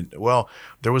see, well,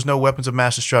 there was no weapons of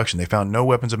mass destruction. They found no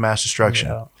weapons of mass destruction.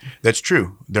 Yeah. That's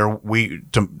true.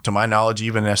 To my knowledge,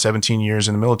 even at 17 years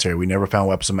in the military, we never found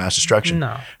weapons of mass destruction.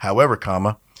 No. However,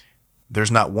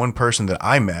 there's not one person that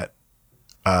I met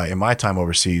in my time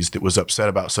overseas that was upset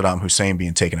about Saddam Hussein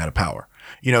being taken out of power.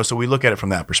 You know, so we look at it from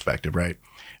that perspective, right?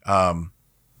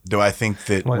 Do I think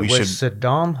that we should...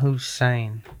 Saddam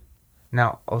Hussein...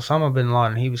 Now, Osama bin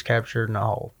Laden, he was captured in a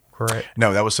hole, correct?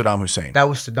 No, that was Saddam Hussein. That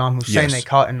was Saddam Hussein they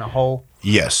caught in the hole?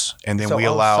 Yes. And then we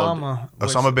allowed...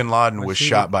 Osama bin Laden was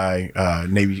shot by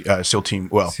Navy SEAL Team...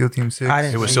 Well, SEAL Team 6?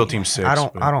 It was SEAL Team 6. I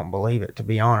don't believe it, to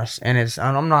be honest. And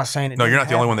I'm not saying it No, you're not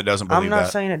the only one that doesn't believe that. I'm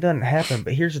not saying it doesn't happen,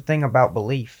 but here's the thing about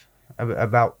belief.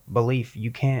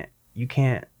 You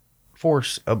can't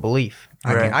force a belief.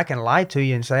 Right. I can lie to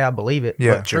you and say I believe it,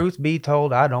 but truth be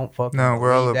told, I don't fucking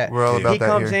believe that. We're all about that. He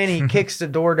comes in, he kicks the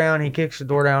door down,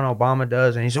 Obama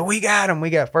does, and he said, we got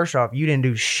him. First off, you didn't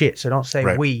do shit, so don't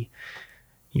say we.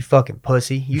 You fucking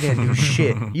pussy. You didn't do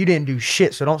shit. You didn't do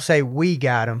shit, so don't say we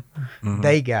got him.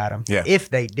 They got him. Yeah. If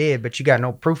they did, but you got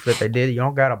no proof that they did. You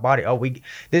don't got a body.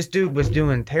 This dude was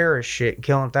doing terrorist shit,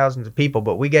 killing thousands of people,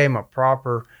 but we gave him a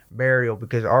proper burial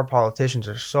because our politicians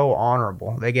are so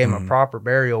honorable. They gave him a proper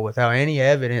burial without any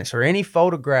evidence or any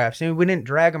photographs. And we didn't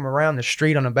drag him around the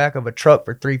street on the back of a truck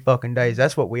for 3 fucking days.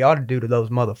 That's what we ought to do to those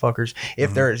motherfuckers.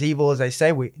 If they're as evil as they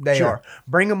say they are.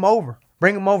 Bring them over.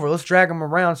 Let's drag them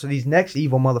around so these next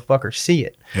evil motherfuckers see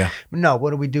it. Yeah. But no,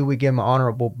 what do? We give them an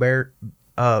honorable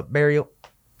burial?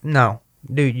 No.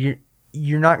 Dude,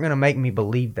 you're not going to make me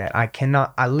believe that. I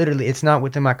cannot. It's not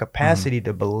within my capacity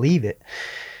to believe it.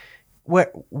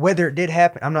 Whether it did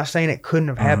happen, I'm not saying it couldn't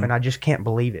have happened. I just can't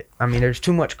believe it. I mean, there's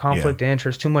too much conflict of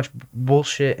interest, too much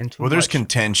bullshit, and there's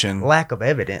contention. Lack of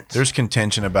evidence. There's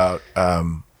contention about.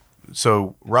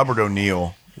 So Robert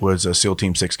O'Neill was a SEAL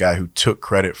Team 6 guy who took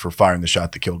credit for firing the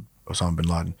shot that killed Osama bin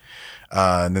Laden.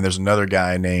 And then there's another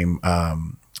guy named, I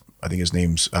think his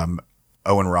name's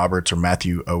Owen Roberts or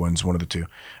Matthew Owens, one of the two.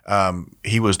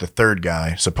 He was the third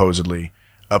guy, supposedly,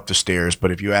 up the stairs.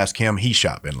 But if you ask him, he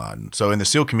shot bin Laden. So in the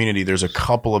SEAL community, there's a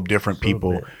couple of different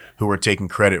people who are taking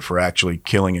credit for actually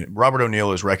killing it. Robert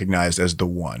O'Neill is recognized as the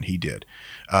one. He did.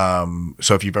 So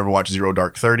if you've ever watched Zero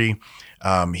Dark 30,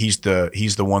 he's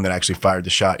the one that actually fired the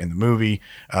shot in the movie.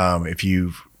 If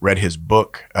you've read his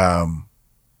book, The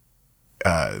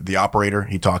Operator,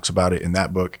 he talks about it in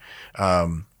that book.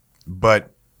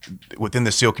 But within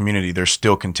the SEAL community, there's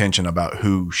still contention about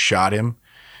who shot him.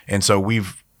 And so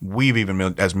we've even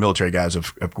as military guys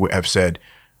have said,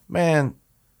 man,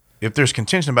 if there's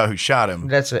contention about who shot him,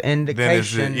 that's an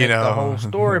indication that the whole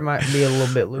story might be a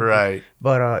little bit loose. Right.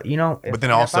 But, but then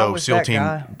also SEAL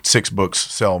Team 6 books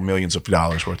sell millions of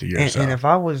dollars worth a year. And if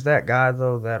I was that guy,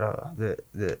 though,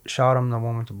 that shot him, the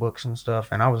one with the books and stuff,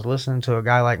 and I was listening to a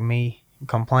guy like me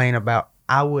complain about,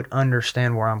 I would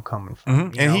understand where I'm coming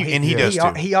from. And he does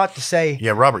too. He ought to say.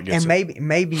 Yeah, Robert gets it. And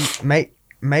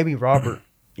maybe Robert,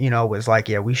 was like,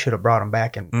 yeah, we should have brought him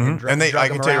back and I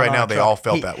can tell you right now, they all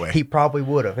felt that way. He probably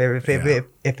would have.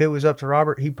 If it was up to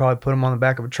Robert, he'd probably put him on the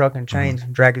back of a truck in chains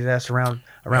and drag his ass around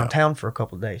town for a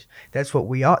couple of days. That's what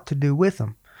we ought to do with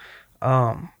him.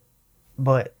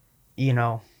 But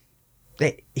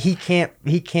he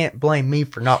can't blame me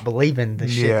for not believing the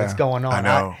shit that's going on. I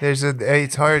know.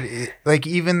 It's hard. Like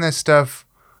even this stuff,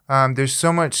 there's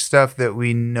so much stuff that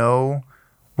we know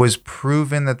was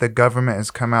proven that the government has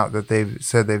come out that they've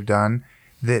said they've done,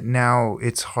 that now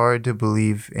it's hard to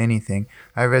believe anything.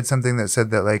 I read something that said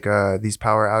that like these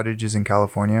power outages in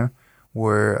California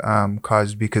were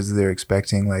caused because they're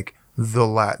expecting like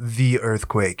the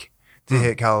earthquake to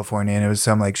hit California, and it was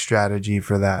some like strategy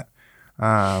for that.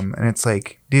 And it's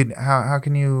like, dude, how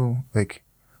can you like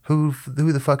who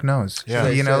the fuck knows? Yeah,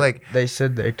 they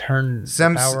said they turned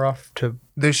the power off to.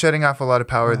 They're shutting off a lot of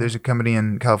power. There's a company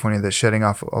in California that's shutting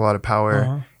off a lot of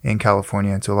power in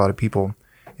California to a lot of people.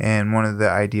 And one of the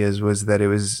ideas was that it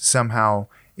was somehow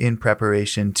in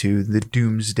preparation to the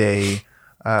doomsday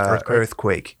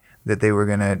earthquake that they were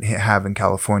gonna have in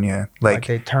California. Like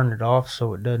they turned it off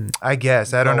so it doesn't. I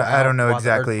guess I don't know. I don't know while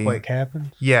exactly. The earthquake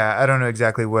happens. Yeah, I don't know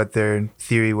exactly what their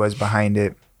theory was behind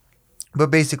it, but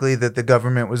basically that the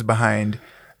government was behind.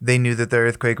 They knew that the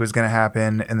earthquake was going to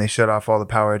happen, and they shut off all the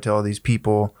power to all these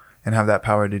people and have that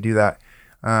power to do that.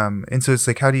 And so it's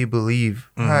like, how do you believe?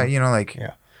 You know, like.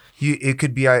 Yeah. It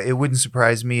could be. It wouldn't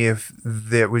surprise me if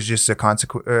there was just a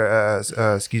consequence.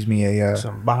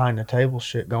 Some behind the table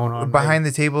shit going on. Behind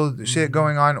the table shit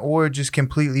going on, or just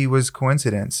completely was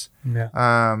coincidence.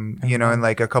 Yeah. You know, and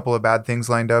like a couple of bad things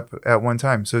lined up at one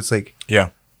time. So it's like,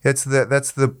 that's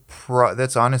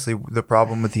honestly the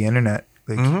problem with the internet.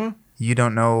 Like you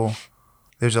don't know.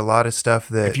 There's a lot of stuff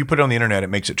that if you put it on the internet, it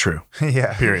makes it true.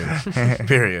 Yeah. Period.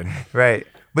 Period. Right.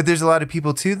 But there's a lot of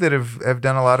people too that have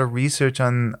done a lot of research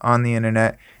on the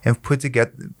internet and put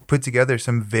together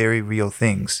some very real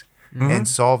things and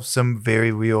solved some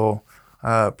very real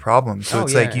problems. So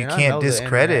it's like you can't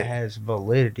discredit. It has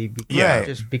validity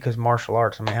just because martial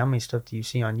arts. I mean, how many stuff do you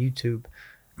see on YouTube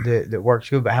that works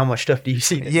good? But how much stuff do you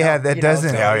see? That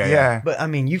doesn't. Yeah. But I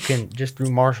mean, you can just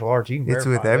through martial arts. You can. It's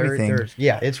with everything.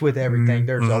 It's with everything.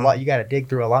 There's a lot. You got to dig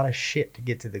through a lot of shit to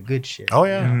get to the good shit. Oh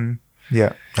yeah.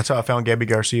 Yeah. That's how I found Gabby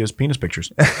Garcia's penis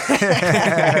pictures. Have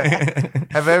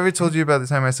I ever told you about the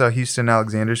time I saw Houston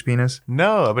Alexander's penis?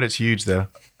 No, but it's huge though.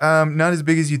 Not as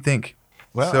big as you'd think.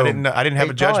 Well, I didn't have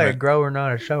a judgment. A grower,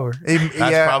 not a shower.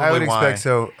 I would expect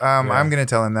so. I'm going to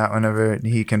tell him that whenever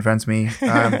he confronts me.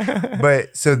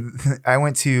 But so I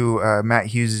went to Matt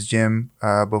Hughes' gym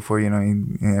before,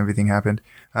 everything happened.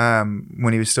 When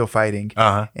he was still fighting.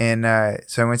 And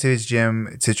so I went to his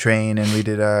gym to train, and we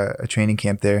did a training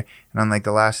camp there. And on like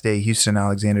the last day, Houston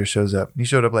Alexander shows up. He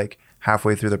showed up like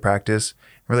halfway through the practice.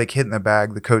 We're like hitting the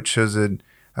bag. The coach shows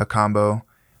a combo.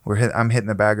 I'm hitting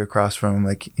the bag across from him,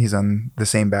 like he's on the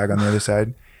same bag on the other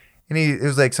side. And it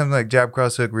was like something like jab,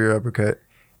 cross hook, rear uppercut.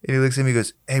 And he looks at me and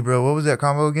goes, "Hey bro, what was that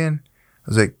combo again?" I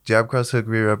was like, jab, cross hook,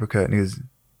 rear uppercut. And he goes,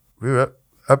 rear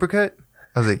uppercut?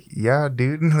 I was like, yeah,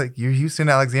 dude. Like, you're Houston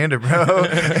Alexander, bro.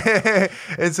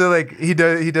 And so like he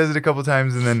does it a couple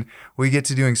times, and then we get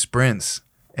to doing sprints,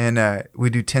 and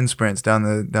we do 10 sprints down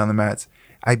the mats.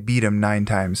 I beat him 9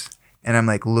 times, and I'm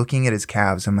like looking at his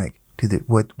calves. I'm like, dude,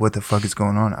 what the fuck is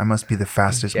going on? I must be the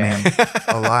fastest man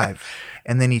alive.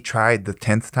 And then he tried the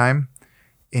 10th time,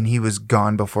 and he was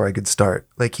gone before I could start.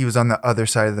 Like, he was on the other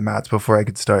side of the mats before I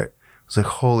could start. I was like,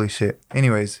 holy shit.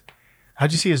 Anyways.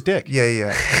 How'd you see his dick?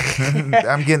 Yeah.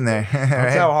 I'm getting there.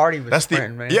 That's how hard he was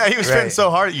sprinting, man. Yeah, he was sprinting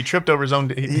so hard you tripped over his own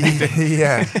dick.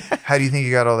 Yeah. How do you think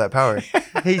he got all that power?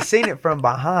 He's seen it from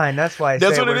behind. That's why I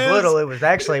said it was little. It was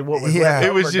actually what was left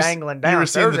over dangling down. You were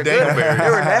seeing the dangleberry.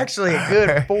 There was actually a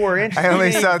good 4 inches. I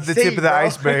only saw the tip of the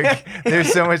iceberg.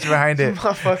 There's so much behind it.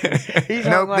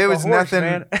 Nope, there was nothing.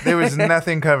 Man. There was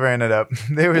nothing covering it up.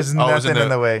 There was nothing in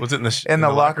the way. Was it in the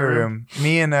locker room?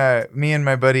 Me and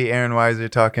my buddy Aaron Wise are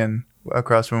talking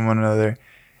across from one another,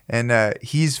 and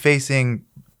he's facing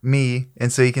me,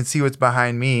 and so he can see what's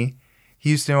behind me.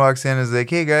 Houston walks in and is like,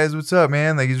 "Hey guys, what's up,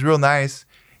 man?" Like, he's real nice.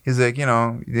 He's like,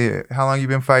 how long you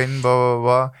been fighting, blah blah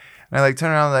blah. And I like turn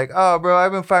around like, "Oh bro,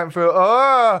 I've been fighting for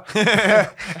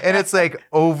and it's like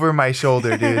over my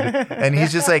shoulder, dude. And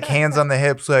he's just like hands on the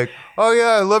hips like, "Oh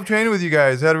yeah, I love training with you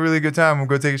guys. Had a really good time. We'll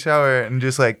go take a shower," and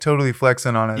just like totally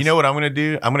flexing on us. You know what I'm gonna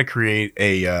do? I'm gonna create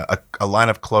a line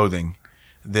of clothing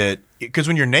that, because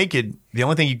when you're naked, the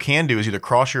only thing you can do is either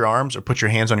cross your arms or put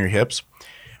your hands on your hips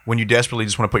when you desperately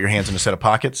just want to put your hands in a set of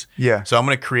pockets. Yeah. So I'm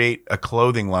going to create a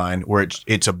clothing line where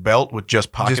it's a belt with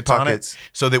just pockets on it,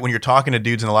 so that when you're talking to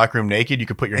dudes in the locker room naked, you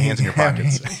can put your hands in your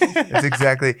pockets. That's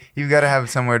exactly. You've got to have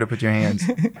somewhere to put your hands.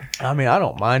 I mean, I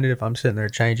don't mind it if I'm sitting there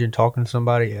changing, talking to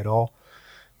somebody at all.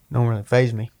 Don't really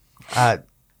faze me.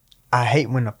 I hate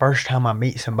when the first time I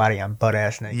meet somebody, I'm butt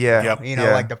ass naked. Yeah.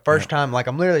 Yep. Like the first time, like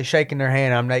I'm literally shaking their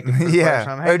hand, I'm naked for the first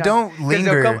time. Or don't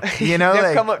linger, they'll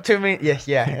like, come up to me. Yeah.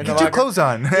 Get your clothes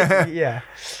on. Yeah.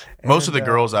 Most of the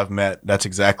girls I've met, that's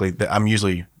exactly, I'm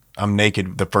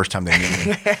naked the first time they meet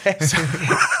me.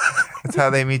 That's how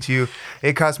they meet you.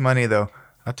 It costs money though.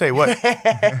 I'll tell you what,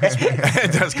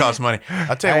 it does cost money.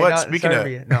 I'll tell you what, speaking of,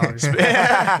 no,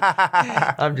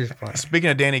 I'm just playing. Speaking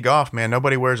of Danny Goff, man,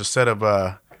 nobody wears a set of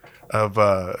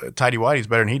tidy whities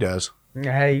better than he does.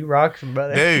 Hey, you rock some,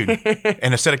 brother. Dude.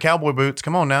 And a set of cowboy boots.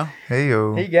 Come on now. Hey,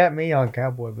 yo. He got me on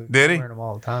cowboy boots. Did he? I'm wearing them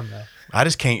all the time now. I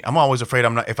just can't. I'm always afraid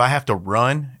if I have to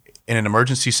run in an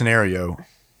emergency scenario.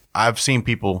 I've seen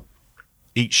people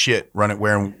eat shit trying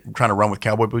to run with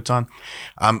cowboy boots on.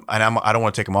 I don't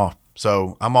want to take them off.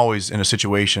 So I'm always in a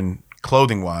situation,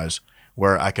 clothing wise,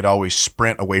 where I could always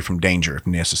sprint away from danger if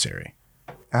necessary.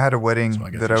 I had a wedding So I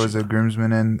guess that we I was should- a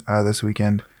groomsman in this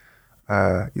weekend,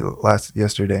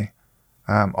 yesterday.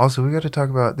 Also, we got to talk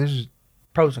about this.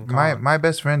 Pros and cons. My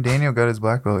best friend Daniel got his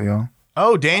black belt, yo.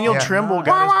 Oh, Daniel Yeah. Trimble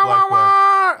got his black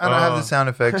belt. I don't have the sound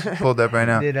effects pulled up right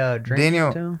now. Did Drink Daniel-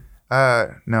 it too?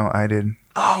 No, I did.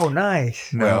 Oh,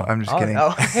 nice. No, Well, I'm just oh, kidding.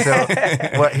 oh.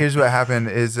 So here's what happened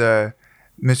is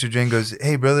Mr. Drain goes,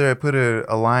 "Hey brother, I put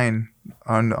a line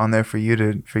on there for you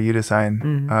to sign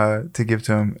to give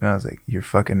to him." And I was like, "You're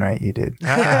fucking right, you did."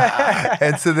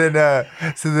 And so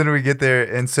then we get there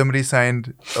and somebody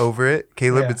signed over it.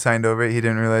 Caleb Yeah. had signed over it. He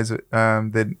didn't realize that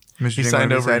Mr. He Drain signed wanted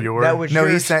to over sign- your. That was No,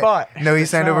 your he signed. spot. No, he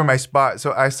signed over song. my spot.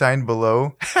 So I signed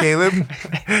below Caleb.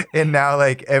 And now,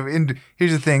 like, and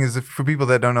here's the thing: is for people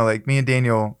that don't know, like, me and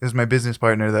Daniel is my business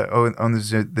partner that owns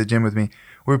the gym with me.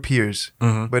 We're peers,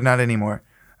 but not anymore.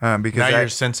 Because Now you're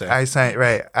sensei. I signed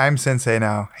right. I'm sensei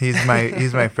now. He's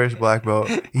my first black belt.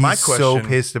 He's My so question-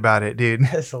 pissed about it, dude.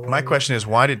 That's hilarious. My question is,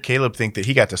 why did Caleb think that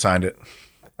he got to sign it?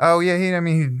 Oh yeah,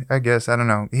 I guess I don't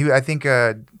know. I think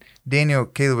Caleb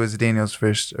was Daniel's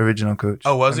first original coach.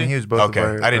 Oh, was I mean, he? He was both Okay, of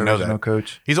our I didn't know original that.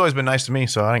 coach. He's always been nice to me,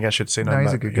 so I think I should say nothing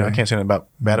he's about. a good I guy. can't say nothing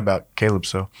bad about Caleb.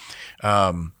 So,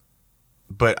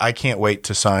 but I can't wait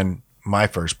to sign my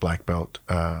first black belt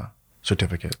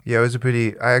certificate. Yeah, it was a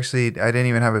pretty. I didn't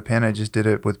even have a pen. I just did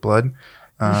it with blood.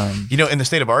 You know, in the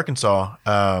state of Arkansas,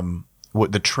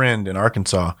 what the trend in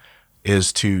Arkansas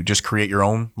is to just create your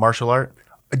own martial art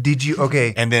Did you?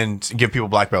 Okay. and then give people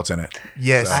black belts in it.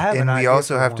 Yes, I have an and we idea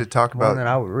also for have one. to talk one about. that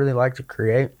I would really like to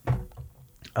create.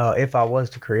 If I was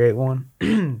to create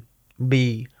one,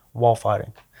 be wall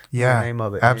fighting. Yeah, The name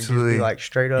of it. And just be, absolutely. like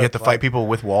straight up. You have to like, fight people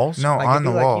with walls. No, like on it'd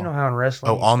the be wall. Like, you know how in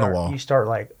wrestling, Oh, you on the start- wall. you start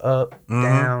like up,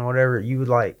 down, whatever. You would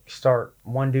like start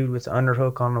one dude with the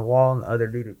underhook on the wall and the other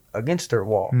dude against their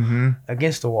wall,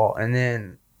 against the wall, and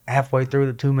then halfway through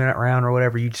the 2-minute round or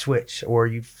whatever, you'd switch or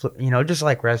you flip. You know, just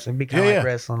like wrestling, be kind of Yeah, like yeah.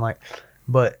 wrestling. Like,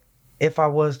 but if I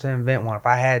was to invent one, if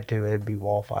I had to, it'd be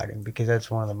wall fighting because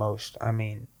that's one of the most. I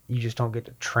mean, you just don't get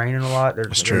to train it a lot.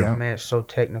 That's true. Man, it's so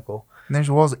technical. And there's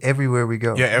walls everywhere we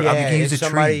go. Yeah, I mean, Yeah, you can use if a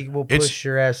somebody tree. will It's- push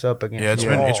your ass up against Yeah, it's the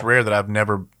been wall. it's rare that I've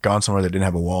never gone somewhere that didn't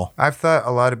have a wall. I've thought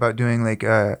a lot about doing like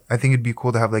I think it'd be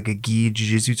cool to have like a gi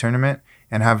jiu-jitsu tournament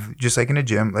and have just like in a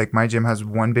gym, like my gym has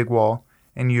one big wall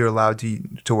and you're allowed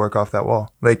to work off that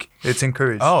wall. Like it's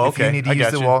encouraged. Oh, If you okay. need to I use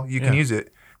got the you. wall, you can Yeah. use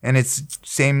it. And it's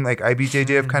same like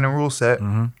IBJJF kind of rule set,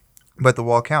 but the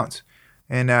wall counts.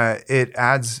 And it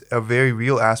adds a very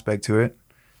real aspect to it.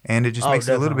 And it just Oh, makes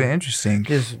it a little bit definitely. interesting.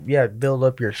 Just build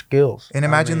up your skills. And I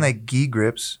imagine mean, like gi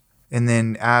grips and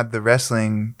then add the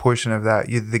wrestling portion of that.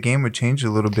 The game would change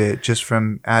a little bit just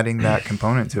from adding that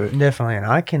component to it. definitely, and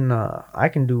I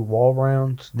can do wall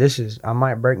rounds. I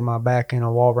might break my back in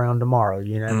a wall round tomorrow.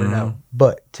 You never know.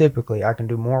 But typically, I can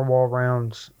do more wall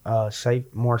rounds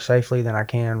more safely than I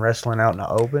can wrestling out in the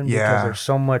open Yeah. because there's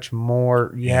so much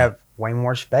more. You have way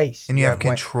more space, And you have way-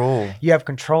 control. You have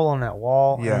control on that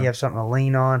wall, Yeah. and you have something to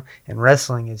lean on. And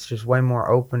wrestling is just way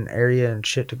more open area and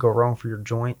shit to go wrong for your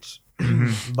joints.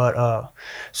 But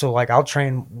so like I'll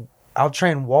train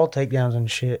wall takedowns and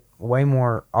shit way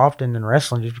more often than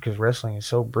wrestling, just because wrestling is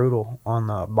so brutal on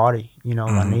the body. You know,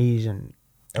 my knees and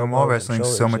And wall elbows and wrestling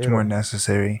is so shoulders. much more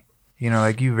necessary. You know,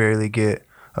 like you rarely get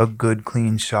a good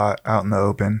clean shot out in the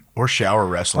open. Or shower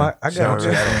wrestling. I Shower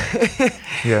got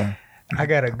Yeah. I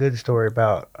got a good story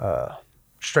about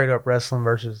straight up wrestling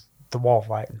versus the wall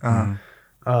fighting.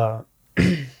 Uh-huh.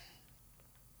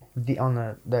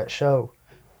 That show,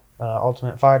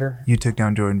 Ultimate Fighter. You took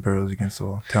down Jordan Burroughs against the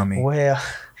wall. Tell me. Well,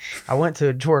 I went to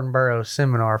a Jordan Burroughs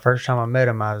seminar. First time I met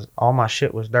him, all my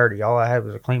shit was dirty. All I had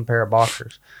was a clean pair of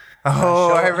boxers.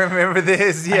 Oh, I show- remember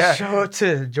this. I Yeah. show up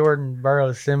to the Jordan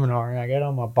Burroughs seminar and I get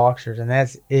on my boxers and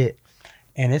that's it.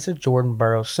 And it's a Jordan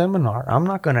Burroughs seminar. I'm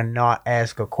not gonna not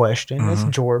ask a question. It's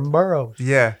Jordan Burroughs.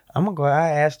 Yeah. I'm gonna go.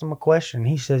 I asked him a question.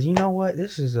 He says, "You know what?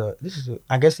 This is a.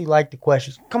 I guess he liked the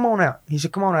questions. Come on out." He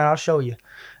said, "Come on out. I'll show you."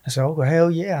 I said, "Oh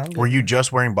hell yeah!" I'm Were you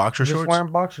just wearing boxer just shorts?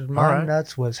 wearing boxers. My right.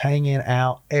 nuts was hanging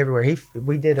out everywhere. It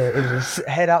was a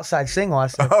head outside single. I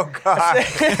said, Oh God.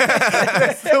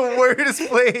 That's the worst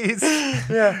place.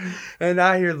 yeah. And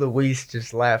I hear Luis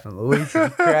just laughing. Luis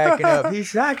is cracking up. He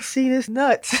said, "I can see this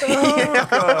nuts." Oh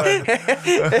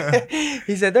God.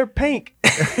 He said, "They're pink."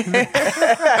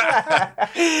 I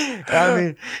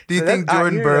mean, Do you so think that- I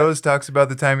Jordan hear Burroughs talks about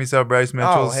the time he saw Bryce Oh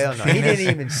Mitchell's hell no! He fitness?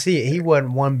 didn't even see it. He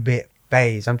wasn't one bit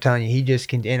phased. I'm telling you, he just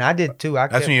can. And I did too.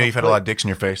 That's when you know you've had a lot of dicks in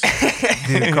your face.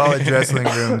 Dude, college wrestling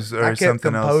rooms I or kept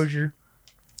something else. composure.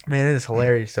 Man, it is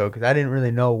hilarious though, because I didn't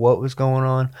really know what was going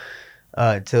on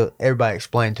until everybody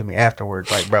explained to me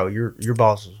afterwards. Like, bro, your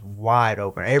balls was wide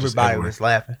open. Everybody everywhere. was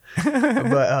laughing.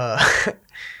 But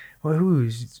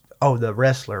Well, the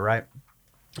wrestler, right?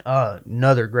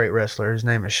 Another great wrestler. His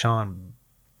name is Sean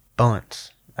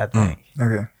Bunce, I think.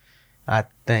 Okay. I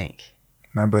think.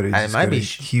 My buddy It just might got be a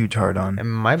huge hard on. It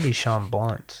might be Sean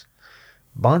Bunce.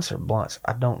 Bunce or Blunts,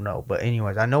 I don't know. But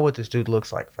anyways, I know what this dude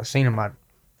looks like. If I seen him,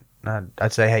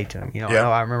 I'd say hey to him. You know, Yeah.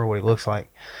 I remember what he looks like.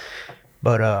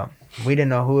 But we didn't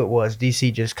know who it was.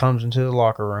 DC just comes into the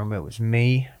locker room. It was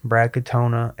me, Brad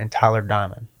Katona, and Tyler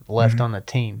Diamond left on the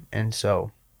team. And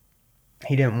so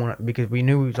he didn't want to, because we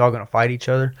knew we was all going to fight each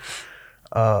other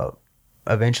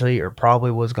eventually, or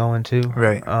probably was going to.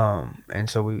 Right. And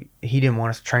so he didn't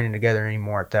want us training together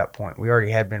anymore at that point. We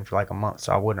already had been for like a month,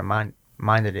 so I wouldn't have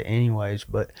minded it anyways.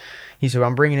 But he said,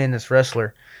 I'm bringing in this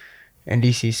wrestler. And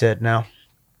DC said, no.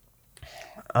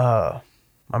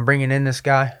 I'm bringing in this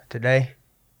guy today.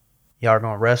 Y'all are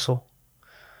going to wrestle.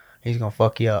 He's going to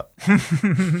fuck you up.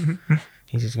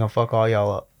 He's just going to fuck all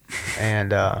y'all up.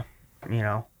 And, you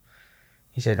know,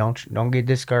 he said, don't get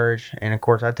discouraged. And, of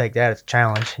course, I take that as a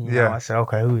challenge. You know, I said,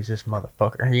 okay, who is this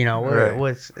motherfucker? You know, who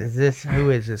is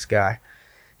this guy?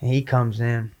 And he comes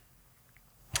in.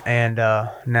 And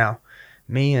now,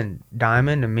 me and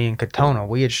Diamond and me and Katona,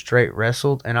 we had straight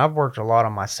wrestled. And I've worked a lot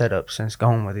on my setup since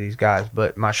going with these guys.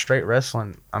 But my straight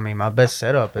wrestling, I mean, my best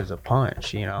setup is a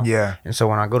punch, you know? Yeah. And so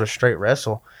when I go to straight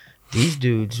wrestle, these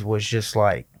dudes was just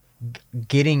like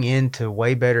getting into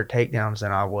way better takedowns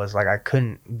than I was. Like, I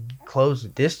couldn't close the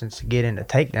distance to get into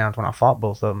takedowns. When I fought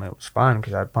both of them, it was fine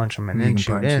because I'd punch them and then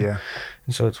shoot in. Yeah.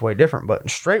 And so it's way different. But in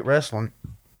straight wrestling,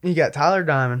 you got Tyler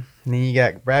Diamond, and then you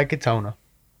got Brad Katona.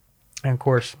 And, of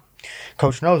course,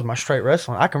 Coach knows my straight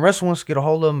wrestling. I can wrestle once to get a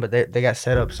hold of them, but they got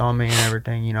setups on me and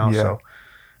everything, you know. Yeah. So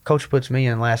Coach puts me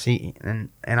in last heat,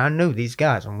 and I knew these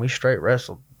guys, when we straight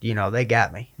wrestled, you know, they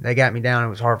got me. They got me down. It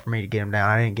was hard for me to get them down.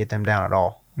 I didn't get them down at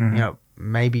all. Mm-hmm. You know,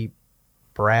 maybe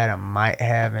Brad I might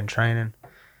have in training.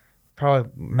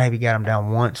 Probably maybe got him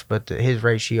down once, but his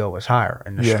ratio was higher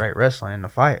in the straight wrestling in the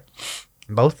fight.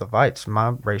 Both the fights, my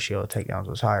ratio of takedowns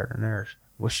was higher than theirs,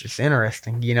 which is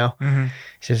interesting, you know. Mm-hmm.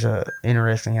 It's just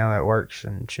interesting how that works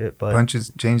and shit. But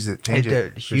Punches change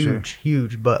it.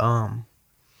 Huge. But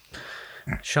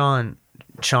Sean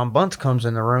Bunce comes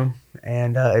in the room,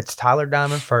 and it's Tyler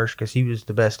Diamond first because he was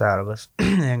the best out of us,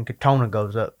 and Katona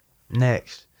goes up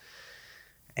next.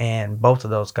 And both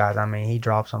of those guys, I mean, he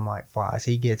drops them like flies.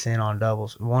 He gets in on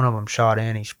doubles. One of them shot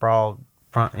in. He sprawled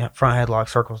front headlock,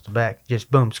 circles to back. Just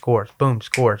boom, scores.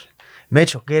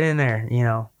 Mitchell, get in there, you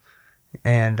know.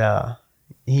 And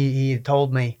he had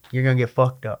told me, you're going to get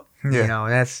fucked up. Yeah. You know,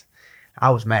 and I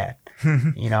was mad.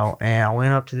 You know, and I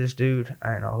went up to this dude. I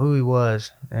didn't know who he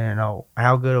was. I didn't know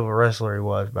how good of a wrestler he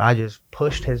was. But I just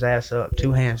pushed his ass up,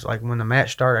 2 hands. Like, when the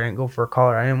match started, I didn't go for a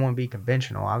collar. I didn't want to be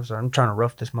conventional. I'm trying to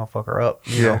rough this motherfucker up,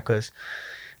 you know, because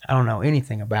I don't know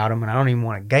anything about him, and I don't even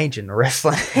want to engage in the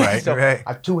wrestling. Right, so right.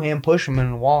 I 2-hand push him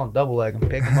in the wall and double leg him,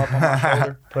 pick him up on my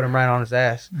shoulder, put him right on his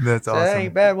ass. That's So awesome. that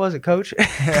ain't bad, was it, coach?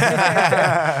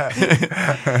 That's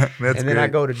And then I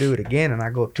go to do it again, and I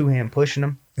go 2-hand pushing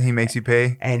him, He makes you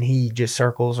pay. and he just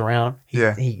circles around.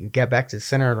 He got back to the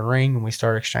center of the ring, and we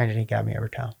started exchanging. He got me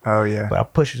every time. Oh yeah. But I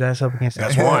push his ass up against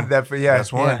That's that. one. That's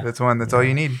one. That's one. That's all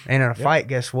you need. And in a fight,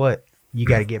 guess what? You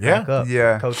got to get back up.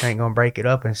 Yeah. Coach ain't gonna break it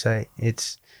up and say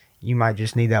you might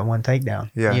just need that one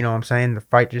takedown. Yeah. You know what I'm saying? The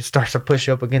fight just starts to push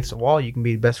up against the wall. You can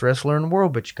be the best wrestler in the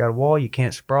world, but you got a wall. You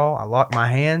can't sprawl. I lock my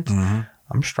hands. Mm-hmm.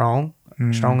 I'm strong.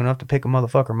 Strong enough to pick a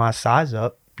motherfucker my size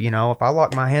up. You know, if I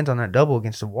lock my hands on that double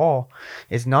against the wall,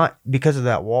 it's not because of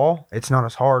that wall. It's not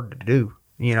as hard to do.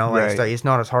 You know, like it's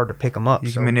not as hard to pick them up.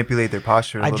 You can manipulate their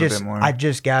posture a little bit more. I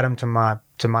just got him to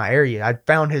my area. I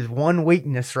found his one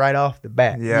weakness right off the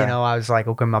bat. Yeah. You know, I was like,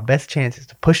 okay, my best chance is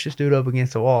to push this dude up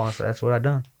against the wall. And so that's what I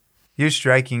done. Your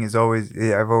striking is always.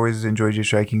 I've always enjoyed your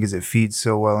striking because it feeds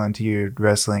so well into your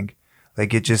wrestling.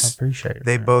 Like it I just. appreciate it.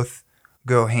 They man. both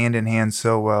go hand in hand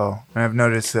so well, and I've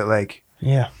noticed that like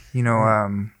Yeah. you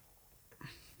know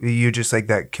you're just like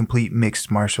that complete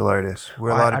mixed martial artist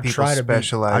where a lot of people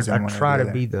specialize in I one try or the to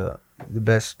other. be the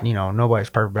best, you know, nobody's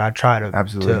perfect, but I try to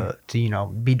Absolutely. to you know,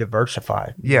 be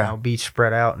diversified. Yeah. You know, be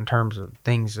spread out in terms of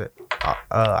things that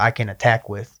I can attack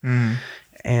with. Mhm.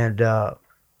 And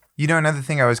You know, another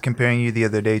thing I was comparing you the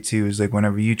other day to is like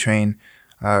whenever you train,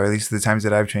 or at least the times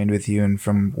that I've trained with you, and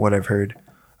from what I've heard,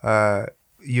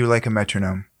 you're like a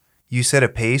metronome. You set a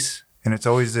pace, and it's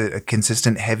always a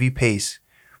consistent, heavy pace,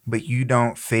 but you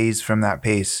don't phase from that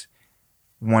pace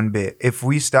one bit. If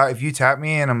you tap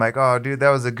me and I'm like, oh, dude, that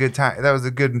was a good time. That was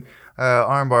a good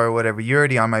armbar or whatever. You're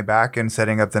already on my back and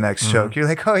setting up the next choke. You're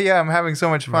like, oh yeah, I'm having so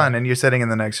much fun, and you're setting in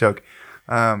the next choke,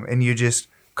 and you're just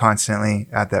constantly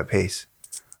at that pace.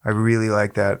 I really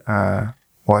like that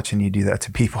watching you do that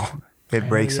to people. It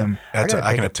breaks them. I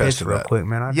can attest to real that. quick,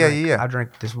 man. Yeah. I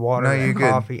drink this water No, you're and good.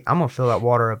 coffee. I'm gonna fill that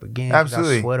water up again. 'Cause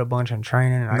Absolutely. I sweat a bunch in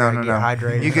training. And I No, gotta get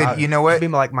hydrated. You good. You know what? It'll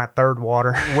be like my third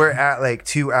water. We're at like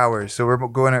 2 hours, so we're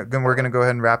gonna go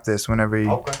ahead and wrap this whenever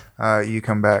you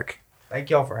come back. Thank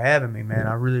y'all for having me, man.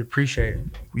 I really appreciate it.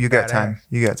 You got Badass. time.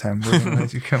 You got time. We're gonna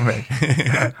let you come back.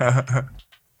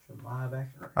 Live action.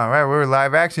 All right, we're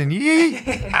live action. Yee!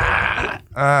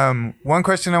 One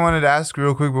question I wanted to ask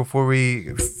real quick before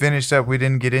we finished up. We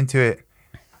didn't get into it.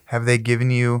 Have they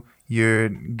given you your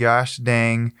gosh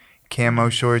dang camo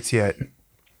shorts yet?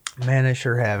 Man, they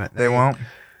sure haven't. They won't?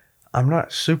 I'm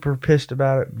not super pissed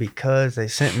about it because they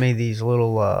sent me these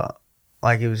little,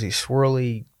 like it was these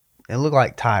swirly. It looked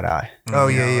like tie-dye. Oh,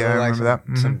 You know, yeah, it I looked remember like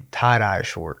that. some tie-dye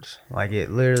shorts. Like,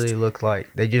 it literally looked like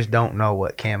they just don't know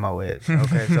what camo is.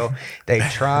 Okay, so they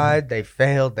tried, they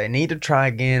failed. They need to try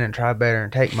again and try better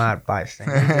and take my advice.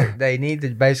 They need to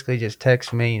basically just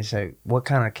text me and say, what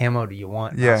kind of camo do you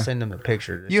want? And Yeah. I'll send them a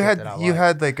picture. of the You shit had that I you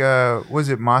like. had like was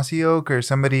it Mossy Oak or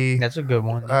somebody? That's a good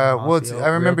one. well, it's- I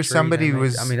remember somebody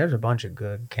was- I mean, there's a bunch of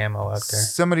good camo out there.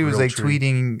 Somebody was Real like tree.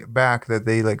 tweeting back that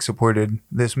they like supported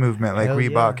this movement. Like Hell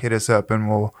Reebok yeah. hit us up and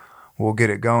we'll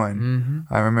get it going. Mm-hmm.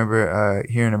 I remember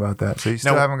hearing about that. So you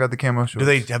still Now, haven't got the camo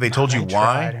shorts. Have they told you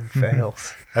Tried why? and failed.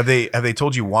 Have they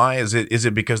told you why? Is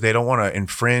it because they don't want to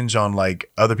infringe on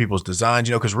like other people's designs?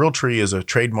 You know, because Real Tree is a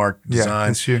trademark Yeah, design.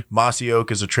 that's true. Mossy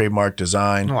Oak is a trademark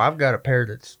design. No, I've got a pair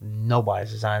that's nobody's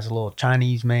design. It's a little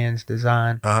Chinese man's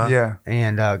design. Uh-huh. Yeah.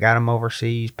 And got them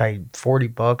overseas. Paid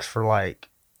 $40 for like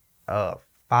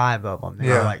 5 of them. They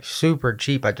Yeah. were like super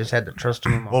cheap. I just had to trust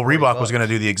them. Well, Reebok was going to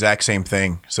do the exact same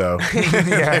thing, so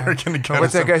they were going to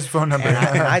What's that guy's phone number?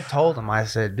 And I told him, I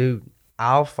said, dude,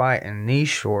 I'll fight in these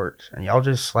shorts, and y'all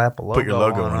just slap a logo, Put your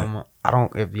logo on on them. I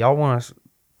don't. If y'all want to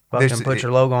There's- fucking put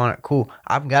your logo on it, cool.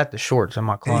 I've got the shorts in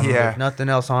my closet. Yeah. There's nothing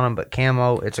else on them but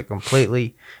camo. It's a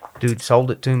completely, dude sold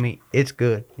it to me. It's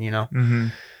good, you know. Mm-hmm.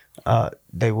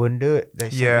 They wouldn't do it. They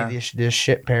sent Yeah. me this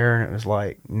shit pair, and it was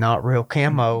like not real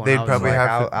camo. And They'd I was probably like,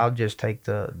 have to- I'll just take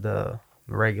the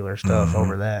regular stuff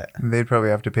over that. They'd probably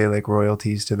have to pay like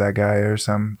royalties to that guy or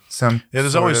some. Yeah,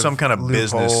 there's sort always some kind of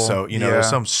business. loophole. So, you know, there's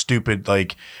some stupid,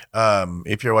 like,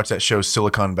 if you ever watch that show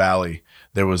Silicon Valley,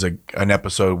 there was an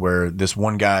episode where this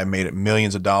one guy made it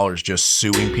millions of dollars just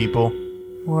suing people.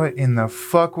 What in the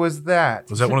fuck was that?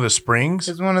 Was that one of the springs?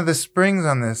 It's one of the springs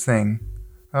on this thing.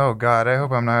 Oh God, I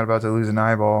hope I'm not about to lose an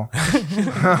eyeball,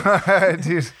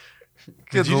 dude.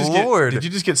 Good Lord. Did you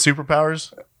just get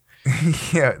superpowers?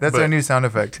 Yeah, that's our But- new sound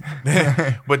effect.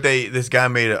 But this guy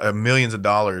made millions of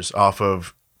dollars off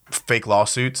of fake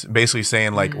lawsuits, basically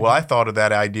saying like, well, I thought of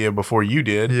that idea before you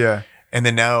did. Yeah. And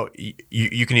then now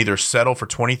you can either settle for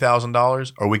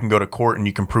 $20,000 or we can go to court and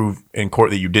you can prove in court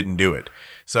that you didn't do it.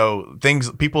 So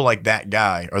people like that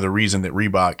guy are the reason that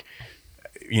Reebok,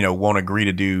 you know, won't agree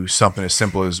to do something as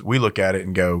simple as we look at it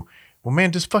and go, well,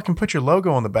 man, just fucking put your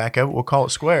logo on the back of it. We'll call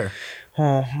it square.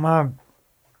 Well, my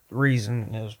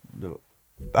reason is,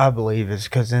 I believe, is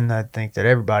because then I think that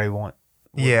everybody would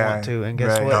Yeah, want to, and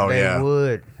guess right. what? Oh, They yeah.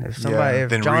 would. If somebody, Yeah. if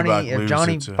Then Johnny, Reebok if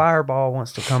Johnny loses to- Fireball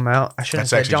wants to come out, I shouldn't That's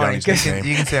say actually Johnny. Johnny's nickname.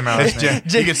 You can say my last name.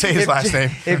 You can say his If last Jim-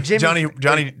 name. if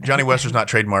Jimmy- Johnny Wester's not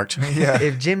trademarked. Yeah.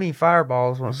 If Jimmy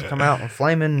Fireballs wants to come out in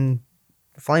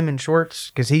flaming shorts,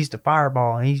 because he's the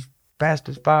Fireball and he's fast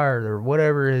as fire or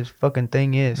whatever his fucking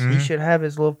thing is, he should have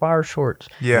his little fire shorts.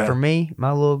 Yeah. For me,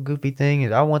 my little goofy thing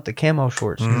is I want the camo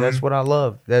shorts. 'Cause that's what I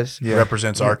love. That's Yeah.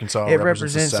 Represents Arkansas. it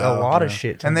represents the represents a South, lot yeah. of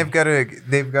shit. To And me. they've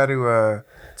got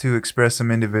to express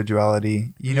some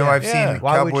individuality. You know, Yeah. I've Yeah. seen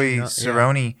Why would Cowboy you not? Yeah.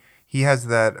 Cerrone. He has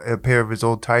a pair of his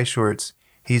old tie shorts.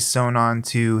 He's sewn on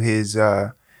to his.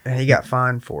 And he got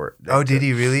fined for it. They Oh, did took-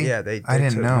 he really? Yeah, they I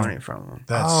didn't took know. money from him.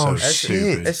 That's Oh, so shit.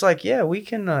 stupid. It's like, yeah, we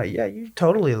can, yeah, you're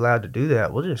totally allowed to do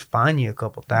that. We'll just fine you a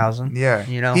couple thousand. Yeah.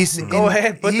 You know, He's- go and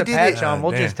ahead, put he the did patch it- on.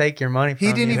 We'll damn. just take your money from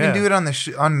He didn't you. even Yeah. do it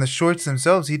on the shorts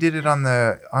themselves. He did it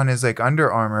on his like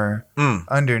Under Armour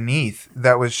underneath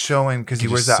that was showing because he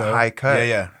wears that So- high cut.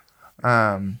 Yeah.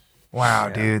 Wow,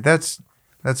 dude, that's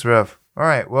rough. All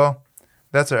right, well,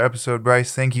 that's our episode,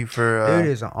 Bryce. Thank you for Dude,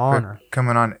 it's an for honor.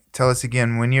 coming on. Tell us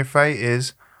again when your fight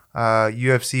is.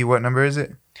 UFC. What number is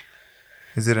it?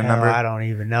 Is it a Hell, number? I don't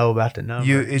even know about the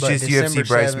number. It's but just December UFC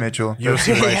Bryce 7th, Mitchell.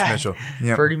 UFC Bryce Yeah. Mitchell.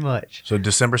 Yep. Pretty much. So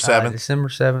December 7th. December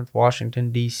 7th,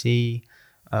 Washington, D.C.,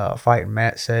 fighting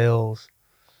Matt Sales.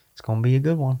 It's going to be a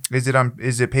good one. Is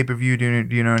it pay-per-view?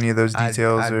 Do you know any of those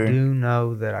details? I or do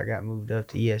know that I got moved up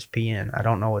to ESPN. I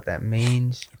don't know what that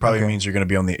means. Probably Okay. means you're going to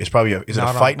be on the. It's probably is it Not a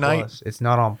on fight night? Plus. It's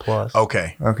not on Plus.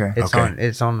 Okay. Okay. It's okay. on.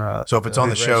 It's on. So if it's on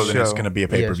the show, then it's show. going to be a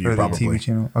Yes, pay per view For the probably. TV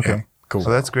channel. Okay. Yeah. Cool. So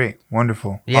that's great.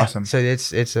 Wonderful. Yeah. Awesome. So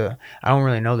it's a. I don't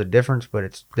really know the difference, but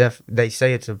it's they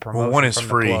say it's a promotion. Well, one is from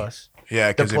free. The Plus. Yeah,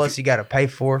 The because Plus you got to pay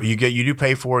for. you do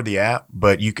pay for the app,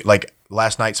 but you like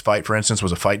last night's fight, for instance,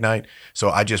 was a fight night, so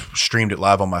I just streamed it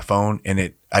live on my phone, and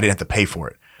I didn't have to pay for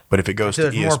it. But if it goes So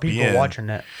to there's ESPN, more people watching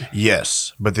that.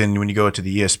 yes. But then when you go to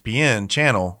the ESPN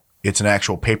channel, it's an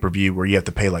actual pay-per-view where you have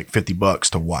to pay like $50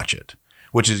 to watch it,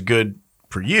 which is good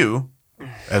for you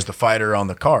as the fighter on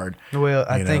the card. Well,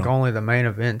 I think know. only the main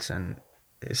events and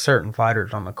certain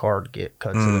fighters on the card get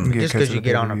cuts. Of the, Get just cuts because of you the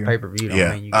get on a pay-per-view. pay-per-view don't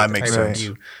Yeah, mean you that get the makes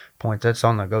pay-per-view points. That's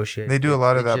on negotiate. They do a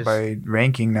lot of It's that just- by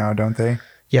ranking now, don't they?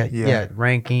 Yeah, Yeah. yeah,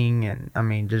 ranking, and I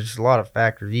mean, there's a lot of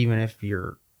factors. Even if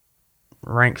your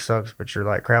rank sucks, but you're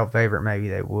like crowd favorite, maybe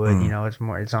they would. You know,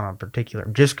 it's on a particular.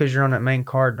 Just because you're on that main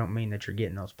card, don't mean that you're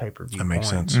getting those pay-per-view. That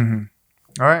makes points. sense.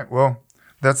 All right. Well,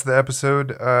 that's the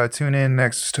episode. Tune in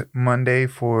next Monday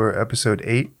for episode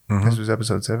 8. This was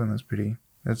episode 7.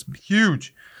 That's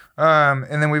huge.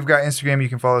 And then we've got Instagram. You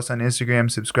can follow us on Instagram.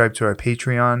 Subscribe to our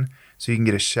Patreon so you can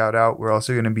get a shout out. We're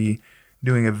also going to be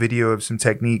doing a video of some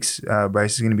techniques.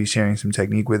 Bryce is going to be sharing some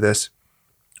technique with us.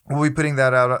 We'll be putting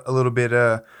that out a little bit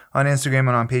on Instagram and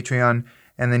on Patreon.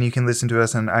 And then you can listen to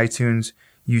us on iTunes,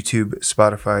 YouTube,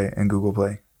 Spotify, and Google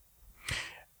Play.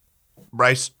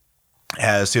 Bryce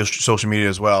has social media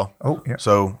as well. Oh, yeah.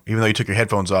 So even though you took your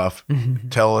headphones off,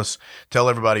 tell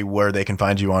everybody where they can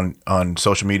find you on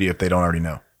social media if they don't already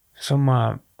know. So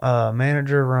my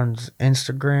manager runs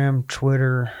Instagram,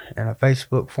 Twitter, and a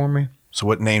Facebook for me. So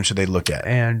what name should they look at?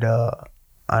 And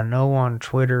I know on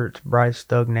Twitter it's Bryce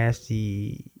Thug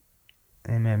Nasty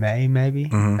MMA maybe.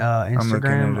 looking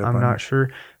Instagram it up I'm on- not sure.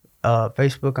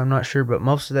 Facebook I'm not sure, but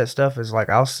most of that stuff is like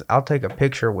I'll take a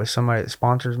picture with somebody that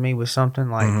sponsors me with something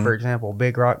like for example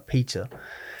Big Rock Pizza.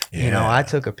 You know, I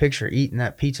took a picture eating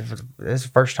that pizza. This is the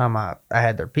first time I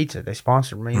had their pizza. They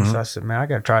sponsored me, so I said, "Man, I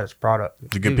got to try this product.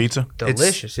 It's a good pizza?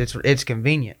 Delicious. It's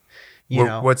convenient. You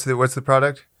know, What's the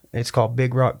product? it's called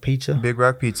Big Rock Pizza. Big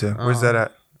Rock Pizza. Where's that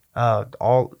at?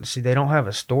 They don't have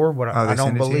a store. What Oh, they I don't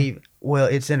send it to you? believe. Well,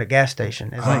 it's in a gas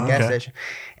station. It's like a gas okay. station,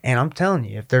 and I'm telling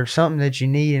you, if there's something that you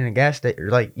need in a gas station,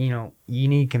 like you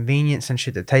need convenience and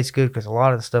shit that tastes good, because a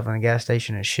lot of the stuff in the gas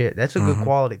station is shit. That's a good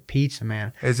quality pizza,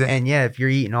 man. Is it? And yeah, if you're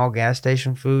eating all gas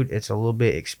station food, it's a little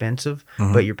bit expensive,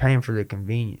 but you're paying for the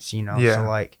convenience. You know, Yeah. so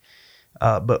like.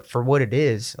 But for what it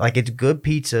is, like it's good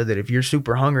pizza that if you're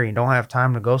super hungry and don't have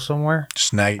time to go somewhere,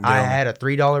 Snag it I down. had a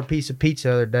 $3 piece of pizza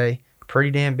the other day,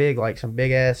 pretty damn big, like some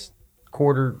big ass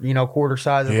quarter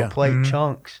size of Yeah. a plate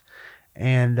chunks,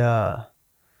 and yeah,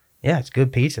 it's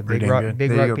good pizza, Pretty Big damn Rock, good. Big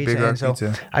There you Rock go, pizza. Big Rock And so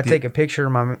Pizza. I take a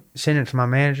picture, send it to my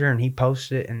manager, and he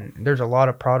posts it. And there's a lot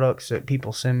of products that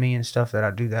people send me and stuff that I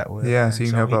do that with. Yeah, And so you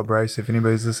can help out Bryce if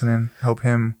anybody's listening. Help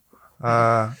him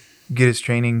get his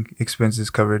training expenses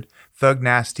covered. Thug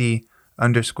Nasty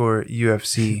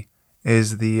 _UFC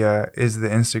is the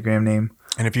Instagram name.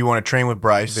 And if you want to train with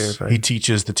Bryce, Verified. he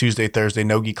teaches the Tuesday, Thursday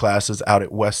no-gi classes out at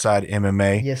Westside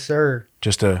MMA. Yes, sir.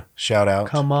 Just a shout out.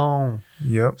 Come on.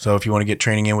 Yep. So if you want to get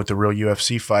training in with the real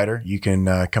UFC fighter, you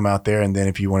can come out there. And then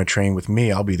if you want to train with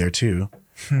me, I'll be there too.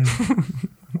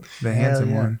 The handsome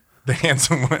yeah. one. The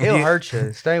handsome one. It'll hurt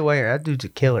you. Stay away. That dude's a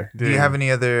killer. Do you have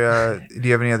any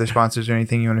other sponsors or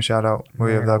anything you want to shout out where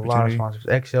you have the A lot of opportunity? sponsors.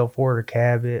 XL4 to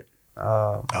Cabot.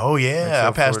 Oh, yeah. That's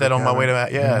I passed so that on my way to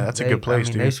Florida that. Yeah, that's a good place,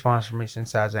 They dude. Mm-hmm. sponsored me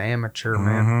since I was an amateur,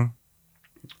 man.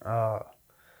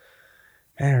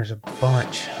 Man, there's a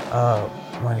bunch.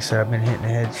 Like I said, I've been hitting the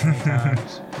head so many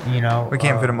times. We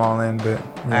can't fit them all in, but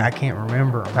yeah. I can't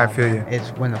remember 'em I all, feel man. you. It's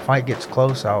when the fight gets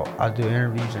close, I'll do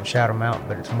interviews and shout them out.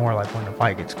 But it's more like when the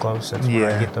fight gets close, that's when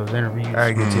Yeah. I get those interviews.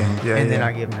 I get you. Yeah, and then yeah.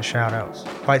 I give them the shout outs.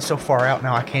 Fight's so far out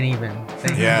now, I can't even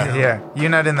think. Yeah. you know? Yeah, you're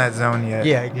not in that zone yet.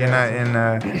 Yeah, You're not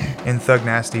in Thug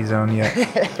Nasty zone yet.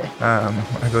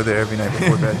 I go there every night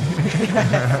before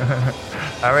bed.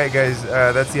 All right, guys,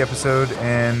 that's the episode,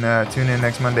 and tune in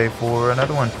next Monday for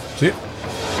another one. See ya.